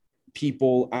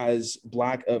 people as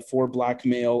for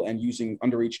blackmail and using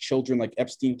underage children like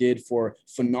Epstein did for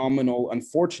phenomenal,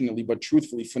 unfortunately, but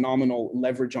truthfully, phenomenal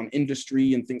leverage on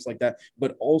industry and things like that,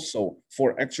 but also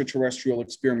for extraterrestrial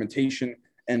experimentation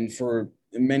and for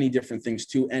many different things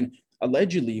too. And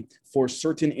allegedly for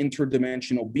certain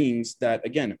interdimensional beings that,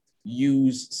 again,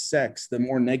 use sex, the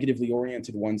more negatively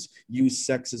oriented ones use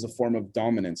sex as a form of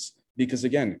dominance. Because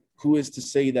again, who is to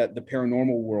say that the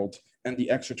paranormal world and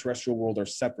the extraterrestrial world are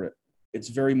separate? It's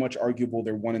very much arguable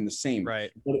they're one and the same.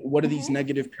 Right. What do these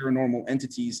negative paranormal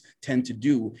entities tend to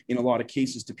do in a lot of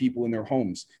cases to people in their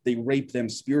homes? They rape them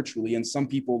spiritually, and some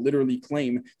people literally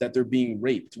claim that they're being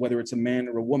raped, whether it's a man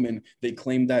or a woman. They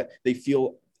claim that they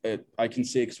feel, I can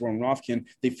say because we're on Rofkin,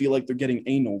 they feel like they're getting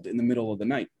analed in the middle of the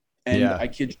night. And I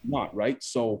kid you not, right?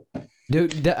 So...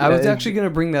 Dude, I was actually going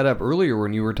to bring that up earlier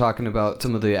when you were talking about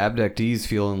some of the abductees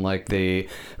feeling like they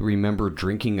remember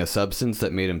drinking a substance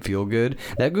that made them feel good.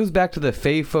 That goes back to the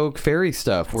Fey folk fairy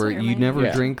stuff where you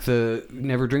never drink the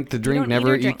drink,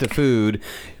 never eat the food.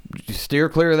 Steer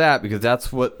clear of that because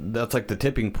that's like the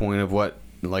tipping point of what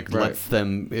lets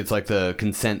them, it's like the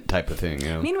consent type of thing, you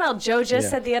know? Meanwhile, Joe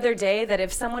just said the other day that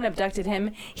if someone abducted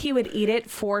him, he would eat it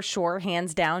for sure,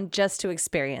 hands down, just to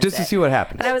experience just to see what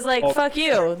happens. And I was like, fuck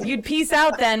you. You'd peace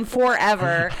out then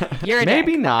forever. You're a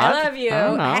maybe dick. not. I love you.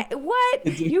 What?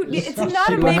 It's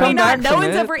not a We'll maybe come not. back No from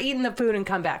one's it. ever eaten the food and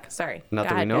come back. Sorry. Not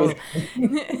Go that we ahead,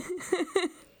 know guys.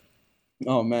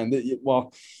 Oh, man.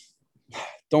 Well,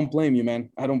 don't blame you, man.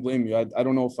 I don't blame you. I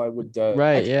don't know if I would.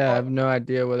 Right. Yeah. I have no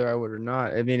idea whether I would or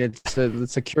not. I mean, it's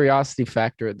a curiosity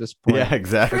factor at this point. Yeah,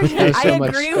 exactly. There's I so much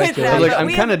agree with that. speculation. Like, but I'm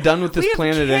we kind of have- done with we this have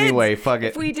planet kids. anyway. Fuck it.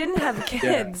 If we didn't have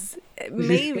kids,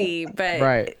 maybe, but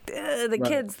Right. The Right.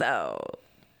 kids though.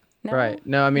 No? Right.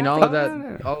 No, I mean, all Nothing?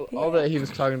 of that, all that he was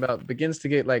talking about begins to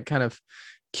get like kind of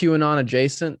QAnon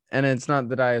adjacent. And it's not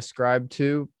that I ascribe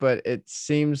to, but it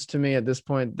seems to me at this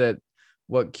point that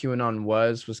what QAnon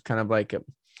was kind of like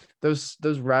those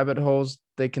rabbit holes.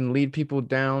 They can lead people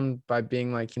down by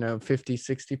being like,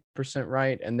 50-60%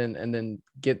 right, and then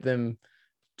get them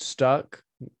stuck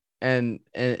and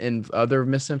other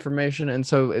misinformation. And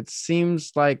so it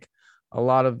seems like a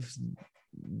lot of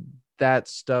that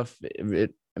stuff,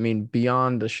 I mean,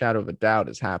 beyond a shadow of a doubt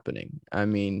is happening. I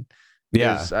mean,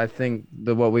 Yeah. I think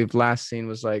what we've last seen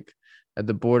was like at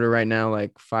the border right now,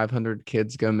 like 500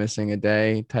 kids go missing a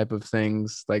day type of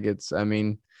things. Like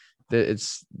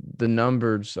the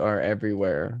numbers are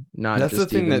everywhere. Not That's just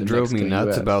the thing even that drove me Mexico,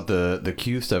 nuts US. about the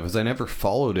Q stuff is I never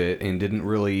followed it and didn't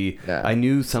really. Yeah. I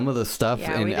knew some of the stuff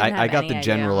Yeah, we and didn't I have got any the idea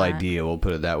general on that. idea. We'll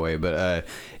put it that way, but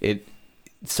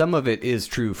some of it is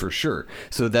true for sure.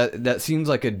 So that seems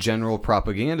like a general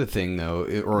propaganda thing, though,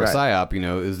 or a Right.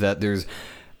 psyop. Is that there's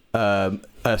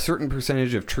a certain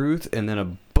percentage of truth and then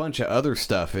a bunch of other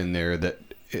stuff in there that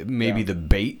it may be the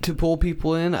bait to pull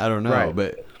people in. I don't know, Right.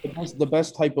 but The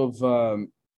best type of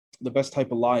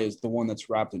lie is the one that's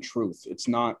wrapped in truth. It's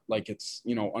not like it's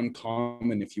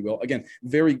uncommon, if you will. Again,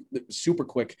 very super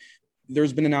quick.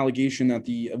 There's been an allegation that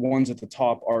the ones at the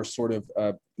top are sort of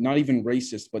not even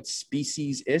racist, but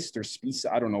speciesist or species.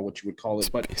 I don't know what you would call it,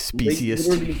 but Speciesist.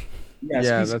 literally- Yeah,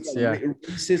 that's- yeah.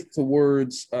 racist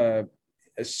towards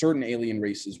certain alien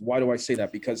races. Why do I say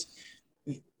that? Because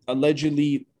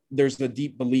allegedly there's the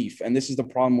deep belief, and this is the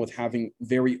problem with having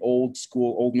very old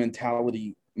school, old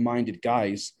mentality minded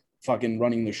guys fucking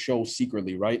running the show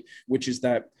secretly, right? Which is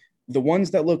that the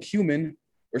ones that look human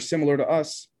or similar to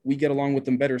us, we get along with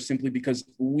them better simply because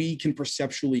we can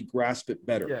perceptually grasp it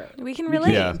better. Yeah. We can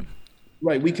relate. yeah.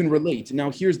 Right, we can relate.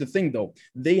 Now, here's the thing, though.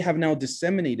 They have now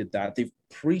disseminated that. They've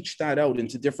preached that out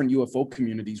into different UFO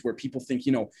communities where people think,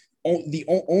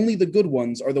 only the good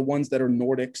ones are the ones that are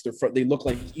Nordics. They look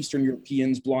like Eastern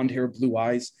Europeans, blonde hair, blue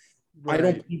eyes. I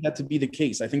don't believe that to be the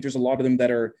case. I think there's a lot of them that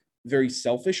are very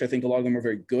selfish. I think a lot of them are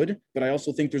very good. But I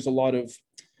also think there's a lot of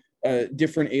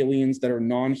different aliens that are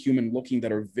non-human looking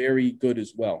that are very good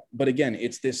as well. But again,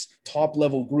 it's this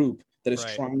top-level group that is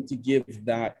Right. trying to give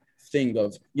that thing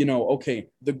of, okay,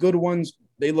 the good ones,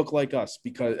 they look like us,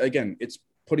 because again, it's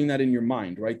putting that in your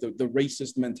mind, right? The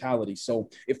racist mentality. So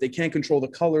if they can't control the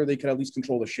color, they can at least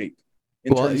control the shape.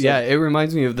 Well, yeah, it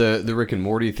reminds me of the Rick and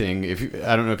Morty thing.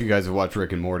 I don't know if you guys have watched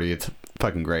Rick and Morty. It's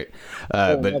fucking great.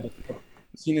 But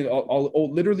seen it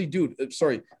all literally, dude.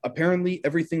 Sorry. Apparently,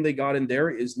 everything they got in there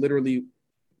is literally,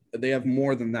 they have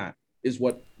more than that, is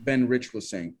what Ben Rich was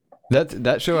saying.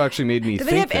 that show actually made me Do think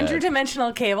they have that.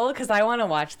 interdimensional cable? Because I want to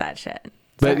watch that shit.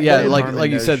 But Sorry. yeah, Dave like Harmon you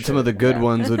knows said, some of the shit, good yeah.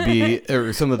 ones would be,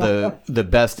 or some of the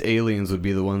best aliens would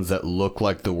be the ones that look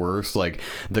like the worst, like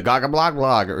the Gaga Blog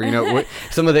Blog, or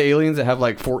some of the aliens that have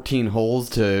like 14 holes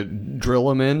to drill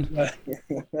them in.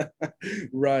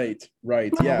 Right.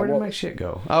 Oh, Yeah. where did Well, my shit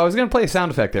go? Oh, I was gonna play a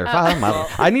sound effect there.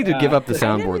 I need to give up the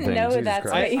soundboard didn't thing. know Jesus that's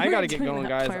Christ. what you I were gotta get doing going, that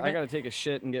guys. for, I gotta take a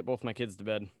shit and get both my kids to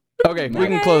bed. Okay, we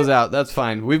can close out. That's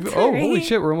fine. Oh, holy Sorry.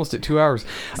 shit, we're almost at 2 hours.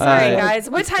 Sorry, guys.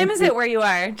 What time is it where you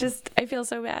are? I feel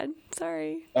so bad.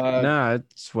 Sorry. Nah,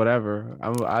 it's whatever.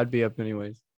 I'd be up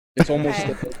anyways. it's almost.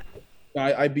 Okay.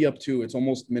 I'd be up too. It's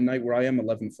almost midnight where I am.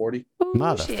 11:40. Ooh, shit.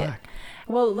 Motherfuck.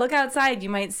 Well, look outside. You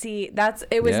might see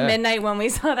it was Yeah. midnight when we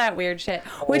saw that weird shit,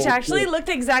 which actually looked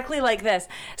exactly like this.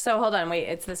 So hold on, wait,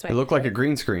 it's this way. It looked like a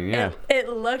green screen, yeah. It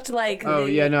looked like Oh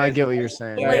the, yeah, no, I get what you're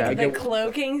saying. Yeah, like yeah. I the get-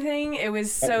 cloaking thing. It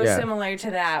was so Yeah. similar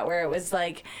to that, where it was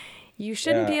like you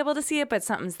shouldn't Yeah. be able to see it, but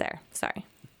something's there. Sorry,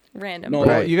 random. No, Well,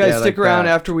 Right, you guys yeah, stick like around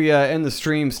that. after we end the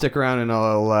stream. Stick around and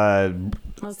I'll,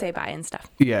 We'll say bye and stuff.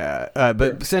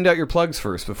 but send out your plugs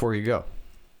first before you go.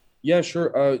 Yeah,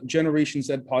 sure. Generation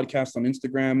Z podcast on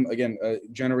Instagram. Again,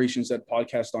 Generation Z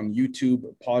podcast on YouTube,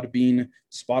 Podbean,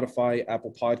 Spotify,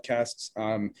 Apple Podcasts,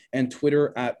 and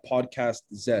Twitter at Podcast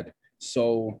Z.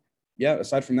 So yeah,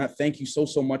 aside from that, thank you so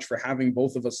much for having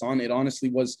both of us on. It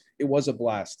honestly was a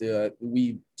blast.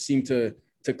 We seem to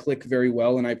click very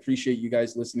well, and I appreciate you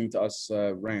guys listening to us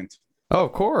rant. Oh,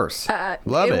 of course.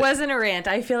 Love it it. wasn't a rant.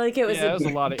 I feel like it was, Yeah, it was a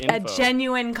lot of a info.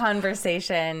 genuine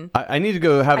conversation. I need to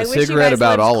go have a I wish you cigarette guys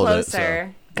about lived all closer, of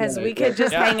it. So. because Yeah. we could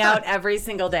just Yeah. hang out every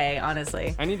single day,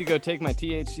 honestly. I need to go take my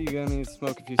THC gummies,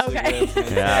 smoke a few Okay. cigarettes.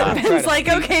 and Yeah. try Ben's to like,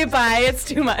 sleep. okay, bye. It's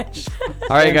too much.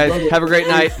 All right, guys. Have a great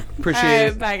night. All Appreciate right,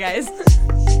 it. bye, guys.